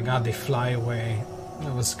 Oh my god, they fly away.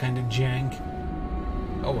 That was kind of jank.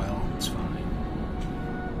 Oh well, it's fine.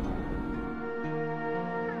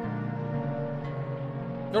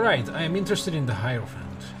 Alright, I am interested in the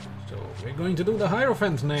Hierophant. So we're going to do the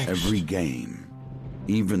Hierophant next. Every game,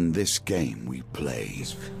 even this game we play,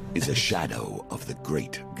 is a shadow of the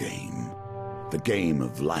great game. The game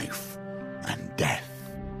of life and death.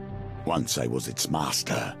 Once I was its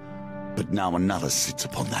master, but now another sits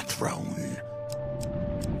upon that throne.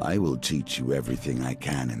 I will teach you everything I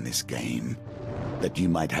can in this game, that you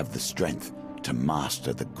might have the strength to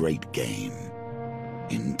master the great game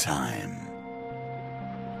in time.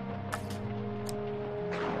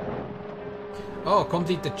 Oh,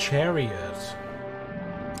 complete the chariot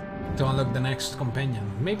to unlock the next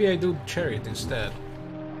companion. Maybe I do chariot instead.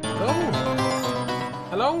 Oh!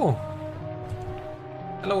 Hello!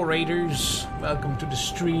 Hello, raiders. Welcome to the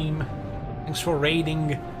stream. Thanks for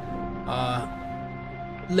raiding.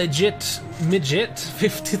 Legit Midget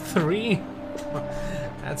 53.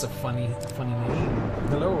 That's a funny name.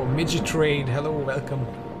 Hello, Midget Trade. Hello, welcome.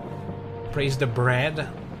 Praise the bread.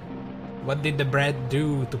 What did the bread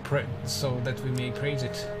do to so that we may praise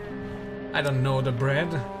it? I don't know the bread.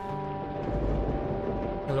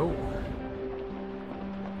 Hello.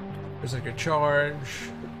 Berserker charge.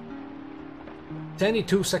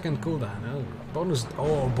 22-second cooldown.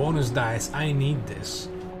 Oh, bonus dice. I need this.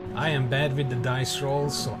 I am bad with the dice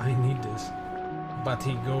rolls, so I need this. But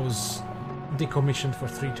he goes decommissioned for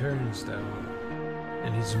 3 turns, though.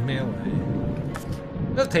 And he's melee.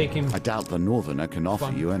 We'll take him. I doubt the Northerner can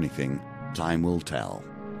offer you anything. Time will tell.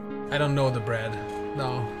 I don't know the bread.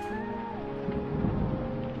 No.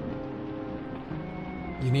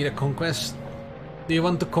 You need a conquest? Do you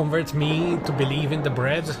want to convert me to believe in the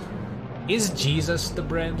bread? Is Jesus the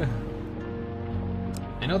bread?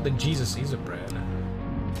 I know that Jesus is a bread.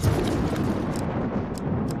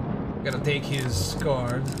 Gotta take his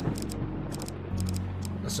card.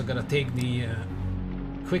 Also gotta take the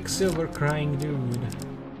Quicksilver crying dude.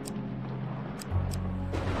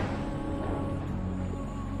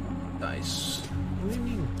 Dice. What do you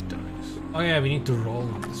mean dice? Oh yeah, we need to roll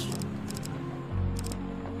on this one.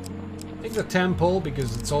 Take the temple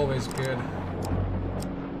because it's always good.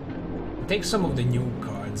 Take some of the new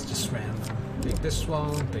cards, just random. Take this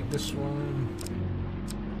one, take this one.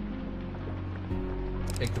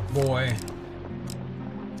 Take the boy.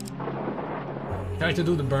 Try to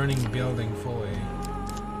do the burning building fully.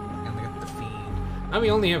 And get the fiend. Now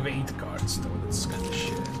we only have 8 cards though, that's kind of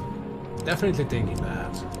shit. Definitely taking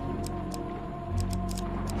that.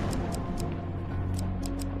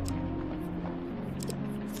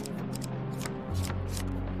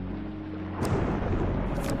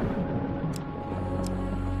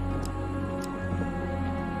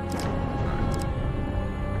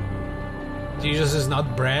 Jesus is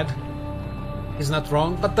not bread. He's not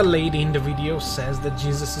wrong, but the lady in the video says that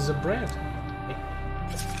Jesus is a bread.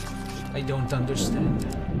 I don't understand.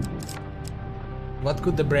 What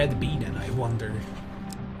could the bread be then, I wonder?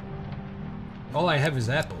 All I have is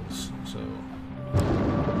apples, so...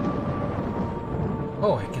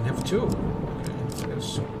 Oh, I can have 2. Okay, that's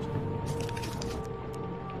sweet.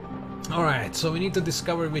 Alright, so we need to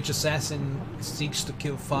discover which assassin seeks to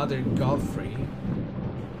kill Father Godfrey.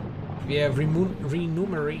 We have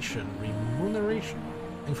remuneration.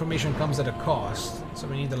 Information comes at a cost, so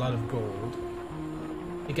we need a lot of gold.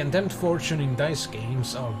 You can tempt fortune in dice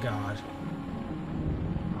games, oh god.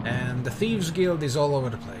 And the Thieves Guild is all over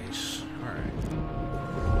the place. Alright.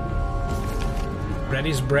 Bread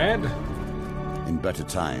is bread. In better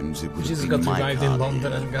times, it was Jesus got revived in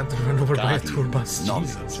London and got run over by a tour bus.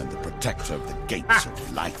 Jesus. And the protector of the gates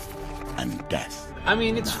of life and death. I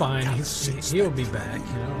mean, it's fine. He'll be back,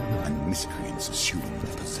 you know. And miscreants assume the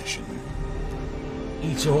possession.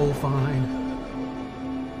 It's all fine.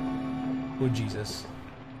 Oh, Jesus.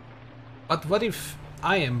 But what if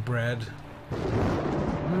I am bread?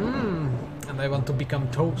 And I want to become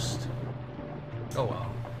toast? Oh well.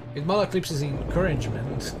 With Malaclipse's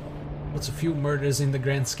encouragement, what's a few murders in the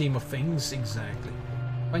grand scheme of things? Exactly.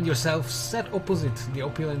 Find yourself set opposite the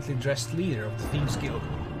opulently dressed leader of the Thieves Guild.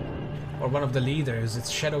 Or one of the leaders,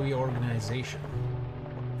 its shadowy organization.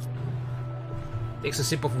 Takes a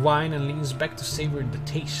sip of wine and leans back to savor the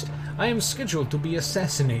taste. I am scheduled to be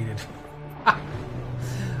assassinated.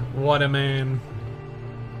 What a man.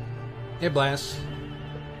 Hey, Blas.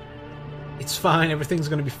 It's fine, everything's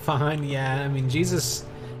gonna be fine. Yeah, I mean, Jesus,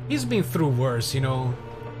 he's been through worse, you know.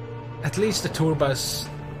 At least the tour bus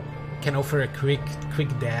can offer a quick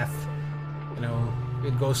death. You know,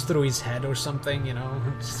 it goes through his head or something, you know.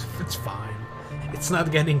 It's fine. It's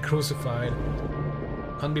not getting crucified.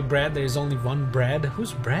 Can't be bread, there is only one bread.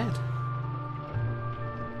 Who's bread?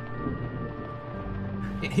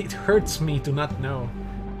 It hurts me to not know.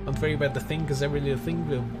 Don't worry about the thing, because every little thing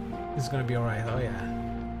is gonna be alright. Oh yeah.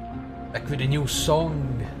 Back with a new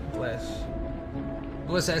song, bless.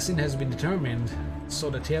 No assassin has been determined, so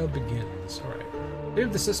the tale begins. Alright.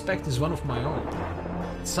 If the suspect is one of my own.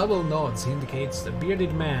 Subtle nods indicates a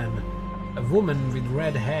bearded man, a woman with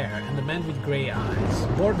red hair, and a man with grey eyes.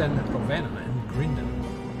 Borden, Ravenna, and Grindon.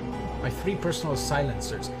 My 3 personal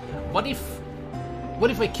silencers. What if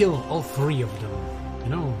I kill all 3 of them? You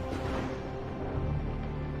know?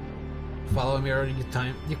 Follow me or you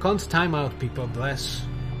time. You can't time out people, bless.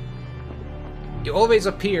 You always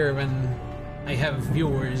appear when I have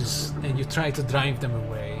viewers and you try to drive them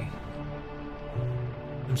away.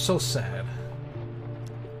 I'm so sad.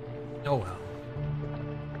 Oh well.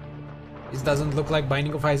 This doesn't look like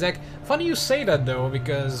Binding of Isaac. Funny you say that though,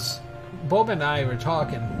 because Bob and I were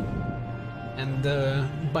talking, and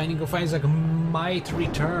Binding of Isaac might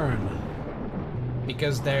return,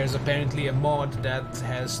 because there's apparently a mod that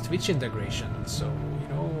has Twitch integration, so, you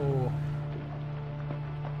know...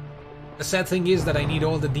 The sad thing is that I need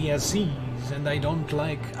all the DLCs, and I don't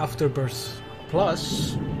like Afterbirth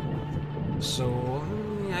Plus, so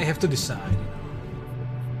I have to decide, you know.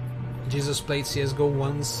 Jesus played CSGO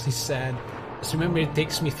once, he said, just remember it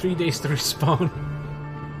takes me 3 days to respawn.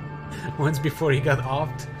 Once before he got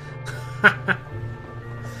offed.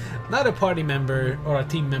 Not a party member or a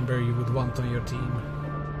team member you would want on your team.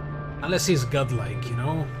 Unless he's godlike, you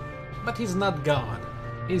know? But he's not God.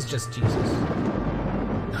 He's just Jesus.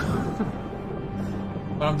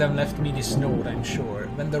 One of them left me this note, I'm sure.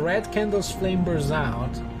 When the red candle's flame burns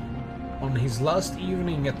out, on his last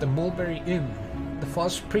evening at the Mulberry Inn, the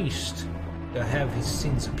false priest, to have his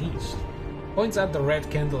sins appeased, points out the red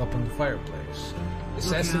candle upon the fireplace. It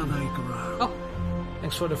says, oh,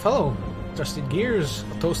 thanks for the follow. Trusted Gears,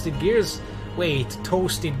 Toasted Gears. Wait,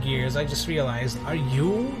 Toasted Gears, I just realized, are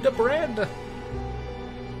you the bread?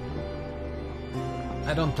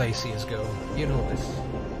 I don't play CSGO, you know this.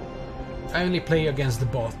 I only play against the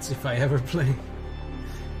bots if I ever play.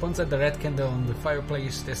 Points at the red candle on the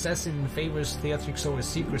fireplace. The assassin favors theatrics over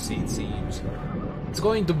secrecy, it seems. It's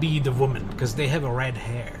going to be the woman, because they have a red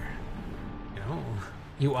hair. You know,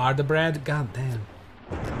 you are the bread? God damn.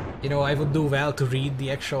 You know, I would do well to read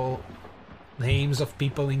the actual names of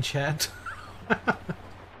people in chat.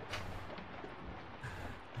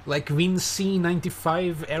 Like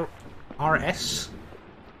WinC95RS?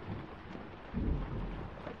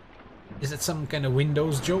 Is it some kind of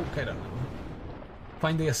Windows joke? I don't know.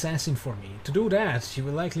 Find the assassin for me. To do that, you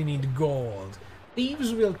will likely need gold.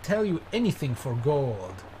 Thieves will tell you anything for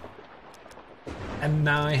gold. And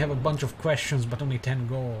now I have a bunch of questions, but only 10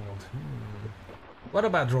 gold. What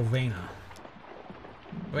about Rowena?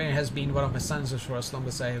 Rowena has been one of my sons for as long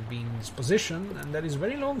as I have been in this position, and that is a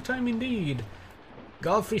very long time indeed.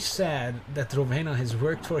 Galfrey said that Rowena has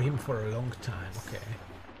worked for him for a long time. Okay.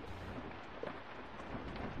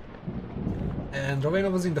 And Rowena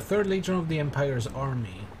was in the 3rd Legion of the Empire's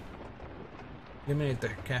army. Eliminate the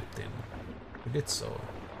captain. We did so.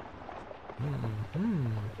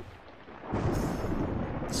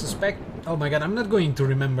 Suspect... Oh my god, I'm not going to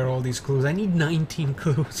remember all these clues. I need 19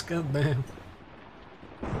 clues, god damn.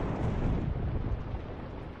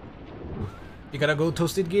 You gotta go,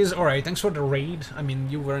 Toasted Gears? Alright, thanks for the raid. I mean,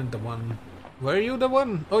 you weren't the one. Were you the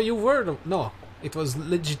one? Oh, you were the... No, it was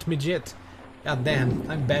Legit Midget. God damn,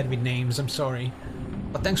 I'm bad with names, I'm sorry.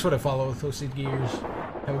 But thanks for the follow, Toasted Gears.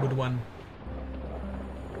 Have a good one.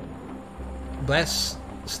 Bless,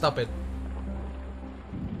 stop it.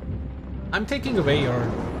 I'm taking away your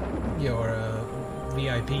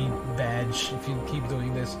VIP badge if you keep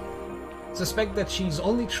doing this. Suspect that she's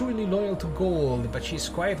only truly loyal to gold, but she's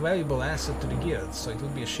quite a valuable asset to the guild, so it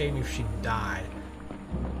would be a shame if she died.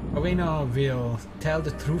 Rowena will tell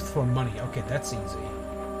the truth for money. Okay, that's easy.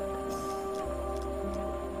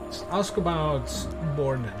 Ask about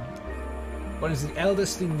Borden. One is the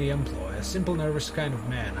eldest in the employ, a simple, nervous kind of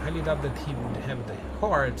man. I highly doubt that he would have the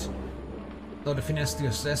heart, nor the finesse to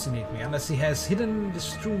assassinate me, unless he has hidden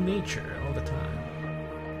his true nature all the time.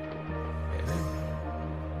 Okay.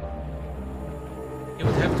 You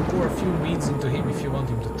would have to pour a few weeds into him if you want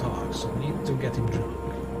him to talk, so we need to get him drunk.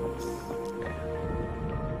 Okay.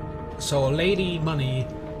 So, lady, money,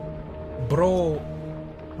 bro,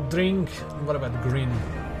 drink, what about grin?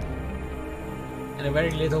 And a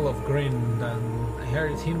very little of Grin. I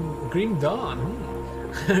heard him... Grim Dawn!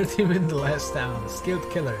 Heard him in the last town. Skilled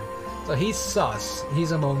killer. So he's sus.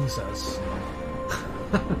 He's amongst us.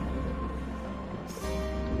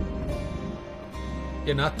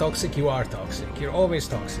 You're not toxic, you are toxic. You're always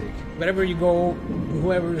toxic. Wherever you go,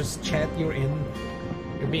 whoever's chat you're in,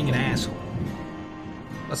 you're being an asshole.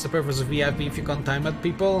 What's the purpose of VIP if you can't time out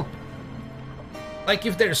people? Like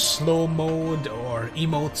if there's slow mode or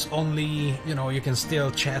emotes only, you know, you can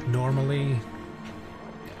still chat normally.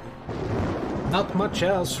 Not much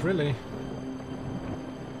else, really.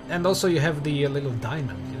 And also you have the little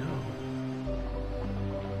diamond, you know.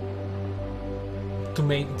 To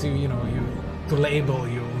make, to, you know, to label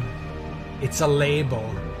you. It's a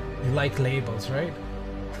label. You like labels, right?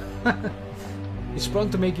 He's prone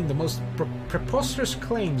to making the most preposterous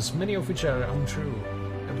claims, many of which are untrue.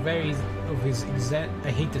 At very of his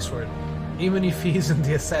I hate this word. Even if he isn't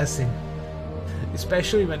the assassin.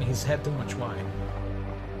 Especially when he's had too much wine.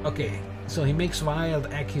 Okay, so he makes wild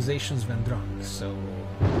accusations when drunk, so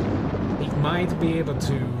he might be able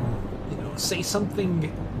to, you know, say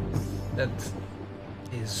something that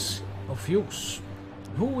is of use.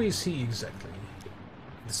 Who is he exactly?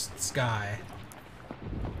 This guy.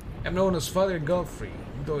 I'm known as Father Godfrey,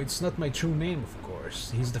 though it's not my true name, of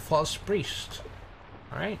course. He's the false priest.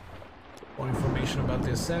 Alright. More information about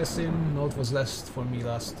the assassin. Note was left for me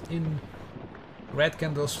last in. Red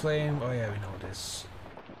candles flame. Oh yeah, we know this.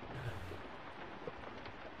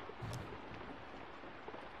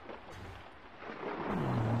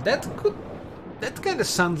 That kind of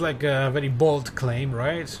sounds like a very bold claim,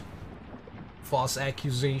 right? False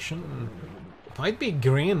accusation. Might be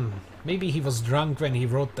grim. Maybe he was drunk when he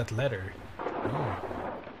wrote that letter. Oh.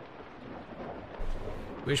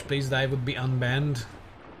 Wish please I would be unbanned.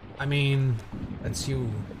 I mean, that's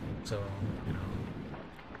you, so, you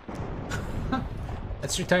know.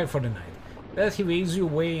 Let's retire for the night. That he waves you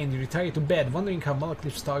away and you retire to bed, wondering how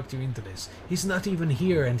Malacliff talked you into this. He's not even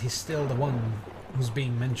here and he's still the one who's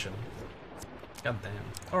being mentioned. God damn.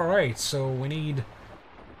 Alright, so we need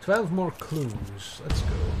 12 more clues. Let's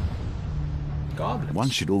go. Goblins. One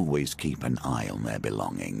should always keep an eye on their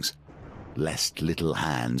belongings, lest little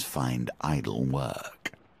hands find idle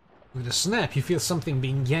work. With a snap, you feel something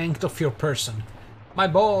being yanked off your person. My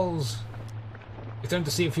balls! You turn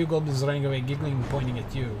to see a few goblins running away, giggling and pointing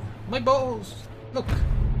at you. My balls! Look!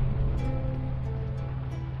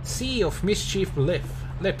 Sea of Mischief Lip.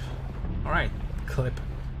 Alright, clip.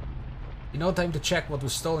 You know time to check what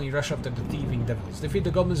was stolen, you rush after the thieving devils. Defeat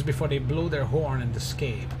the goblins before they blow their horn and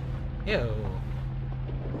escape. Ew.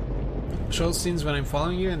 Shows scenes when I'm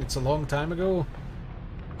following you and it's a long time ago.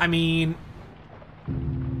 I mean...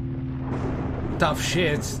 tough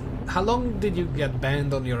shit. How long did you get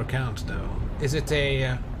banned on your account though? Is it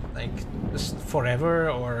a, like, just forever,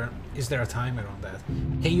 or is there a timer on that?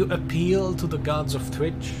 Can you appeal to the gods of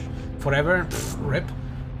Twitch? Forever? Pfft, rip.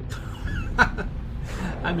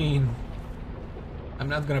 I mean, I'm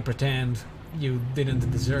not gonna pretend you didn't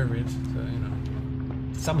deserve it, so, you know.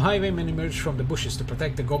 Some highwaymen emerged from the bushes to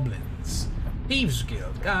protect the goblins. Thieves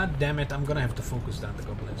Guild. God damn it, I'm gonna have to focus down the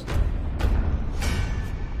goblins.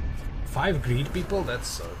 5 greed people? That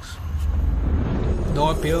sucks. No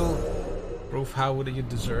appeal. Proof how would you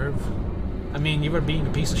deserve? I mean, you were being a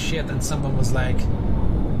piece of shit and someone was like,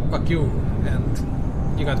 fuck you,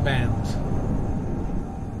 and you got banned.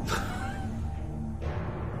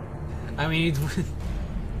 I mean,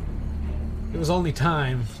 it was only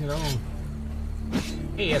time, you know.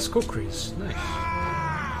 Hey, yes, cookeries. Nice.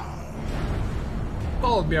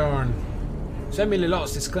 Goldbjorn. Semele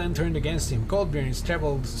lost, his clan turned against him. Goldbjorn has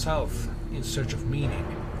traveled south in search of meaning.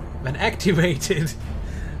 When activated,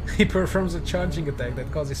 he performs a charging attack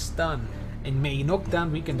that causes stun and may knock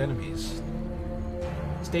down weakened enemies.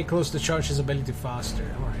 Stay close to charge his ability faster.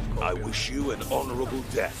 Alright, I wish you an honorable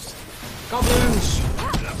death. Goblins!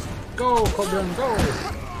 Go, Goblin, go!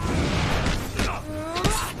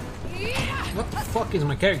 What the fuck is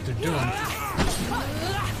my character doing?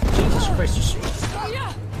 Jesus Christ, just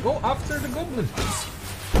go after the goblin!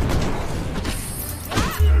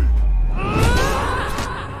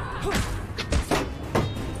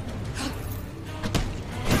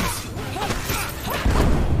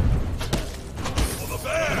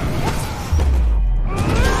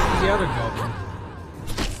 Where's the other goblin?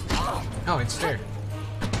 Oh, it's there.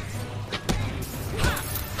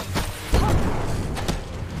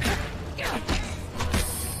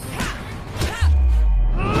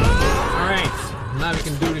 Now we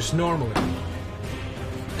can do this normally.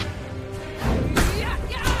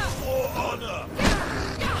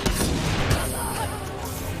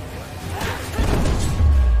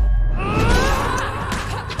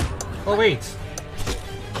 Oh wait.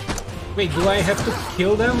 Wait, do I have to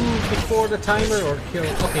kill them before the timer or kill...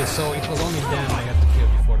 Okay, so it was only them I had to kill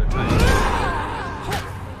before the timer.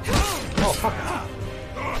 Oh, fuck.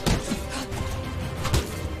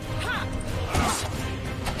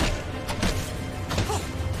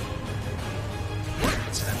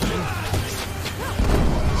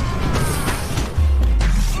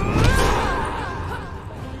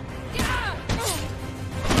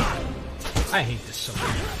 I hate this so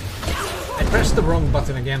much. I pressed the wrong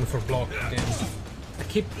button again for block again. I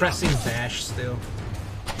keep pressing dash still.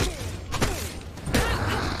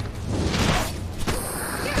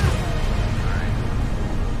 Alright.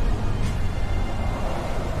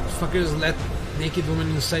 Fuckers let naked woman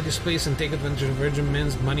inside this place and take advantage of virgin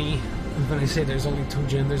men's money. And when I say there's only 2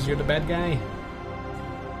 genders, you're the bad guy?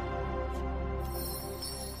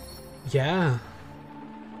 Yeah.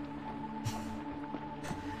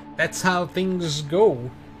 That's how things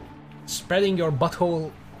go. Spreading your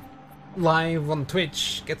butthole live on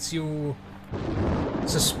Twitch gets you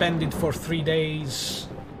suspended for 3 days.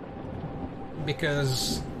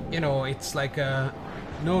 Because, you know, it's like a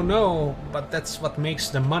no, but that's what makes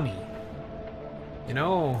the money. You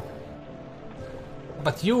know?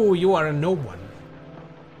 But you are a no one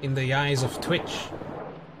in the eyes of Twitch.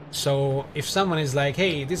 So if someone is like,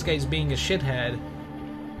 hey, this guy's being a shithead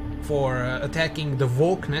for attacking the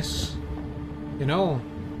wokeness, you know,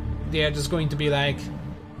 they are just going to be like,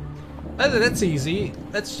 oh, that's easy,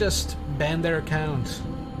 let's just ban their account.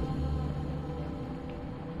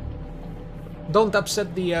 Don't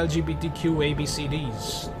upset the LGBTQ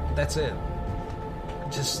ABCDs. That's it.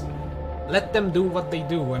 Just let them do what they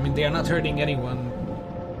do. I mean, they are not hurting anyone.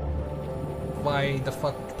 Why the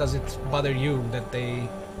fuck does it bother you that they...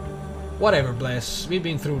 Whatever, Bless. We've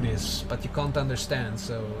been through this, but you can't understand,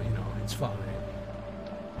 so, you know, it's fine.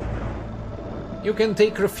 You can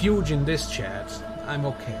take refuge in this chat. I'm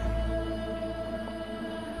okay.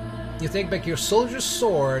 You take back your soldier's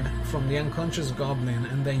sword from the unconscious goblin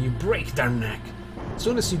and then you break their neck. As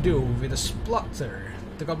soon as you do, with a splutter,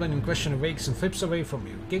 the goblin in question awakes and flips away from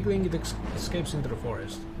you. Giggling, it escapes into the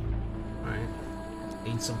forest. Alright.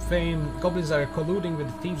 Need some fame. Goblins are colluding with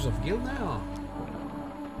the thieves of guild now.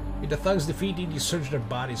 With the thugs defeated, you search their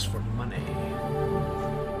bodies for money.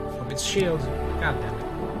 From its shield,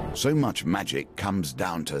 goddammit. So much magic comes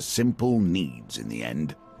down to simple needs in the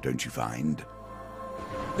end, don't you find?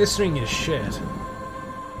 This ring is shit.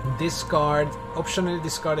 Discard, optionally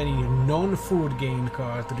discard any non-food gain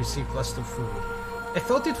card to receive +2 food. I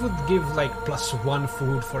thought it would give like +1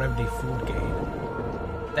 food for every food gain.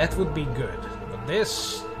 That would be good. But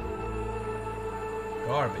this...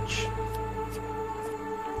 garbage.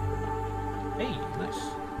 Hey, nice.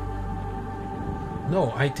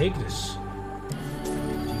 No, I take this.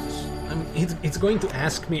 Jesus. It's going to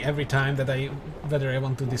ask me every time that whether I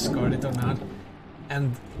want to discard it or not.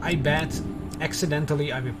 And I bet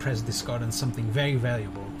accidentally I will press discard on something very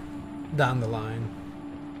valuable down the line.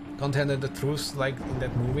 Don't handle the truth like in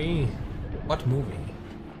that movie. What movie?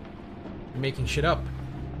 You're making shit up.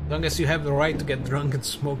 As long as you have the right to get drunk and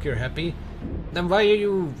smoke, you're happy. Then why are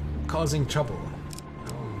you causing trouble?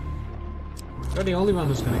 Oh. You're the only one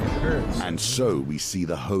who's gonna get hurt. And so we see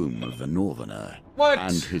the home of the Northerner. What?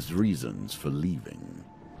 And his reasons for leaving.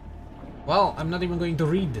 Well, I'm not even going to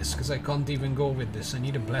read this, because I can't even go with this. I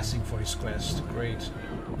need a blessing for his quest. Great.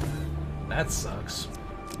 That sucks.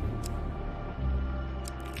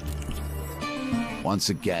 Once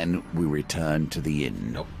again, we return to the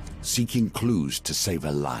inn, Nope. seeking clues to save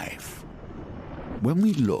a life. When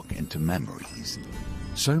we look into memories,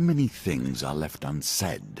 so many things are left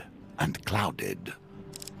unsaid and clouded.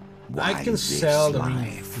 Why I can this sell the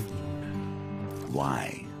life? ring.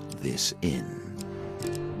 Why this inn?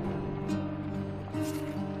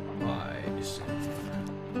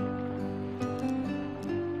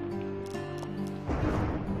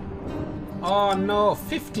 Oh no,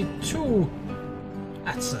 52!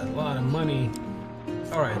 That's a lot of money.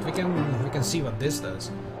 Alright, we can see what this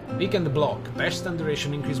does. Weaken the block. Bash stun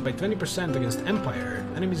duration increased by 20% against Empire.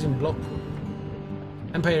 Enemies in block.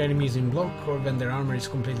 Empire enemies in block or when their armor is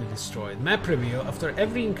completely destroyed. Map reveal. After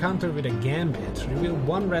every encounter with a Gambit, reveal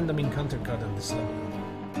 1 random encounter card on this level.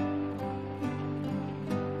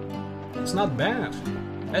 It's not bad.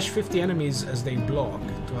 Bash 50 enemies as they block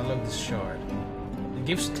to unlock this shard. It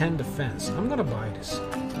gives 10 defense. I'm gonna buy this.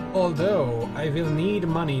 Although, I will need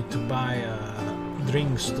money to buy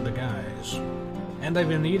drinks to the guys. And I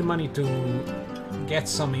will need money to get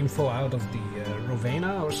some info out of the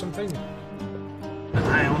Rovena or something. And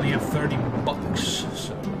I only have 30 bucks,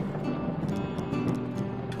 so...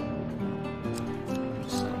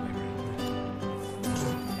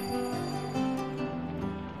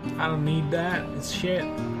 I don't need that, it's shit.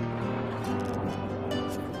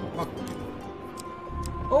 Fuck.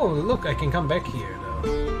 Oh, look, I can come back here,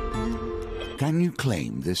 though. Can you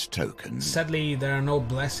claim this token? Sadly, there are no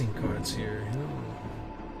blessing cards here.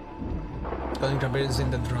 Calling Trouble is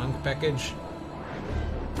in the drunk package.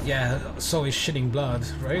 Yeah, so is shitting blood,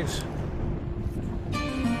 right?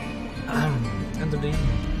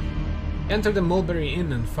 Enter the Mulberry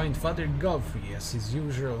Inn and find Father Godfrey at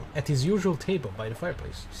his usual table by the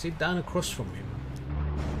fireplace. Sit down across from him.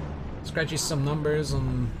 Scratches some numbers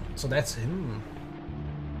on... so that's him.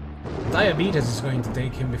 Diabetes is going to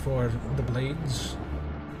take him before the blades.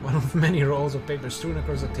 One of many rolls of paper strewn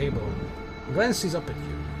across the table. Glances up at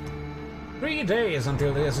you. 3 days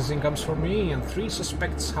until the assassin comes for me, and 3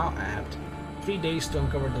 suspects. How apt. 3 days to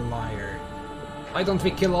uncover the liar. Why don't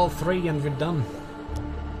we kill all 3 and we're done?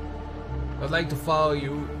 I'd like to follow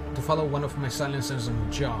one of my silencers on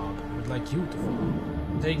the job. I'd like you to follow.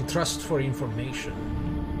 Take trust for information.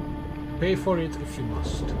 Pay for it if you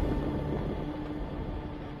must.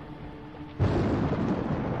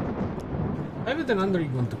 Why would an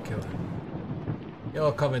underling want to kill him? You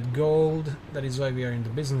all covered gold, that is why we are in the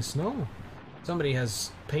business. No. Somebody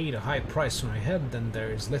has paid a high price for my head, then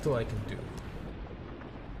there is little I can do.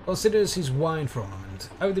 Consider this his wine for a moment.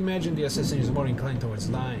 I would imagine the assassin is more inclined towards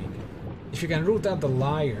lying. If you can root out the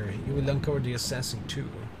liar, you will uncover the assassin too.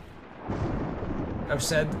 I've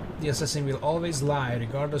said the assassin will always lie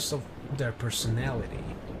regardless of their personality.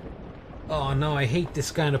 Oh no, I hate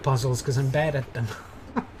this kind of puzzles because I'm bad at them.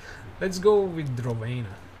 Let's go with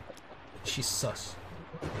Rowena. She's sus.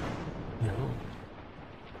 No.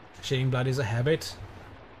 Shedding blood is a habit.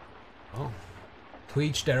 Oh. To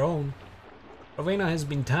each their own. Rowena has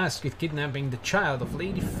been tasked with kidnapping the child of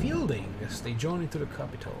Lady Fielding as they journey to the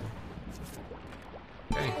capital.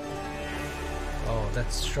 Okay. Oh,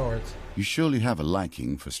 that's short. You surely have a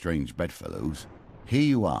liking for strange bedfellows. Here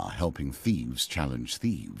you are helping thieves challenge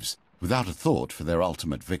thieves, without a thought for their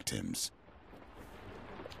ultimate victims.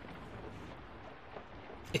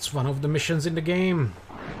 It's one of the missions in the game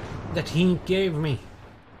that he gave me.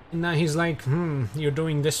 And now he's like, you're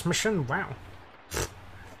doing this mission? Wow.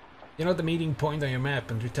 You know the meeting point on your map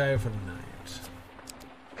and retire for the night.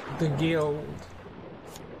 The guild.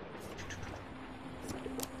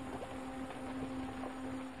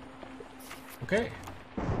 Okay.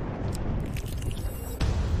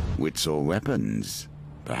 Wits or weapons?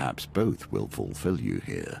 Perhaps both will fulfill you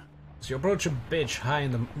here. So you approach a bridge high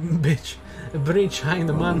in the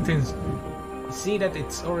mountains. You see that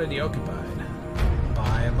it's already occupied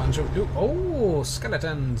by a bunch of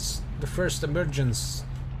skeletons. The first emergence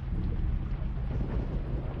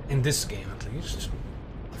in this game, at least.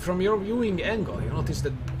 From your viewing angle, you notice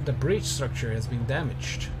that the bridge structure has been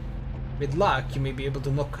damaged. With luck, you may be able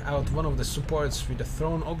to knock out one of the supports with a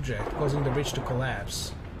thrown object, causing the bridge to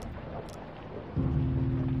collapse.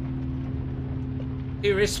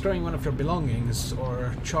 You risk throwing one of your belongings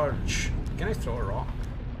or charge. Can I throw a rock?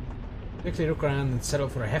 Quickly look around and settle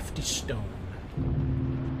for a hefty stone.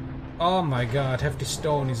 Oh my god, hefty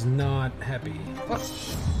stone is not happy. What?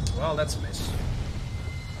 Well, that's a miss.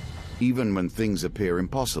 Even when things appear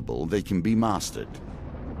impossible, they can be mastered.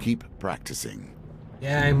 Keep practicing.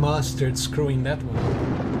 Yeah, I mastered screwing that one.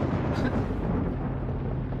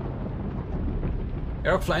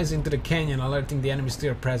 Eric flies into the canyon, alerting the enemies to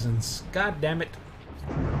your presence. God damn it.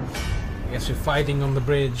 I guess we're fighting on the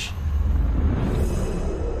bridge.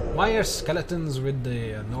 Why are skeletons with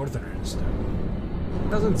the northerners though?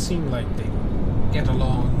 Doesn't seem like they get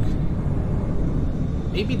along.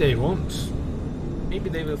 Maybe they won't. Maybe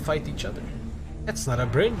they will fight each other. That's not a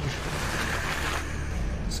bridge.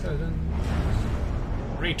 Skeleton.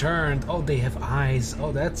 Returned. Oh, they have eyes.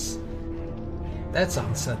 Oh, that's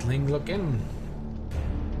unsettling looking.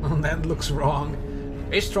 Oh, that looks wrong.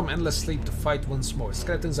 Raised from endless sleep to fight once more.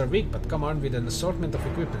 Skeletons are weak, but come armed with an assortment of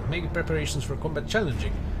equipment, making preparations for combat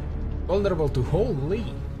challenging. Vulnerable to holy.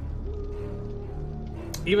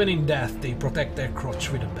 Even in death, they protect their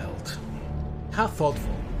crotch with a belt. How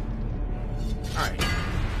thoughtful. Alright.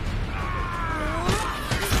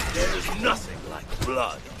 There is nothing like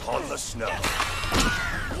blood on the snow.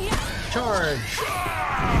 Charge!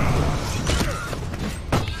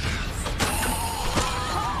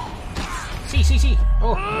 See.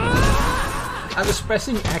 Oh! I was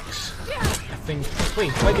pressing X, I think.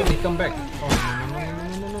 Wait, why did he come back? Oh, no.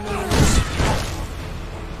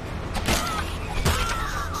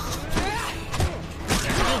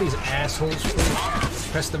 Yeah, all these assholes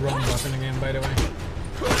press the wrong button again, by the way.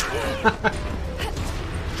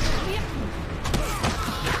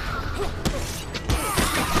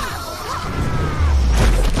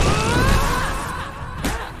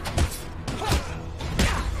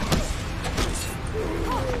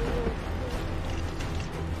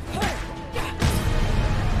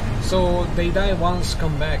 So they die once,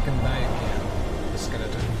 come back and die again. The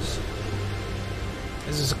skeletons.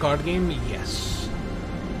 Is this a card game? Yes.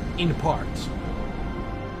 In part.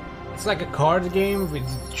 It's like a card game with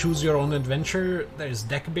choose your own adventure. There's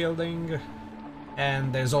deck building.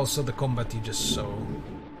 And there's also the combat you just saw.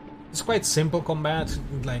 It's quite simple combat,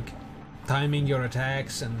 like timing your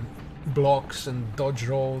attacks and blocks and dodge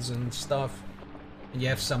rolls and stuff. And you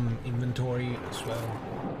have some inventory as well.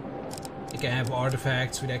 You can have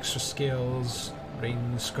artifacts with extra skills,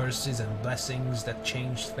 rings, curses and blessings that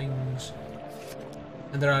change things.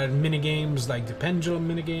 And there are minigames like the pendulum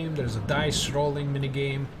minigame, there's a dice rolling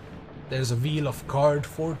minigame, there's a wheel of card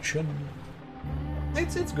fortune.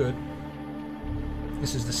 It's good.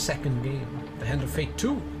 This is the second game, the Hand of Fate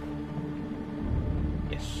 2.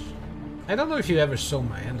 Yes. I don't know if you ever saw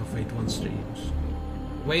my Hand of Fate 1 streams.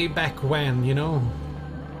 Way back when, you know?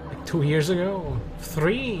 Like 2 years ago?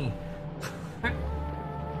 3?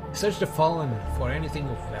 Search the Fallen for anything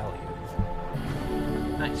of value.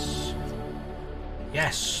 Nice.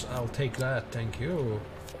 Yes, I'll take that, thank you.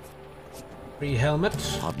 Free helmet.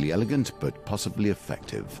 Hardly elegant, but possibly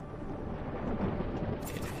effective.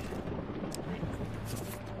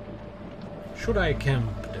 Should I camp,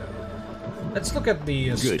 though? Let's look at the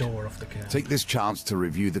Good. store of the camp. Take this chance to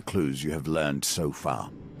review the clues you have learned so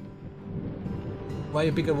far. Why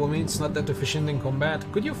you pick a woman? It's not that efficient in combat.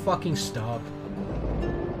 Could you fucking stop?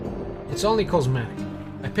 It's only cosmetic.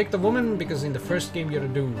 I picked a woman because in the first game you're a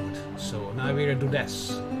dude, so now we're a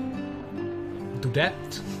dudess.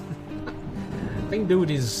 Dudette? I think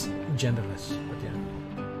dude is genderless, but yeah.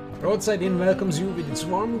 Roadside Inn welcomes you with its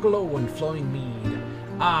warm glow and flowing mead.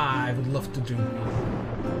 Ah, I would love to drink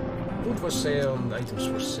mead. Food for sale and items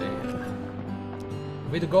for sale.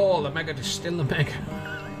 With the goal, a maggot is still a maggot.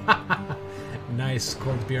 Nice,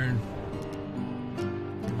 Cold Bjorn.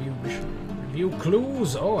 Review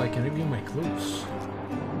clues. Oh, I can review my clues.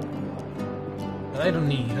 But I don't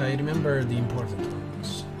need. I remember the important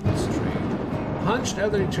ones. Let's trade. Hunched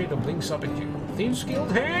elderly trader blinks up at you. Thieves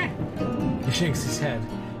Guild, hey? He shakes his head.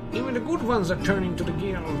 Even the good ones are turning to the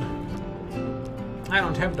guild. I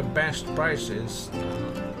don't have the best prices. I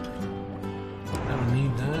don't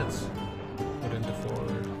need that. Put into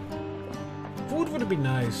forward. Food would be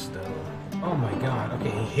nice, though. Oh my god.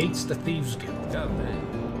 Okay, he hates the Thieves Guild. God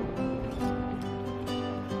damn.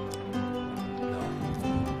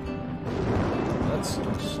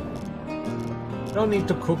 We don't need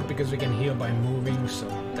to cook because we can heal by moving, so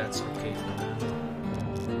that's okay for now.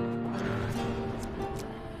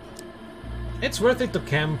 It's worth it to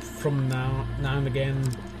camp from now and again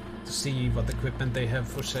to see what equipment they have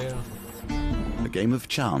for sale. A game of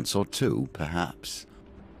chance or two, perhaps.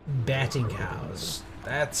 Batting house.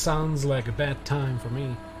 That sounds like a bad time for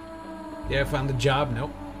me. Yeah, I found a job.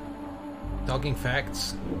 Nope. Talking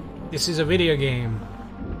facts. This is a video game.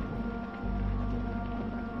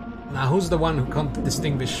 Now, who's the one who can't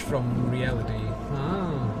distinguish from reality?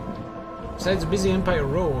 Ah. Besides busy Empire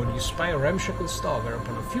Road, you spy a ramshackle stall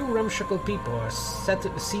whereupon a few ramshackle people are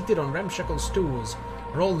seated on ramshackle stools,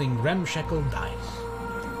 rolling ramshackle dice.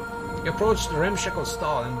 You approach the ramshackle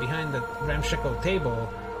stall, and behind the ramshackle table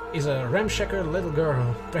is a ramshackle little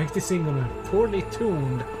girl practicing on a poorly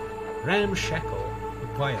tuned ramshackle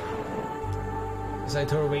violin. Beside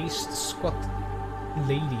her waist, squat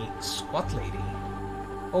lady.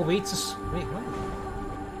 Oh, wait, wait, what?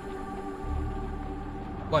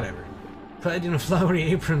 Whatever. Clad in a flowery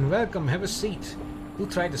apron, welcome, have a seat. Who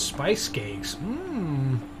tried the spice cakes?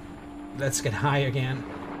 Let's get high again.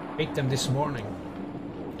 Baked them this morning.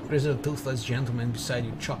 Grizzled, toothless gentleman beside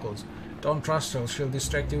you chuckles. Don't trust her, she'll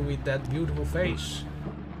distract you with that beautiful face.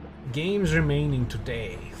 Games remaining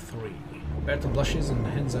today, 3. Berta blushes and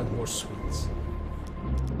hands out more sweets.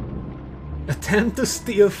 Attempt to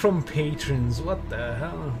steal from patrons. What the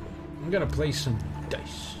hell? I'm gonna play some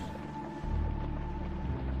dice.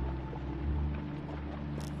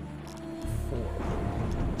 4.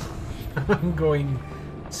 I'm going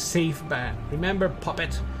safe bet. Remember,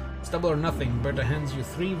 puppet. It's double or nothing. Berta hands you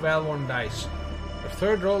 3 well-worn dice. Your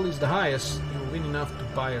third roll is the highest. You'll win enough to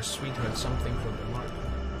buy your sweetheart something from the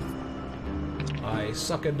market. I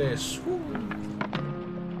suck at this. Woo.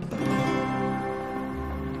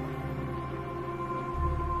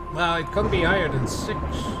 Well, it can't be higher than 6. 10.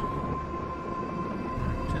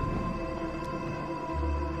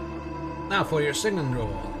 Now for your second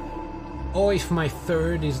roll. Oh, if my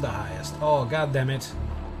third is the highest. Oh, god damn it.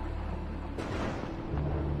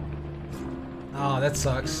 Oh, that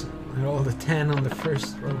sucks. I rolled a 10 on the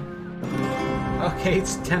first roll. Okay,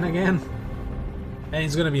 it's 10 again. And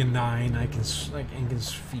it's gonna be a 9. I can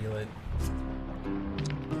feel it.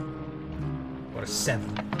 Or a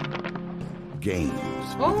 7.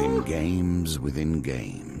 Games within games within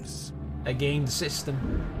games. I gamed the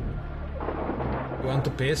system. You want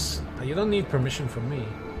to piss? You don't need permission from me.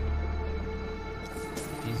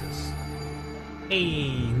 Jesus.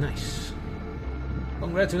 Hey, nice.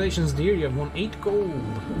 Congratulations, dear. You have won 8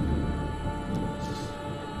 gold.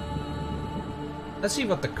 Let's see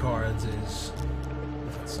what the cards is.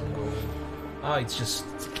 If it's some gold. Ah, it's just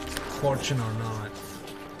fortune or not.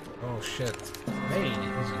 Oh shit. Hey,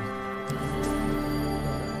 easy.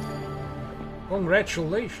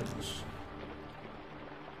 Congratulations.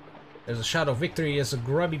 There's a shot of victory as a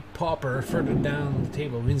grubby pauper further down the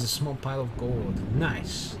table wins a small pile of gold.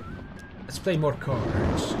 Nice. Let's play more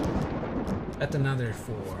cards. At another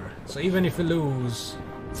 4. So even if we lose,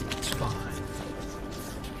 it's fine.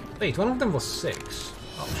 Wait, one of them was 6.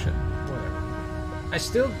 Oh shit, whatever. I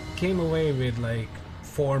still came away with like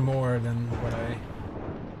 4 more than what I,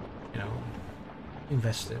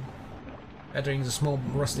 invested. Entering the small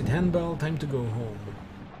rusted handbell, time to go home.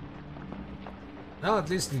 Well,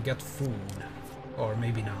 at least we got food. Or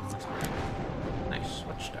maybe not. Nice,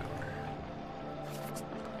 watchtower.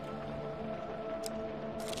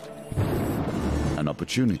 An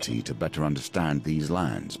opportunity to better understand these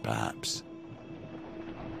lands, perhaps.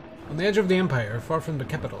 On the edge of the Empire, far from the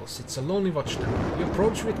capital, sits a lonely watchtower. You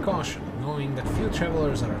approach with caution, knowing that few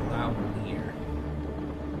travelers are allowed near.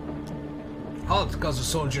 Halt, calls the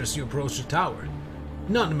soldier as you approach the tower.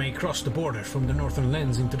 None may cross the border from the northern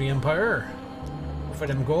lands into the Empire. Offer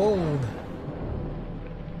them gold.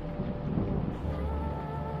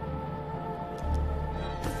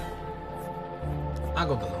 I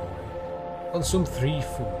go the long way. Consume 3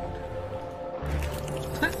 food.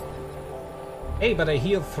 Hey, but I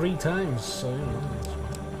healed 3 times, so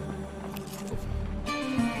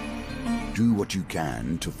Do what you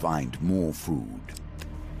can to find more food.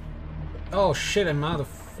 Oh shit, I'm out of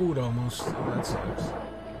food almost. Oh, that sucks.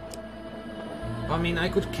 I mean, I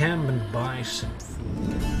could camp and buy some food.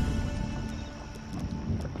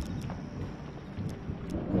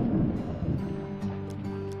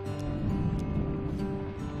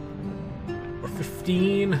 For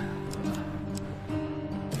 15.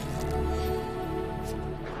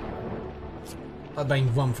 I'm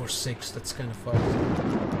buying 1 for 6, that's kind of fun.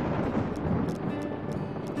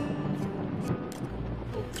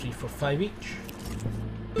 3 for 5 each.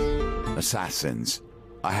 Assassins.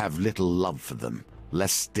 I have little love for them,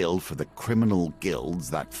 less still for the criminal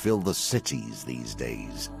guilds that fill the cities these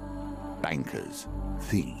days. Bankers,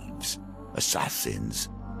 thieves, assassins,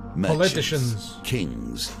 merchants, politicians,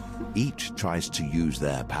 kings. Each tries to use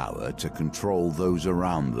their power to control those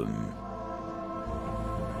around them.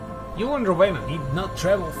 You and Rowena need not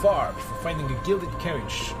travel far before finding a gilded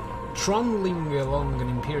carriage trundling along an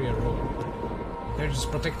Imperial road. The carriage is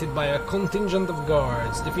protected by a contingent of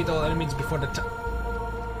guards. Defeat all enemies before the time.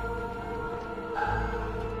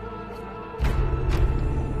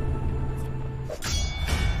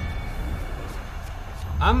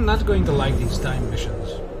 I'm not going to like these time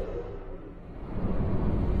missions.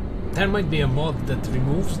 There might be a mod that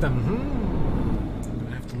removes them. I'm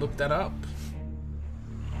gonna have to look that up.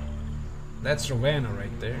 That's Rowena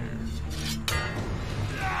right there.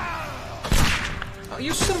 Oh,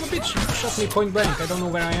 you son of a bitch! You shot me point blank. I don't know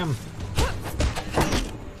where I am.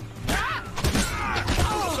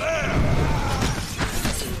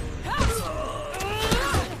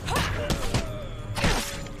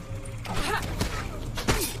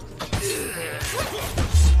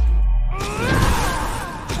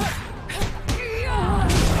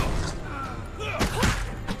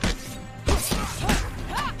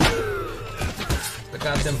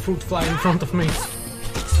 Goddamn fruit fly in front of me.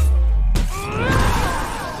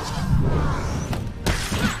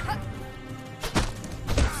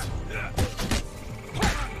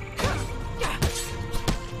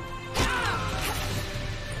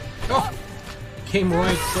 Oh! Came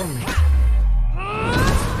right from me.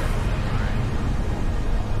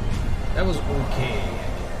 That was okay.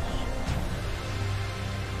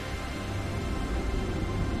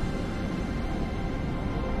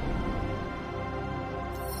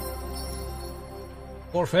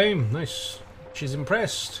 For fame, nice. She's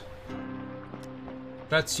impressed.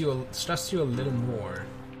 Trusts you a little more.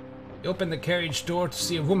 You open the carriage door to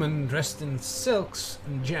see a woman dressed in silks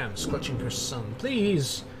and gems clutching her son.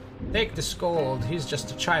 Please, take this gold. He's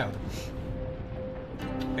just a child.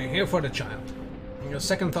 I'm here for the child. In your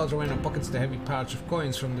second thought, Rowena pockets the heavy pouch of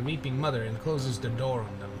coins from the weeping mother and closes the door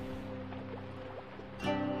on them.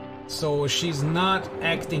 So she's not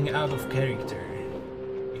acting out of character.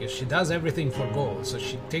 Because she does everything for gold, so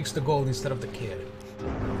she takes the gold instead of the kid.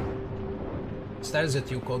 Stares at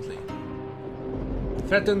you coldly.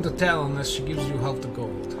 Threaten to tell unless she gives you half the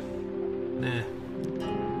gold. Nah.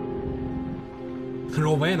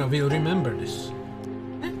 Rowena will remember this.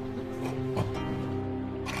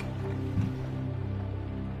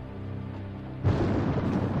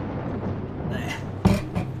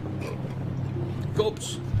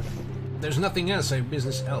 Gulps. There's nothing else. I have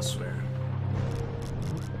business elsewhere.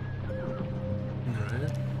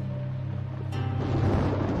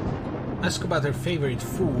 Ask about her favorite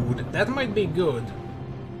food. That might be good,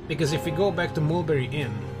 because if we go back to Mulberry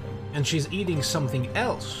Inn and she's eating something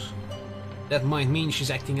else, That might mean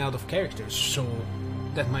she's acting out of character, so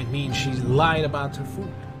that might mean she lied about her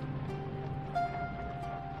food.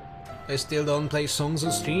 I still don't play songs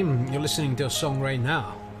on stream. You're listening to a song right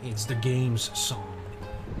now. It's the game's song.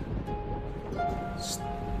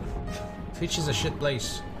 Twitch is a shit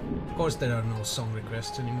place. Of course there are no song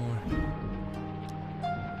requests anymore.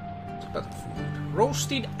 It's about food.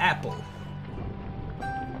 Roasted apple.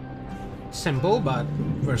 Simple but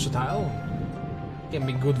versatile. Can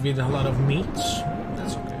be good with a lot of meats.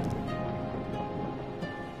 That's okay.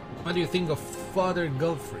 What do you think of Father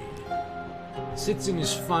Gulfrey? Sits in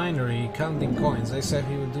his finery counting coins. I said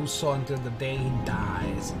he would do so until the day he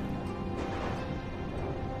dies.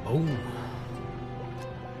 Oh.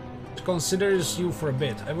 Considers you for a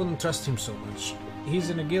bit. I wouldn't trust him so much. He's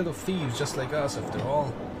in a guild of thieves just like us after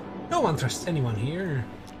all. No one trusts anyone here.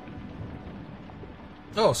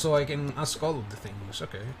 Oh, so I can ask all of the things.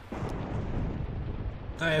 Okay.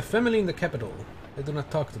 I have family in the capital. I do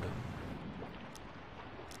not talk to them.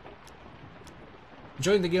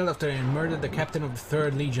 Joined the guild after I murdered the captain of the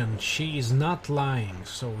 3rd Legion. She is not lying,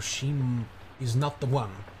 so she is not the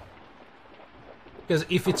one. Because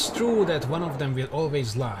if it's true that one of them will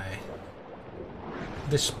always lie,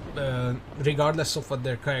 this, regardless of what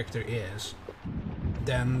their character is,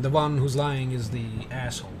 then the one who's lying is the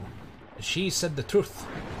asshole. She said the truth.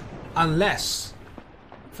 Unless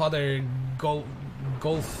Father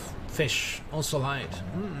Goldfish also lied.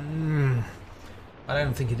 But I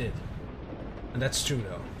don't think he did. And that's true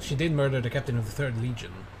though. She did murder the captain of the 3rd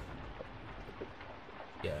Legion.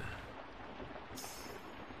 Yeah.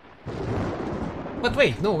 But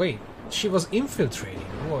wait, no wait. She was infiltrating.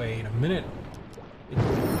 Wait a minute.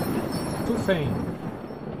 To Fame.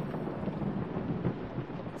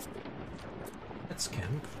 Let's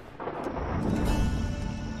camp.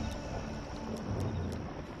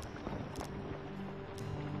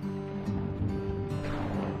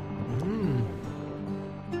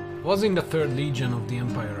 Was in the 3rd Legion of the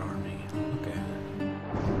Empire Army. Okay.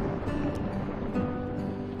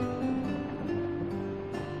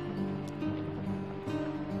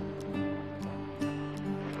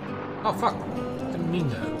 Oh fuck! Didn't mean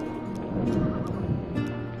that.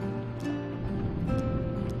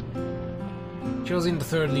 She was in the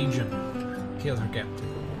 3rd Legion. Killed her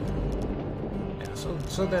captain. Yeah,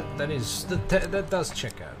 so that does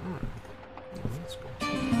check out. That's good.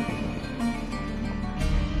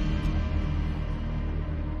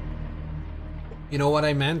 You know what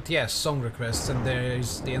I meant? Yes, song requests, and the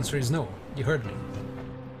answer is no. You heard me.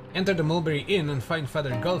 Enter the Mulberry Inn and find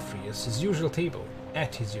Father Gulfrey at his usual table.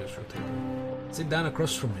 Sit down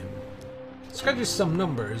across from him. Scratches some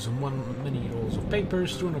numbers on many rolls of paper,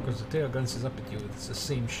 strewn across the table, glances up at you. It's the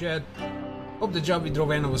same shed. Hope the job with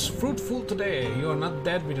Rowena was fruitful today. You are not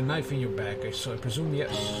dead with a knife in your back, so I presume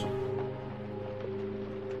yes.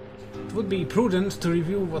 It would be prudent to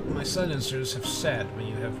review what my silencers have said when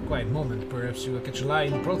you have a quiet moment. Perhaps you will catch a lie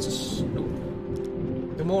in the process. No.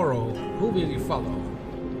 Tomorrow, who will you follow?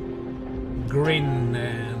 Grin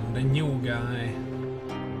and the new guy.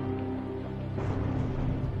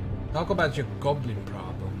 Talk about your goblin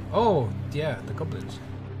problem. Oh, yeah, the goblins.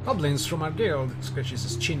 Goblins from our guild. Scratches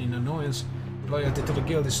his chin in annoyance. Loyalty to the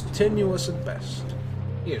guild is tenuous at best.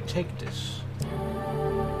 Here, take this.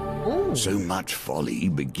 Ooh. So much folly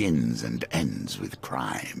begins and ends with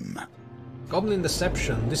crime. Goblin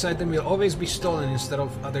Deception. This item will always be stolen instead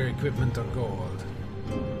of other equipment or gold.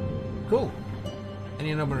 Cool.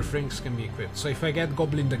 Any number of rings can be equipped. So if I get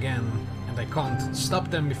Goblined again and I can't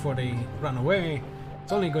stop them before they run away,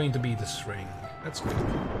 it's only going to be this ring. That's good.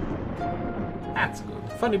 That's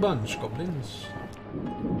good. Funny bunch, goblins.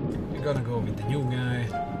 You're gonna go with the new guy.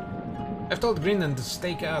 I've told Grindan to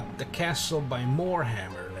stake out the castle by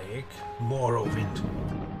Moorhammer Lake, Morrowind,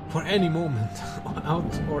 for any moment,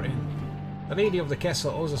 out or in. The lady of the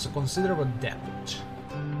castle owes us a considerable debt.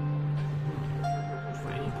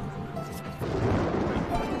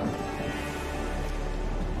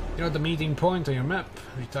 You're at the meeting point on your map.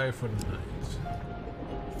 Retire for the night.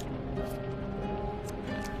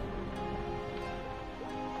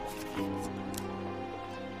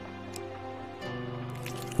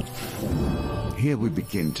 Here we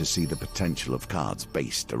begin to see the potential of cards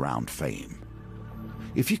based around fame.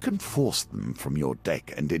 If you can force them from your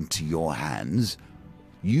deck and into your hands,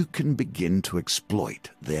 you can begin to exploit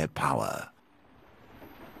their power.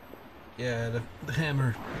 Yeah, the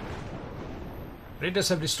hammer. Raiders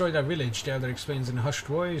have destroyed our village, the elder explains in a hushed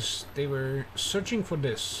voice. They were searching for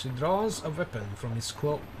this. He draws a weapon from his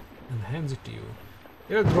cloak and hands it to you.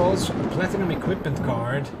 Here draws a platinum equipment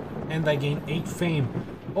card, and I gain 8 fame.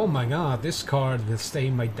 Oh my god, this card will stay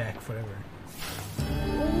in my deck forever.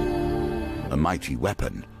 A mighty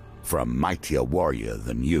weapon for a mightier warrior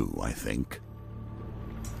than you, I think.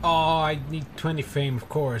 Oh, I need 20 fame, of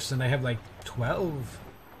course, and I have like 12.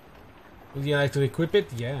 Would you like to equip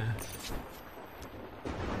it? Yeah.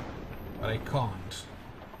 But I can't.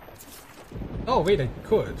 Oh, wait, I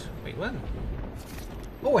could. Wait, what?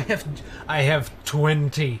 Oh, I have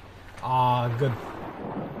 20. Ah, good.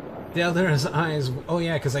 The other's eyes... Oh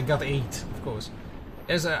yeah, because I got 8, of course.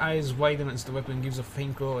 As her eyes widen as the weapon gives a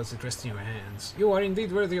faint glow as it rests in your hands. You are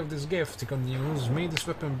indeed worthy of this gift, he continues. May this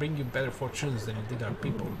weapon bring you better fortunes than it did our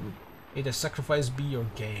people. May the sacrifice be your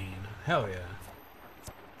gain. Hell yeah.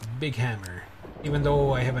 Big hammer. Even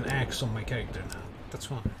though I have an axe on my character now. That's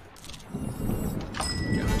fine.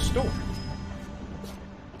 Get a store.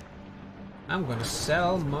 I'm gonna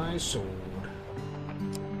sell my sword.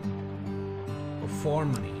 For 4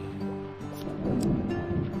 money.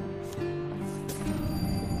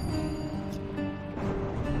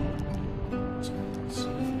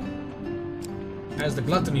 Has the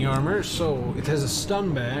gluttony armor, so it has a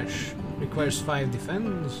stun bash, requires 5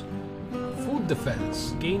 defense. Food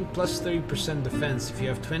defense, gain plus 30% defense if you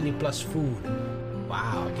have 20 plus food.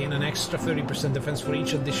 Wow, gain an extra 30% defense for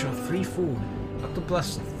each additional free food, up to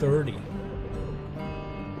plus 30.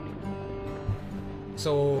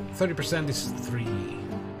 So 30% is 3,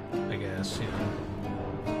 I guess, yeah.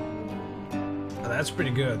 That's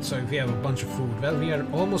pretty good, so if you have a bunch of food, well, we are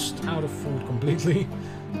almost out of food completely.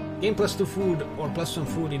 Gain plus 2 food or plus 1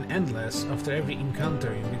 food in Endless after every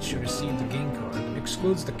encounter in which you receive the gain card.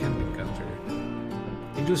 Excludes the camp encounter.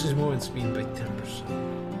 Reduces movement speed by 10%.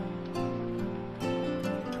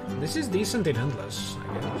 This is decent in Endless,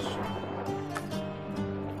 I guess.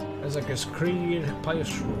 There's like a Screed,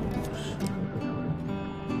 Pious Rules.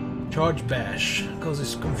 Charge Bash.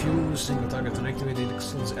 Causes confused, single target unactivated,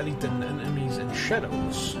 excludes elite and enemies and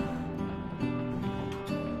shadows.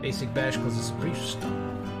 Basic Bash causes brief stun.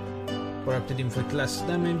 Corrupted inflict less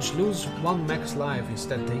damage, lose 1 max life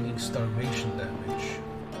instead taking starvation damage.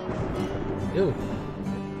 Ew.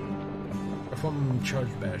 Perform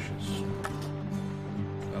charge bashes.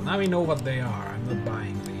 Well, now we know what they are. I'm not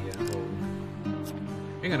buying the gold.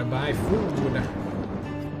 We're gonna buy food.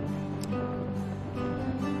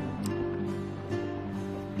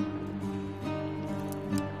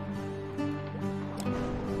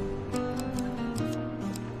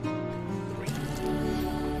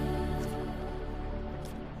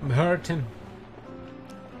 I'm hurting.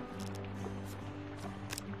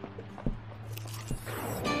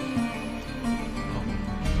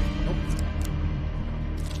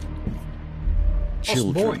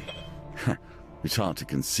 Children. It's hard to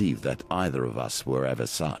conceive that either of us were ever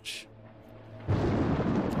such.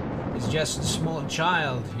 He's just a small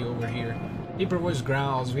child, he over here. Deeper voice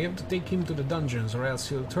growls, we have to take him to the dungeons or else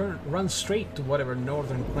he'll run straight to whatever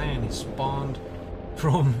northern clan he spawned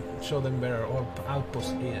from. Show them where our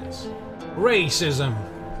outpost is. Racism!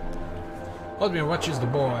 Odmir watches the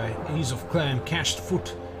boy. He's of clan Cached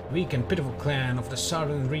Foot, weak and pitiful clan of the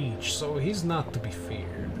southern reach, so he's not to be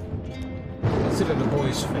feared. Consider the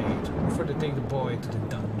boy's fate. Prefer to take the boy to the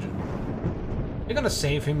dungeon. You're gonna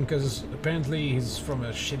save him because apparently he's from a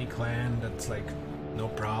shitty clan. That's like no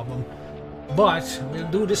problem. But we'll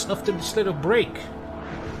do this after this little break.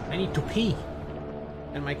 I need to pee,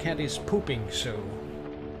 and my cat is pooping. So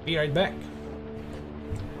be right back.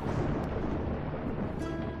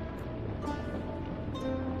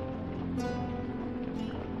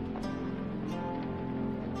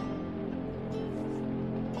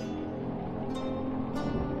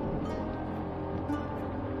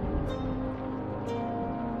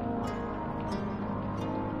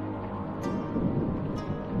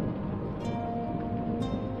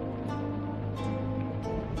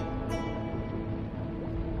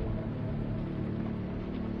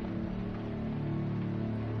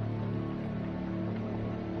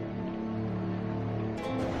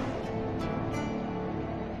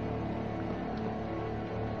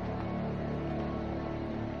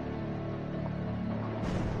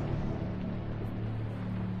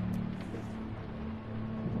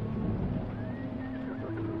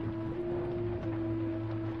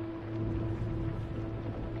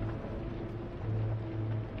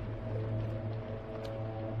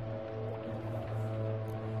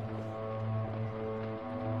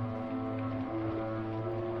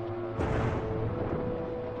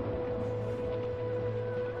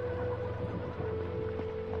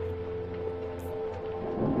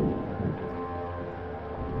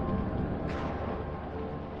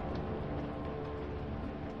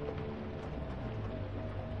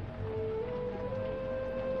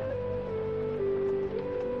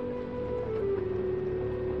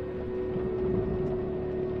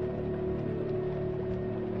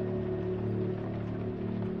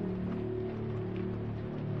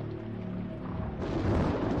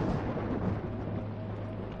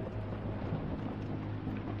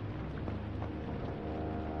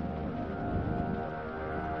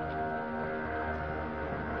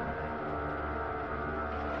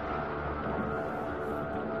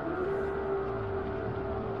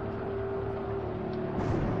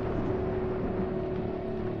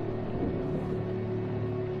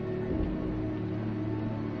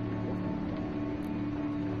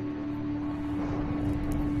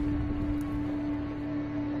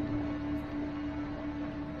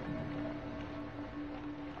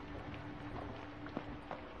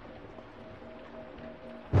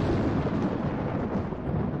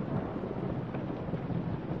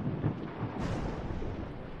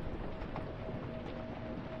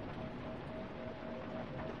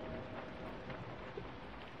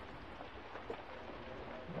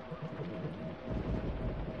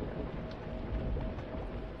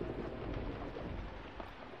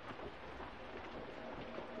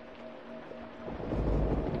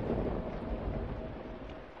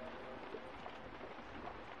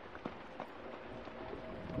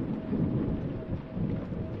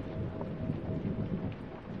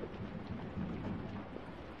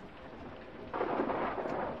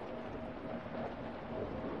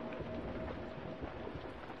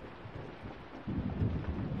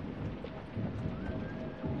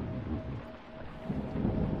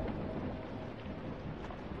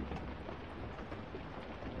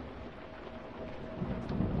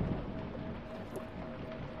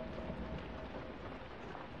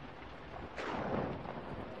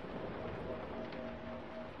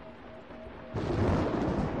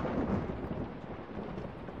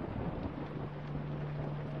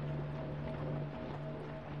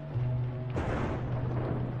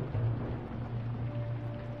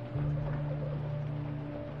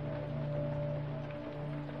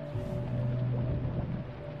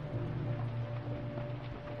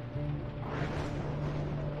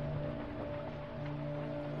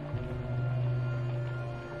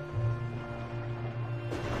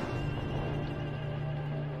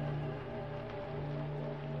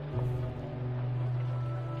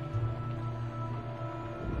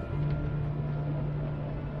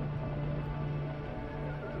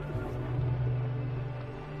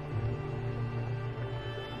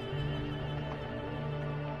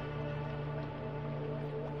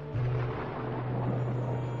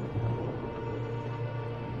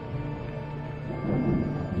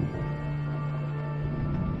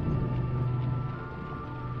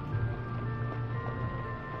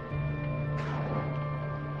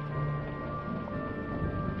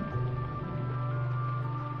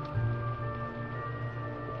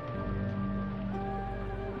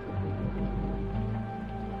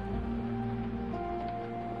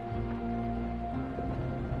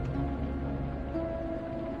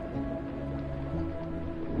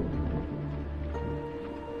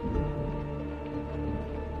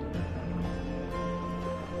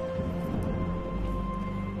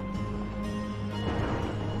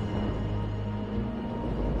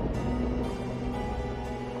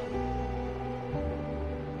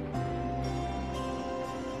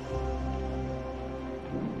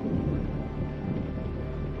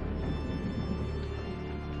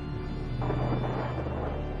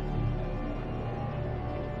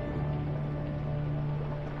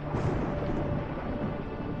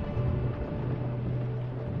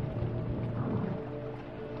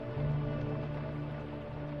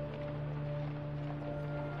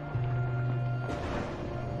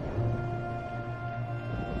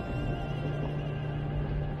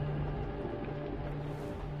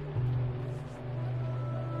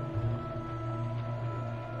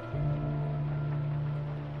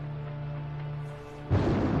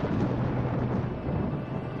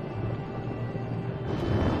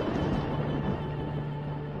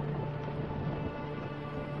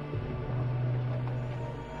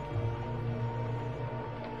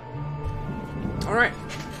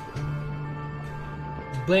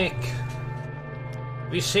 Click.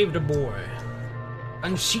 We saved the boy.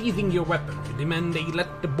 Unsheathing your weapon, you demand they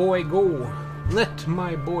let the boy go. Let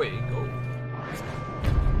my boy go.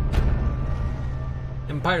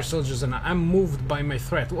 Empire soldiers and I'm moved by my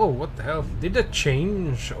threat. Whoa, what the hell? Did that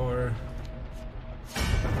change or...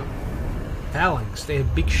 Phalanx, they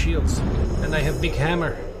have big shields. And I have big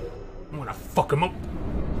hammer. I'm gonna fuck them up.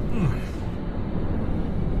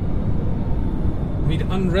 With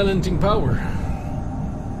unrelenting power.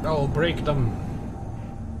 I'll break them.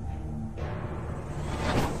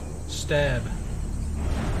 Stab.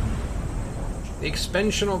 The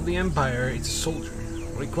expansion of the Empire, its soldier,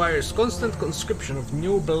 requires constant conscription of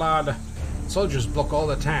new blood. Soldiers block all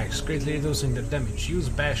attacks, greatly reducing their damage. Use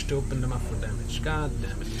bash to open them up for damage. God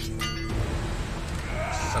damn it.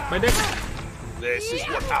 Suck my dick. This is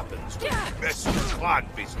what happens when you mess with clan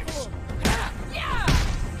business.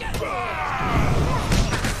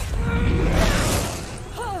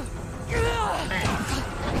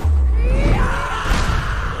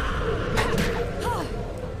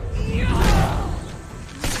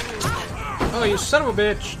 Oh, you son of a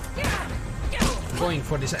bitch! I'm going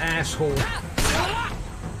for this asshole.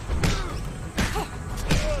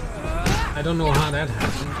 I don't know how that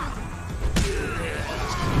happened.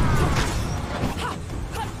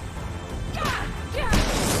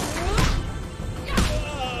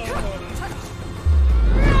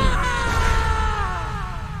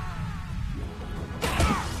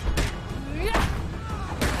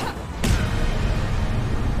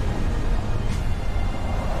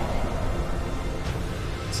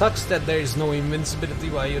 Sucks that there is no invincibility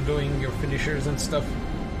while you're doing your finishers and stuff.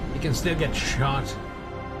 You can still get shot.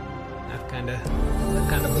 That kind of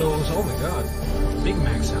blows. Oh my god! Big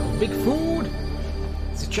max health, big food.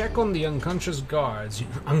 It's a check on the unconscious guards.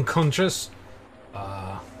 Unconscious,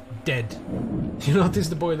 dead. You notice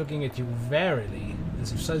the boy looking at you warily,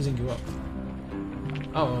 as if sizing you up.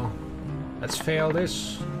 Uh oh, let's fail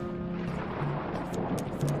this.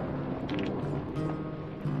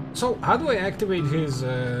 So, how do I activate his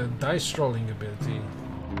dice rolling ability?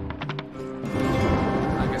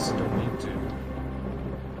 I guess I don't need to.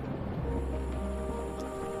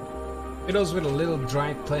 Widows with a little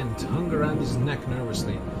dried plant hung around his neck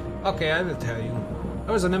nervously. Okay, I will tell you.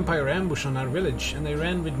 There was an Empire ambush on our village, and they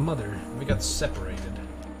ran with Mother. We got separated.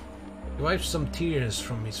 He wiped some tears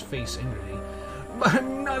from his face angrily. But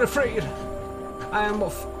I'm not afraid. I am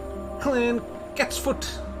of Clan Catsfoot.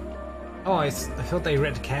 Oh, I thought I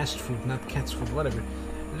read Castfoot, not Catsfoot, whatever.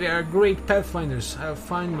 They are great pathfinders. I'll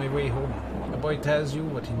find my way home. The boy tells you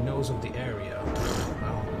what he knows of the area.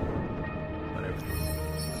 Well,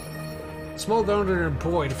 whatever. Small down-there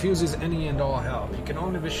boy refuses any and all help. You can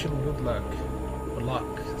only wish him good luck. Good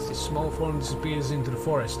luck. As his small form disappears into the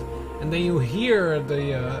forest, and then you hear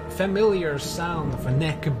the familiar sound of a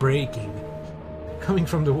neck breaking, coming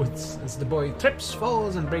from the woods, as the boy trips,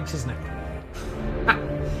 falls, and breaks his neck. Ha!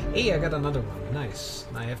 Hey, I got another one. Nice.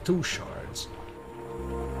 I have 2 shards.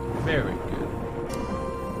 Very good.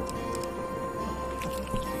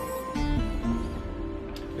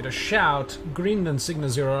 With a shout, Greenland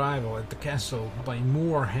signals your arrival at the castle by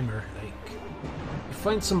Moorhammer Lake. You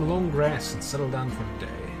find some long grass and settle down for the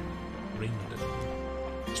day. Greenland.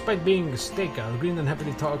 Despite being a stakeout, Greenland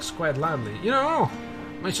happily talks quite loudly. You know,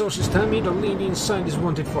 my sources tell me the lady inside is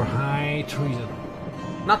wanted for high treason.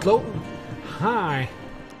 Not low, high.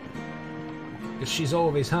 Because she's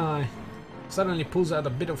always high. Suddenly pulls out a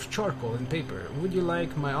bit of charcoal and paper. Would you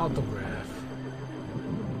like my autograph?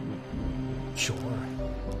 Sure.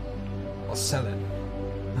 I'll sell it.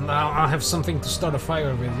 And I'll have something to start a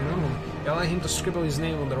fire with, you know? You allow him to scribble his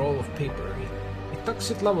name on the roll of paper. He tucks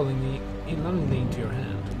it lovingly into your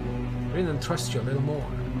hand. Greenland trusts you a little more.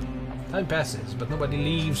 Time passes, but nobody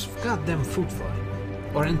leaves goddamn fruit fly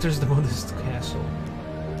or enters the modest castle.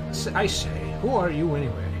 I say, who are you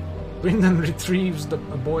anyway? Greenland retrieves a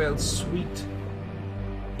boiled sweet,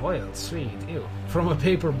 ew, from a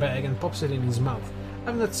paper bag and pops it in his mouth.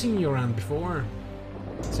 I've not seen you around before.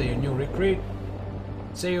 Say you're new recruit.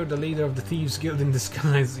 Say you're the leader of the Thieves Guild in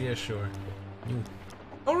disguise. Yeah, sure. New.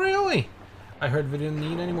 Oh, really? I heard we didn't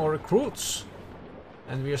need any more recruits.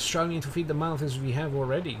 And we are struggling to feed the mouth as we have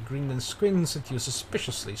already. Greenland squints at you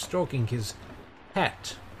suspiciously, stroking his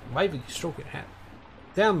hat. Why would you stroke your hat?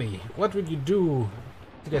 Tell me, what would you do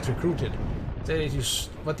to get recruited? Say that you...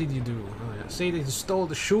 What did you do? Oh, yeah. Say that you stole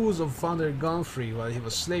the shoes of Father Godfrey while he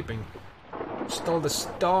was sleeping. Stole the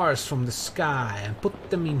stars from the sky and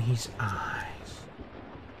put them in his eyes.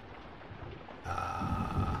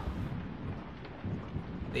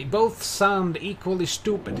 They both sound equally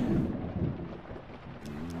stupid.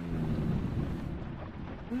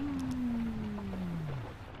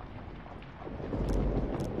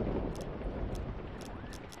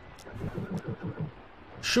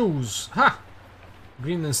 Shoes. Ha!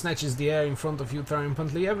 Greenland snatches the air in front of you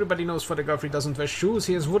triumphantly. Everybody knows Father Godfrey doesn't wear shoes.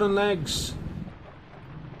 He has wooden legs.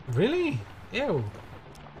 Really? Ew.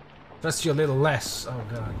 Trust you a little less. Oh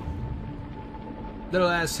god. Little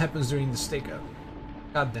less happens during the stakeout.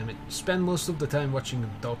 God damn it. You spend most of the time watching the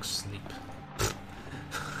dog sleep.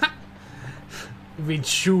 With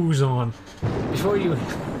shoes on. Before you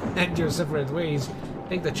head your separate ways,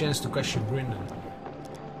 take the chance to question Grindon.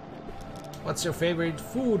 What's your favorite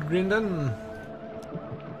food, Grindon?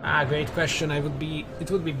 Ah, great question. It would be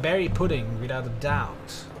berry pudding, without a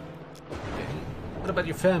doubt. Okay. What about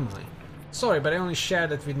your family? Sorry, but I only share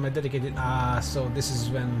that with my dedicated... Ah, so this is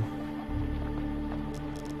when...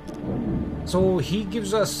 So he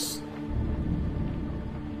gives us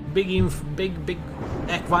big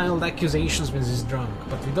wild accusations when he's drunk,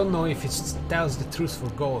 but we don't know if he tells the truth for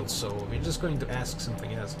gold, so we're just going to ask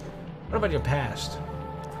something else. What about your past?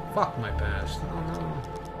 Fuck my past. Oh no.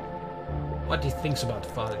 What he thinks about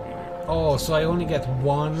Father Greer. Oh, so I only get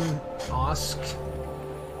one ask?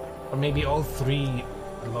 Or maybe all three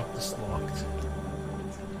locked is locked.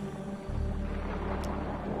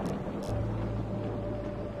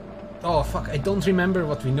 Oh fuck, I don't remember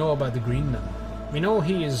what we know about the Green Man. We know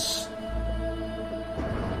he is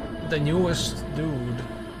the newest dude.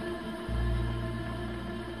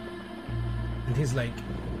 And he's like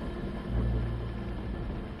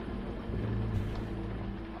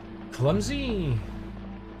clumsy.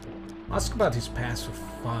 Ask about his past for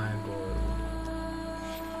 5 or...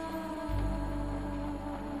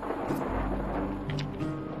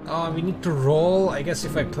 Oh, we need to roll. I guess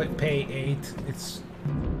if I pay 8, it's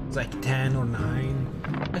like 10 or 9.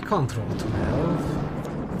 I can't roll 12.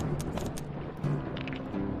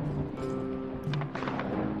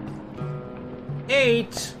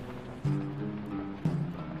 Eight.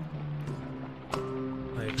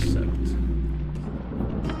 I accept.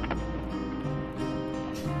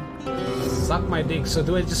 Suck my dick. So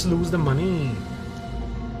do I just lose the money?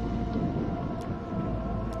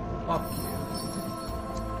 Fuck you.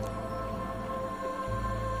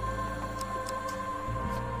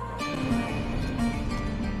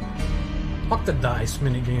 Fuck the dice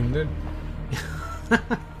minigame, dude.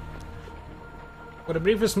 For the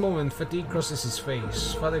briefest moment, fatigue crosses his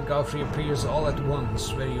face. Father Godfrey appears all at once,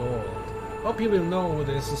 very old. Hope you will know who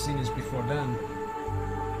the assassin is before then.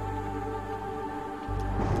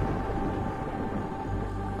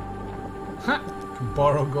 Ha!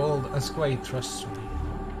 Borrow gold, ask why he trusts me.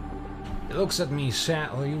 He looks at me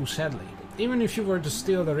sadly. Even if you were to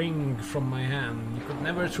steal the ring from my hand, you could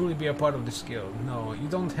never truly be a part of this guild. No, you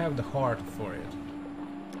don't have the heart for it.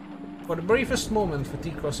 For the briefest moment,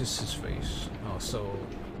 fatigue crosses his face. Oh, so...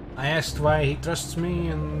 I asked why he trusts me,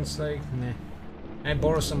 and it's like, nah. I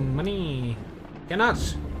borrow some money.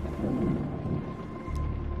 Cannot!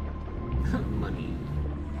 Money.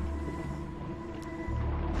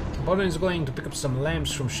 Borden is going to pick up some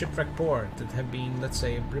lamps from Shipwreck Port that have been, let's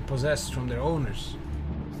say, repossessed from their owners.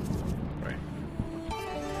 Right.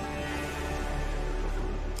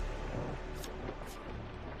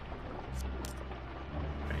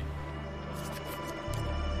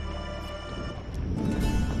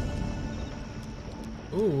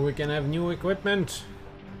 Ooh, we can have new equipment.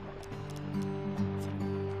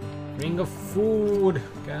 Ring of food.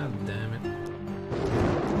 God damn it.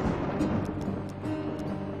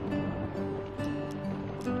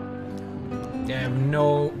 I have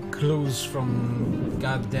no clues from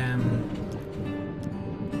goddamn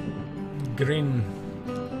Grin.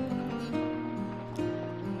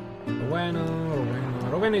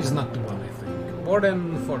 Rowena is not the one, I think.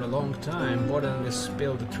 Borden, for a long time, Borden will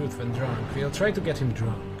spill the truth when drunk. We'll try to get him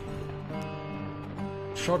drunk.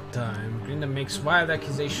 Short time, Grinda makes wild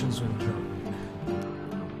accusations when drunk.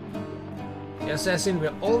 The assassin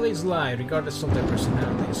will always lie, regardless of their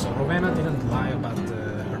personality, so Rowena didn't lie about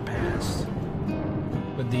her past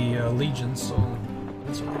with the Legion, so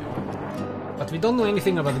that's okay. But we don't know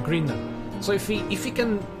anything about the Grinda. So if he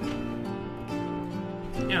can...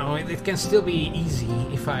 You know, it can still be easy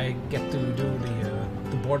if I get to do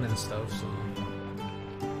the board and stuff, so...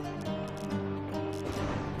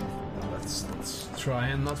 Let's try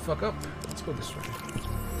and not fuck up. Let's go this way.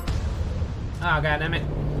 Ah, goddammit.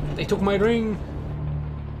 They took my ring!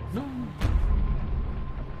 No.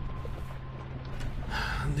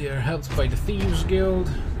 They are helped by the Thieves Guild.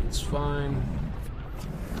 It's fine.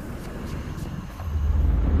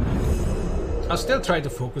 I'll still try to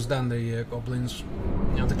focus down the goblins.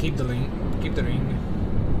 You know, to keep the ring.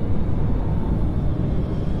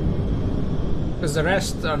 Because the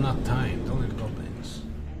rest are not timed, only the goblins.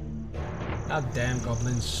 God damn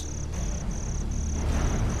goblins.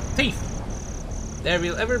 Thief! There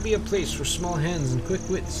will ever be a place for small hands and quick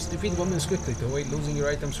wits. Defeat goblins quickly to avoid losing your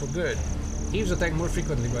items for good. Thieves attack more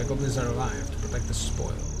frequently while goblins are alive to protect the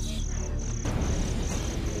spoils.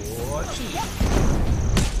 Watch it.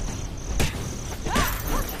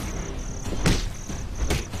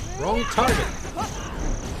 Wrong target.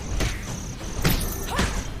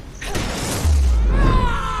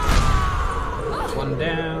 One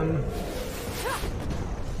down.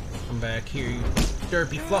 Come back here, you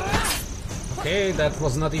derpy fuck. Okay, that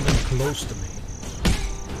was not even close to me.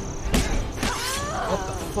 What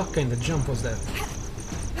the fuck kind of jump was that?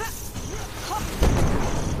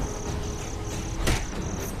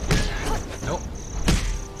 Nope.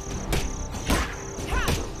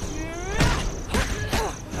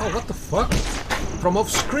 Oh, what the fuck? From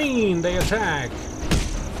off screen they attack.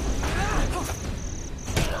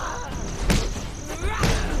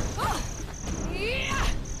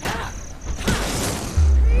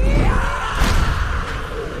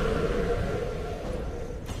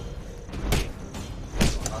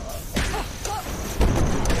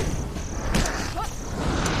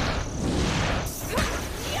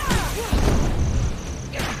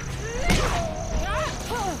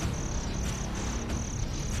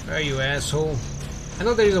 You asshole. I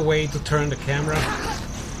know there is a way to turn the camera, but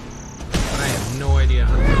I have no idea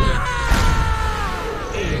how to do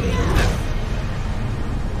it.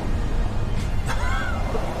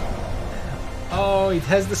 Oh, it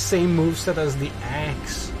has the same moveset as the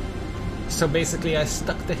axe. So basically I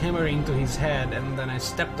stuck the hammer into his head and then I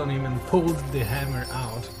stepped on him and pulled the hammer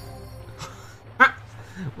out.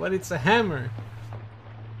 But it's a hammer.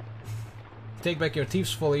 Take back your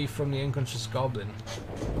thief's folly from the unconscious goblin.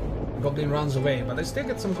 The goblin runs away, but I still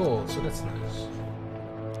get some gold, so that's nice.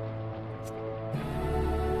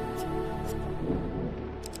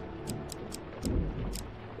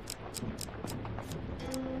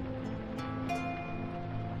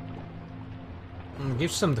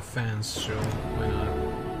 Give some defense, sure, why not?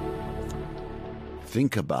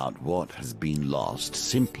 Think about what has been lost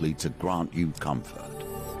simply to grant you comfort.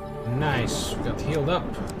 Nice, we got healed up.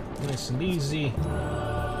 Nice and easy.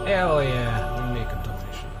 Hell yeah, we make a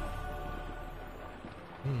donation.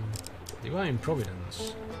 Divine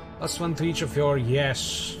Providence. +1 to each of your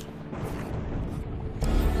yes.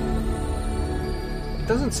 It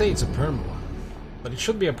doesn't say it's a perm one, but it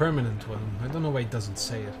should be a permanent one. I don't know why it doesn't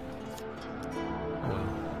say it. Oh well.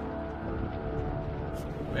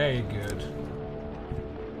 Very good.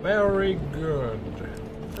 Very good.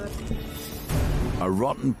 A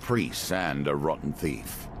rotten priest and a rotten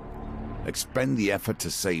thief. Expend the effort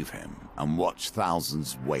to save him, and watch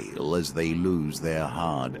thousands wail as they lose their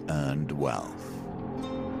hard-earned wealth.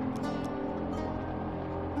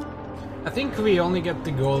 I think we only get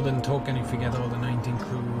the golden token if we get all the 19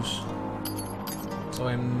 clues. So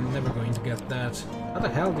I'm never going to get that. How the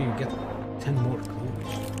hell do you get 10 more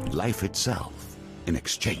clues? Life itself, in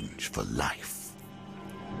exchange for life.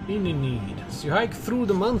 In need. As you hike through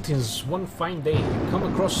the mountains one fine day, you come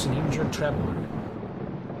across an injured traveler.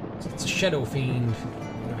 It's a shadow fiend.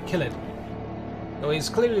 You're gonna kill it. Though he's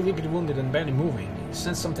clearly deeply wounded and barely moving, he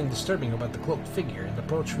senses something disturbing about the cloaked figure and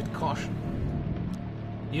approach with caution.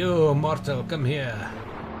 You, mortal, come here.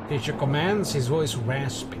 Creature commands, his voice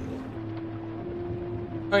rasping.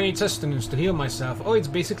 I need sustenance to heal myself. Oh, it's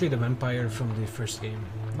basically the vampire from the first game.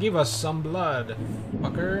 Give us some blood,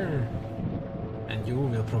 fucker. And you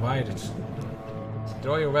will provide it.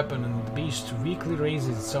 Draw your weapon and the beast weakly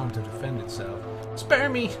raises its arm to defend itself. Spare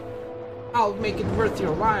me! I'll make it worth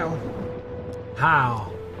your while. How?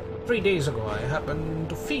 3 days ago I happened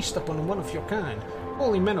to feast upon one of your kind.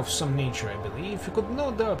 Holy men of some nature, I believe. He could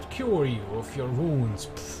no doubt cure you of your wounds.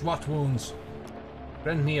 Pff, what wounds?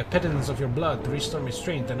 Grant me a pittance of your blood to restore my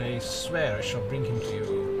strength, and I swear I shall bring him to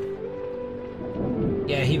you.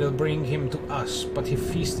 Yeah, he will bring him to us, but he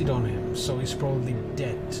feasted on him, so he's probably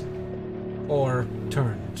dead. Or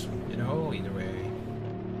turned, you know, either way.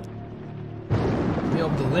 We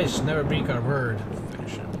up the list, never break our word.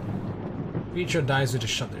 Finish him. Creature dies with a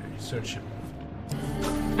shudder. Search him.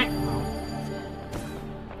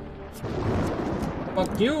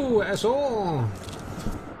 Fuck you, asshole!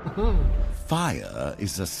 Fire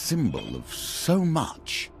is a symbol of so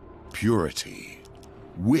much. Purity,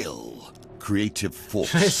 will, creative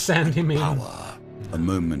force, Send him in. power. A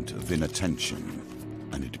moment of inattention,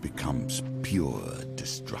 and it becomes pure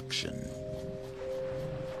destruction.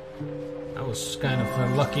 That was kind of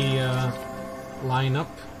a lucky lineup.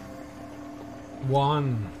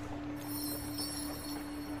 One.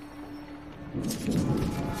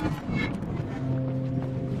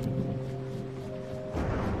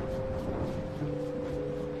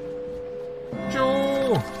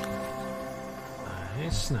 Joe!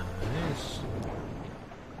 Nice, nice.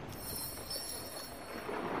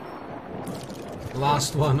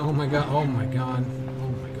 Last one. Oh my god. Oh my god. Oh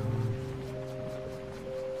my god.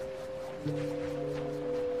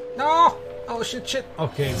 No! Oh shit, shit.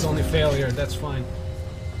 Okay, it's only failure. That's fine.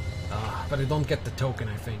 But I don't get the token,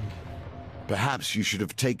 I think. Perhaps you should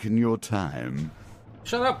have taken your time.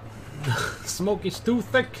 Shut up! Smoke is too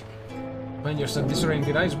thick. Find yourself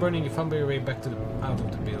disoriented, eyes burning, you fumble your way back to out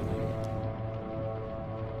of the building.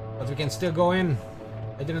 But we can still go in.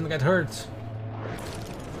 I didn't get hurt.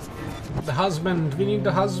 The husband, we need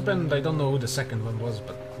the husband. I don't know who the second one was,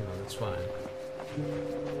 but you know, that's fine.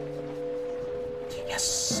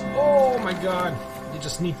 Yes! Oh my god! You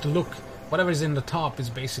just need to look. Whatever's in the top is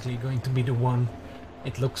basically going to be the one.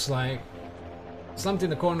 It looks like. Slumped in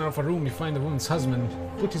the corner of a room, you find the woman's husband.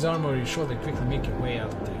 Put his arm over your shoulder and quickly make your way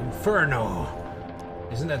out of the inferno.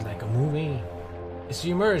 Isn't that like a movie? As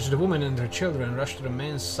you emerge, the woman and her children rush to the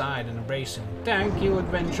man's side and embrace him. Thank you,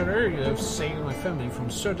 adventurer. You have saved my family from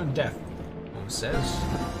certain death. One says.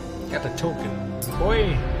 Got a token,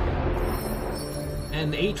 boy.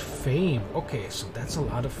 And 8 fame. Okay, so that's a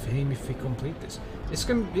lot of fame if we complete this. This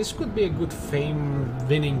could be a good fame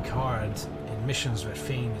winning card in missions where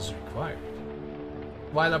fame is required.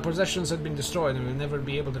 While our possessions have been destroyed and we'll never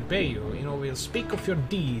be able to repay you, you know, we'll speak of your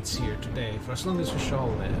deeds here today for as long as we shall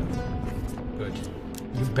live. Good.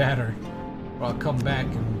 You better. Or I'll come back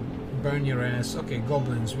and burn your ass. Okay,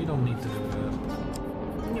 goblins, we don't need to do that.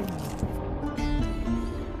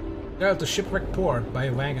 They're at the shipwreck port by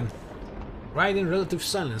a wagon. Ride in relative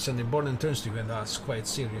silence, and the Borden turns to you and asks quite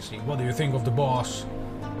seriously, what do you think of the boss?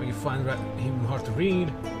 Will you find him hard to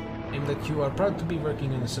read? And that you are proud to be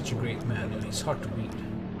working in such a great man, and he's hard to read.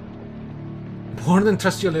 Borden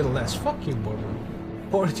trusts you a little less. Fuck you, Borden.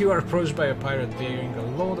 Port, you are approached by a pirate bearing a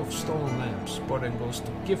load of stolen lamps. Borden goes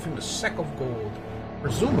to give him a sack of gold,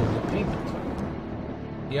 presumably payment.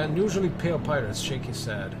 The unusually pale pirate shakes his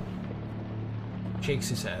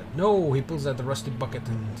head. No, he pulls out the rusty bucket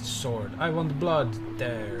and his sword. I want blood.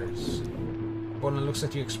 Theirs. Borden looks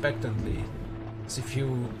at you expectantly, as if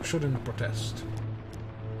you shouldn't protest.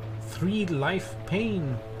 3 life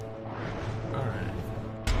pain. Alright.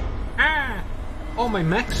 Ah! Oh, my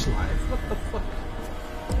max life. What the fuck?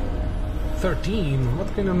 13? What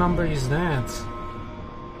kind of number is that?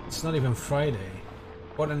 It's not even Friday.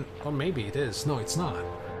 Or maybe it is. No, it's not.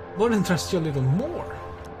 Borden trusts you a little more.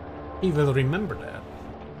 He will remember that.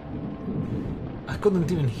 I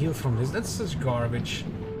couldn't even heal from this. That's such garbage.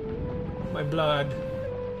 My blood.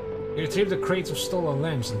 He retrieved the crates of stolen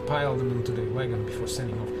lamps and piled them into the wagon before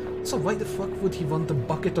sending off. So why the fuck would he want a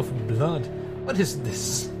bucket of blood? What is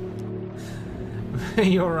this?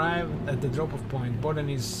 When you arrive at the drop-off point, Borden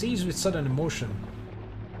is seized with sudden emotion.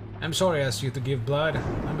 I'm sorry I asked you to give blood.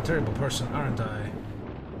 I'm a terrible person, aren't I?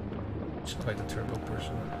 He's quite a terrible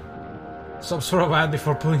person. Stops for a while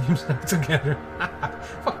before pulling himself together.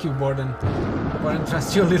 Fuck you, Borden. Borden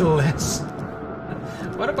trusts you a little less.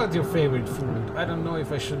 What about your favorite food? I don't know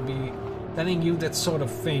if I should be telling you that sort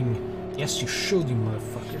of thing. Yes, you should, you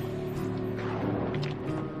motherfucker.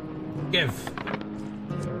 Give.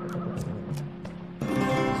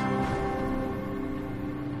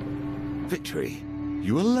 Victory.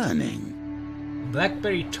 You are learning.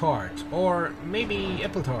 Blackberry tart, or maybe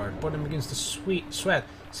apple tart. Borden begins to sweat,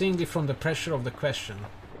 seemingly from the pressure of the question.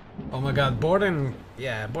 Oh my god, Borden...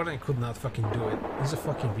 Yeah, Borden could not fucking do it. He's a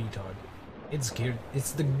fucking retard. It's geared.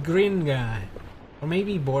 It's the grin guy. Or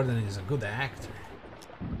maybe Borden is a good actor.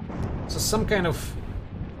 So some kind of...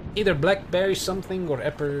 either blackberry something, or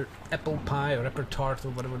apple pie, or apple tart, or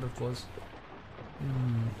whatever that was.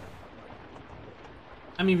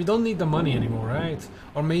 I mean, we don't need the money anymore, right?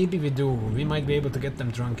 Or maybe we do. We might be able to get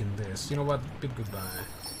them drunk in this. You know what? Bid goodbye.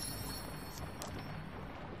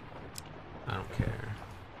 I don't care.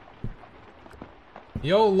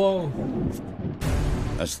 YOLO!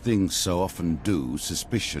 As things so often do,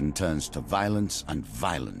 suspicion turns to violence and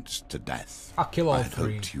violence to death. I'll kill all I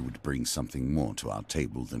three. hoped you would bring something more to our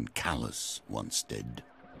table than Callus once did.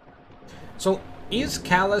 So, is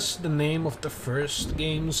Callus the name of the first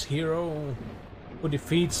game's hero? Who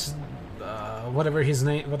defeats whatever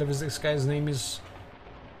this guy's name is?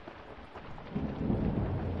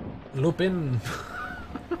 Lupin.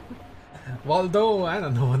 Waldo, I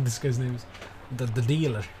don't know what this guy's name is. The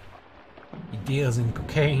dealer. He deals in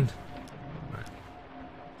cocaine.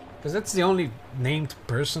 Because that's the only named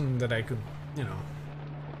person that I could, you know,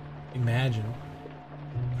 imagine.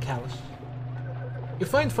 Callus. You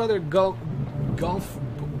find Father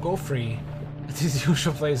Golfrey at his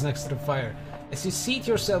usual place next to the fire. As you seat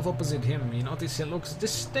yourself opposite him, you notice he looks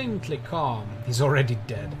distinctly calm. He's already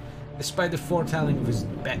dead. despite the foretelling of his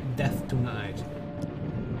death tonight.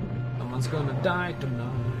 Someone's gonna die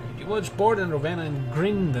tonight. You watch Borden, Rowena, and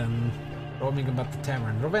Grindon roaming about the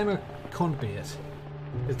tavern. Rowena can't be it,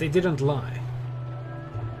 because they didn't lie.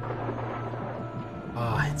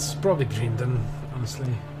 Ah, it's probably Grindon,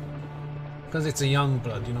 honestly. Because it's a young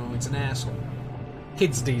blood, you know, it's an asshole.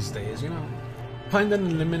 Kids these days, you know. Find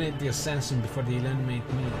and eliminate the assassin before they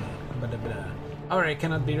eliminate me. Blah, blah, blah. However, I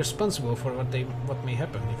cannot be responsible for what may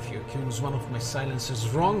happen if you accuse one of my silencers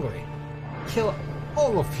wrongly. Kill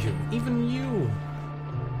all of you, even you.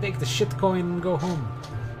 Take the shit coin and go home.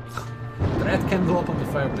 The red candle up on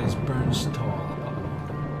the fireplace burns tall.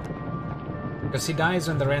 Because he dies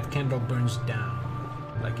when the red candle burns down,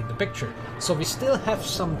 like in the picture. So we still have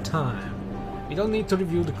some time. We don't need to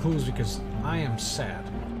review the clues because I am sad.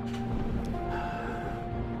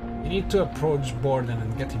 We need to approach Borden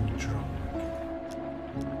and get him drunk.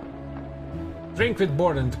 Drink with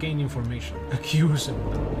Borden to gain information. Accuse him.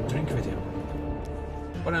 Drink with him.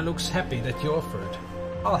 Borden looks happy that you offered.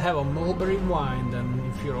 I'll have a mulberry wine then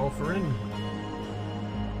if you're offering.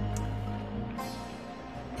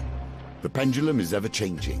 The pendulum is ever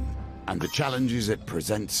changing, and the challenges it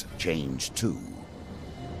presents change too.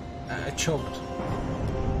 I choked.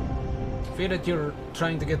 Fear that you're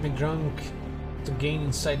trying to get me drunk to gain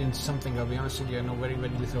insight into something. I'll be honest with you, I know very,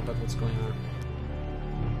 very little about what's going on.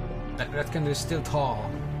 That red candle is still tall.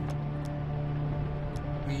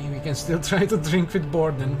 We can still try to drink with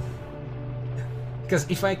Borden. Because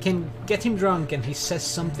if I can get him drunk and he says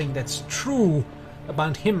something that's true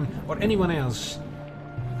about him or anyone else,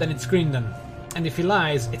 then it's Grindon. And if he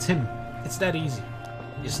lies, it's him. It's that easy.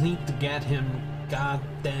 You just need to get him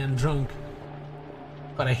goddamn drunk.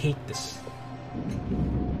 But I hate this.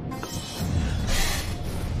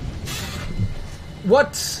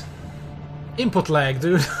 What? Input lag,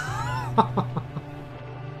 dude.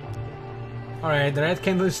 Alright, the red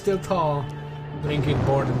candle is still tall. Drink it,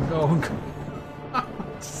 Borden. Go.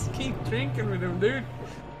 Just keep drinking with him, dude.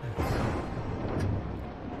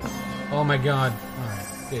 Oh my god. Alright,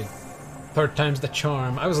 good. Third time's the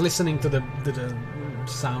charm. I was listening to the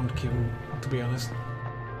sound cue, to be honest.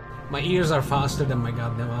 My ears are faster than my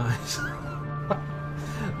goddamn eyes.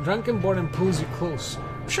 Drunken Borden pulls you close.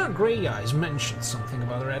 I'm sure Grey Eyes mentioned something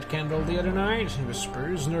about a red candle the other night, he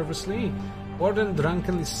whispers nervously. Borden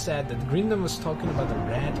drunkenly said that Grindon was talking about a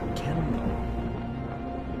red candle.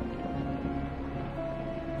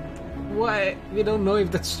 Why? We don't know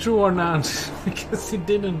if that's true or not, because he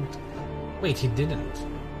didn't. Wait, he didn't.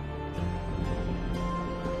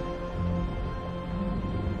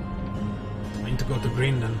 I need to go to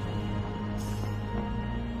Grindon.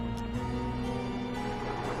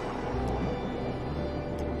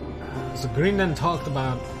 So Grindon talked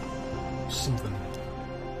about something.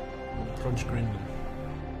 Approach Grindon.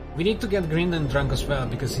 We need to get Grindon drunk as well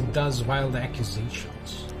because he does wild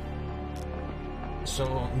accusations.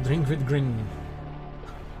 So drink with Grindon.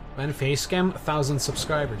 When Facecam, 1,000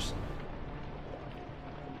 subscribers.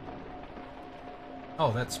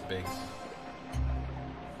 Oh, that's big.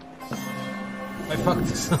 I fucked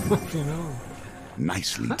this up, you know.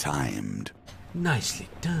 Nicely timed. Nicely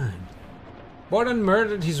done. Borden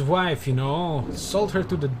murdered his wife, you know. Sold her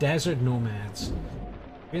to the desert nomads.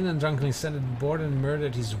 Grindon drunkenly said that Borden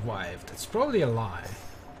murdered his wife. That's probably a lie.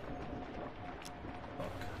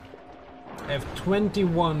 Fuck. I have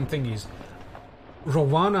 21 thingies.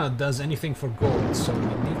 Rowena does anything for gold, so we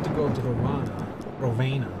need to go to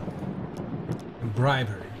Rowena. And bribe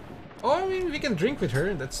her. Oh, I mean, we can drink with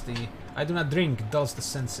her. That's the... I do not drink, dulls the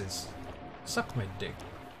senses. Suck my dick.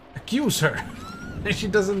 Accuse her! And she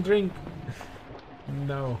doesn't drink.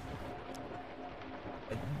 No.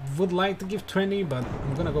 I would like to give 20, but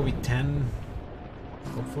I'm gonna go with 10.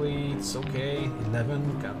 Hopefully it's okay.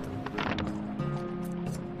 11, got them.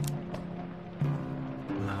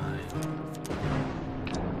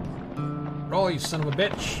 9. Roll, you son of a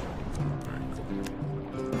bitch! Alright,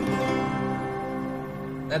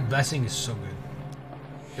 cool. That blessing is so good.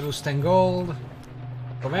 It was 10 gold.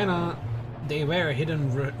 Rowena, they wear a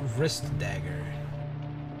hidden wrist dagger.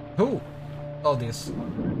 Who? Oh, this.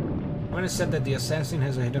 When I said that the assassin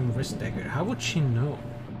has a hidden wrist dagger, how would she know?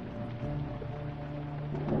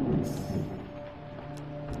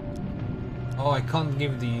 Oh, I can't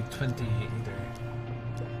give the 20 either.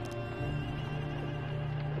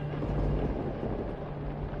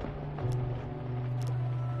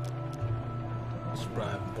 Let's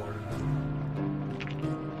bribe Borden.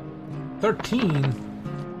 13?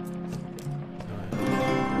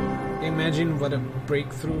 Imagine what a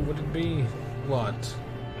breakthrough would it be? What?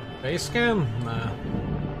 Facecam? Nah.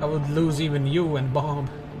 I would lose even you and Bob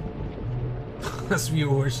as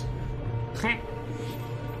viewers.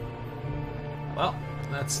 Well,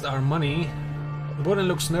 that's our money. Borden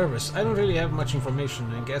looks nervous. I don't really have much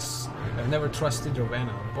information. I guess I've never trusted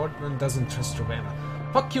Rowena. Borden doesn't trust Rowena.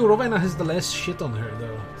 Fuck you, Rowena has the less shit on her,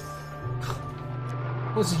 though.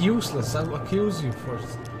 It was useless. I'll accuse you for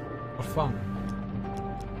fun.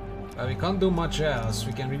 We can't do much else.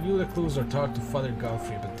 We can review the clues or talk to Father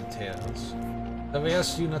Godfrey about details. So we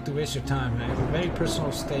ask you not to waste your time. I have a very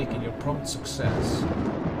personal stake in your prompt success.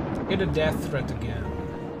 Get a death threat again.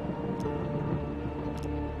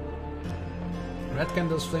 Red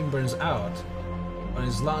Candle's flame burns out. On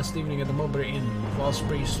his last evening at the Mulberry Inn, the false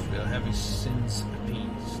priest will have his sins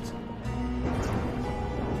appeased.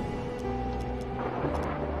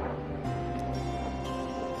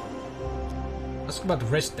 Ask about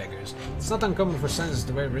wrist daggers. It's not uncommon for senators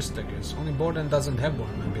to wear wrist daggers. Only Borden doesn't have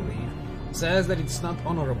one, I believe. It says that it's not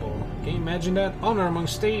honorable. Can you imagine that? Honor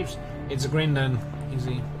amongst thieves! It's a grin then.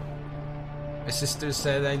 Easy. My sister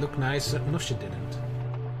said I look nice. No, she didn't.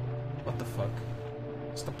 What the fuck?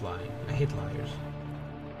 Stop lying. I hate liars.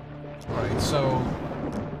 Alright, so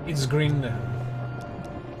it's green then.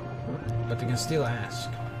 But you can still ask.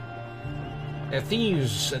 They're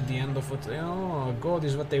thieves at the end of what they... Oh, gold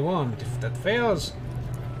is what they want. If that fails,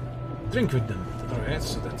 drink with them. Alright,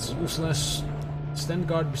 so that's useless. Stand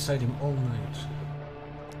guard beside him all night.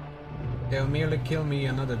 They'll merely kill me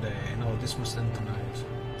another day. No, this must end tonight.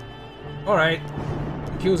 Alright.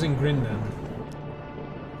 Accusing Grindan.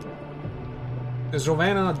 Because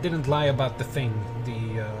Rowena didn't lie about the thing.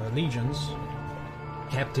 The legions.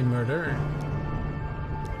 Captain Murder.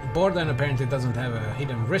 Borden apparently doesn't have a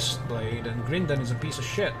hidden wrist blade, and Grindan is a piece of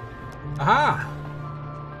shit. Aha!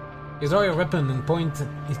 You draw your weapon and point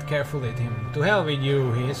it carefully at him. To hell with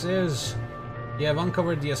you, he says. You have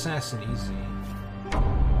uncovered the assassin, easy.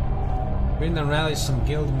 Grindan rallies some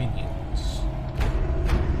guild minions.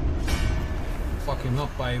 Fuck him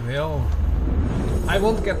up, I will. I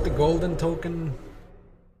won't get the golden token,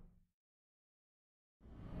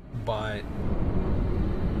 but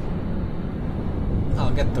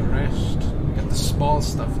I'll get the rest. Get the small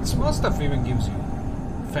stuff. The small stuff even gives you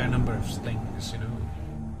a fair number of things, you know.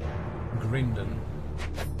 Grindan.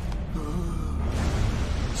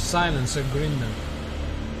 Silencer Grindan.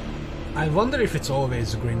 I wonder if it's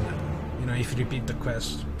always Grindan. You know, if you repeat the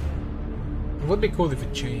quest. It would be cool if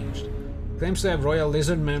it changed. Claims to have royal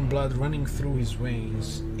lizardman blood running through his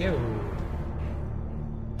veins. Ew.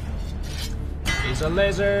 He's a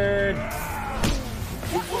lizard!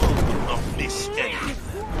 Of this day.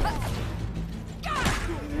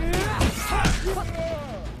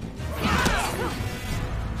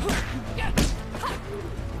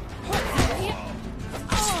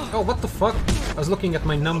 Oh, what the fuck? I was looking at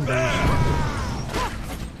my numbers.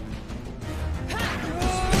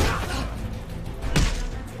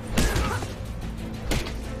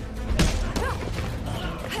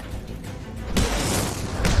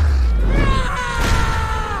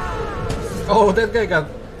 Oh, that guy got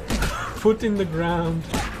put in the ground.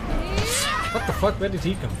 What the fuck? Where did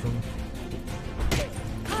he come from?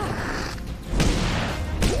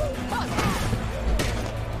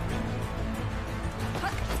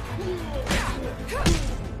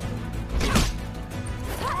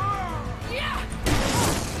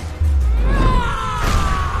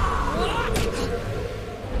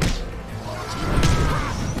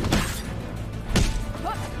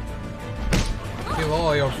 Kill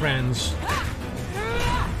all your friends.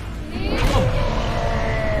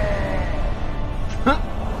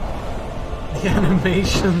 The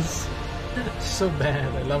animations, so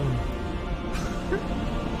bad. I love them.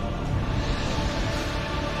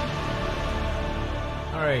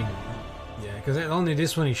 Alright, yeah, because only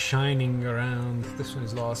this one is shining around. This one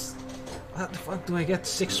is lost. How the fuck do I get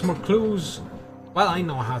 6 more clues? Well, I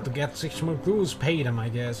know how to get 6 more clues. Pay them, I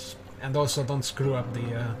guess, and also don't screw up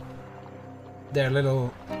the their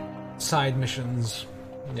little side missions.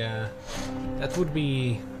 Yeah, that would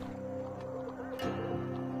be.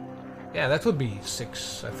 Yeah, that would be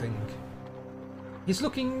 6, I think. He's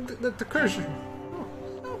looking at the cursor.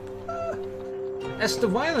 As the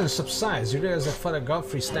violence subsides, you realize that Father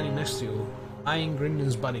Godfrey is standing next to you, eyeing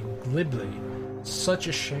Grindan's body glibly. Such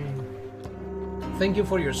a shame. Thank you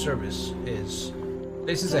for your service, Is.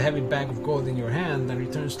 Places a heavy bag of gold in your hand and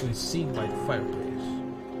returns to his seat by the fireplace.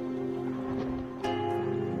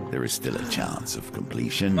 There is still a chance of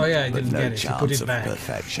completion, Oh yeah, I but didn't no get it. He chance put it of back.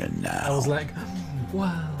 perfection now. I was like,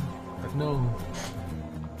 wow. But no.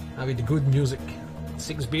 Now with the good music.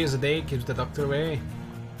 6 beers a day keeps the doctor away.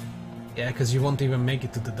 Yeah, because you won't even make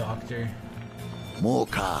it to the doctor. More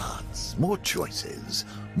cards, more choices,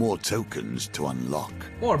 more tokens to unlock.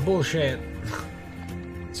 More bullshit.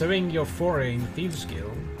 Surveying your foray in Thieves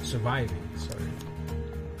Guild. Surviving, sorry.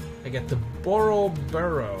 I get the Borrow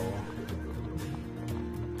Burrow.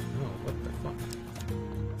 Oh, what the fuck?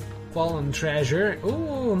 Fallen Treasure.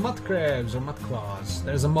 Ooh, mud crabs or mud claws.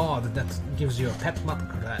 There's a mod that gives you a pet mud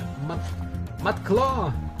crab. Mud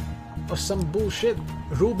claw! Or some bullshit.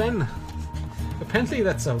 Ruben! Apparently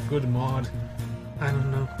that's a good mod. I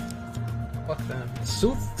don't know. Fuck that.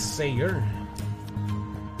 Soothsayer.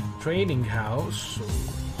 Trading house.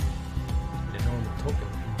 The normal token.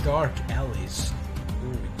 Dark alleys.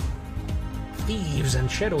 Ooh. Thieves and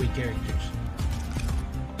shadowy characters.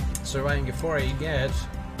 Surviving a foray, you get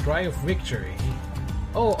Cry of Victory.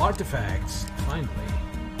 Oh, artifacts. Finally.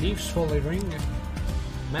 Thieves' Folly Ring.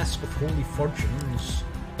 Mask of Holy Fortunes.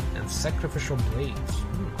 And Sacrificial Blades.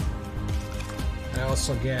 I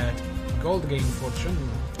also get Gold Game Fortune.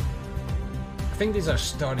 I think these are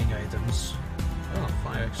starting items. Oh,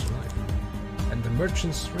 5 extra life. And the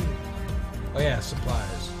Merchant's Ring. Oh yeah,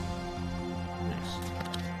 supplies. Nice.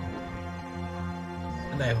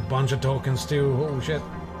 And I have a bunch of tokens too, holy shit.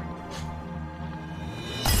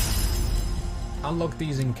 Unlock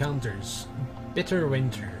these encounters. Bitter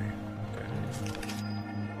Winter. Okay.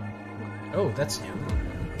 Oh, that's new.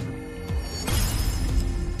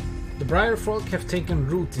 The Briarfolk have taken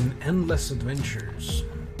root in endless adventures.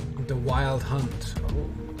 The Wild Hunt. Oh,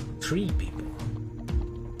 3 people.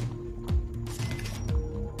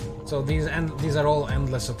 So these are all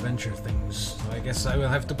endless adventure things. So I guess I will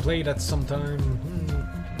have to play that sometime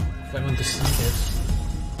if I want to see this.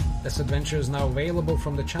 This adventure is now available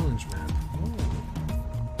from the challenge map.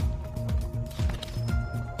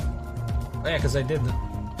 Oh yeah, because I did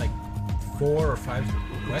like 4 or 5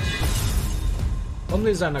 quests.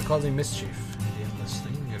 Zombies are not causing mischief. The endless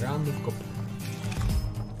thing. Around the couple.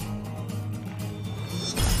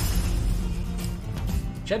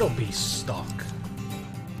 Shadow Beast stock.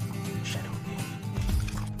 Shadow Beast.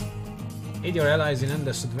 Aid your allies in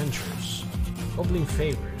endless adventures. Goblin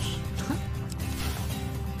favors.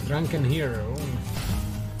 Drunken hero.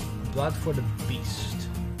 Blood for the beast.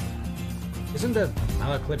 Isn't that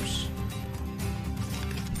Malaclips?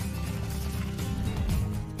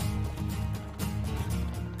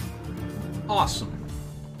 Awesome.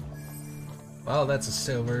 Well, that's a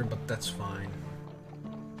silver, but that's fine.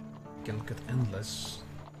 You can look at endless.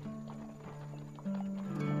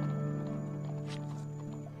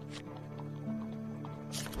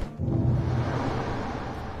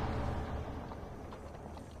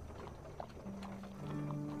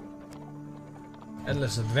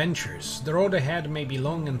 Endless adventures. The road ahead may be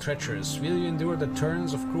long and treacherous. Will you endure the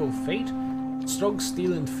turns of cruel fate? Strong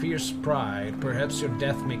steel and fierce pride. Perhaps your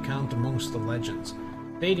death may count amongst the legends.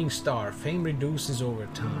 Fading star. Fame reduces over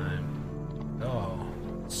time. Oh.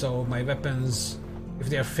 So my weapons, if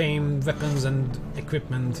they are famed weapons and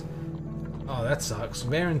equipment. Oh, that sucks.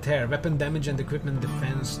 Wear and tear. Weapon damage and equipment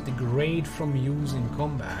defense degrade from use in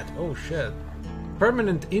combat. Oh shit.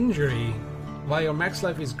 Permanent injury. While your max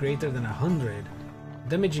life is greater than 100,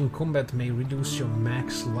 damage in combat may reduce your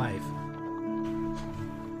max life.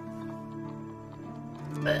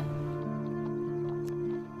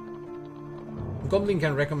 Goblin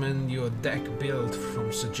can recommend you a deck build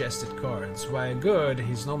from suggested cards. While good,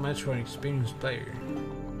 he's no match for an experienced player.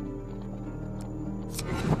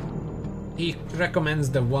 He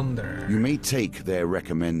recommends the Wanderer. You may take their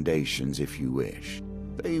recommendations if you wish.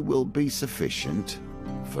 They will be sufficient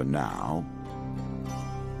for now.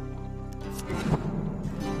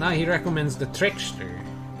 Now he recommends the Trickster.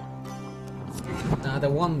 Now the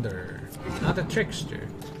Wanderer. Now the Trickster.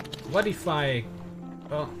 What if I...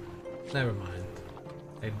 Oh, never mind.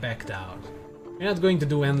 I backed out. You're not going to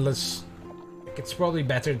do endless. It's probably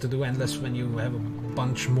better to do endless when you have a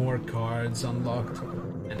bunch more cards unlocked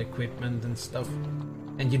and equipment and stuff.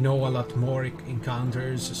 And you know a lot more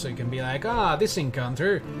encounters, so you can be like, ah, this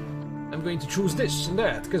encounter, I'm going to choose this and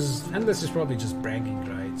that, because endless is probably just bragging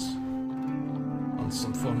rights. On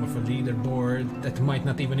some form of a leaderboard that might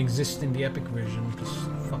not even exist in the Epic version, because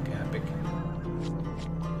fuck Epic.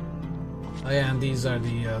 Oh yeah, and these are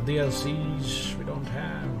the DLCs we don't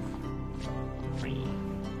have.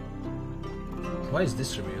 Why is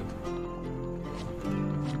this revealed?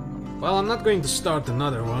 Well, I'm not going to start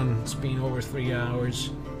another one. It's been over 3 hours.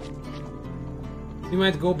 We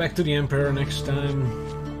might go back to the Emperor next time.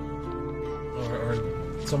 Or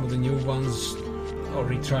some of the new ones. Or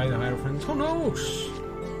retry the Hierophant. Who knows?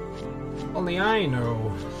 Only I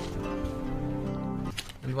know.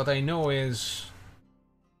 And what I know is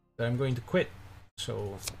that I'm going to quit.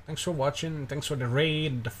 So, thanks for watching. Thanks for the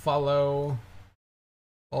raid, the follow,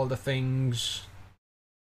 all the things.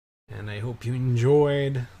 And I hope you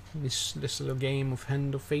enjoyed. this little game of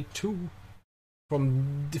Hand of Fate 2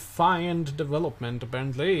 from Defiant Development,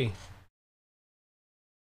 apparently.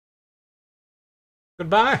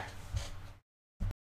 Goodbye.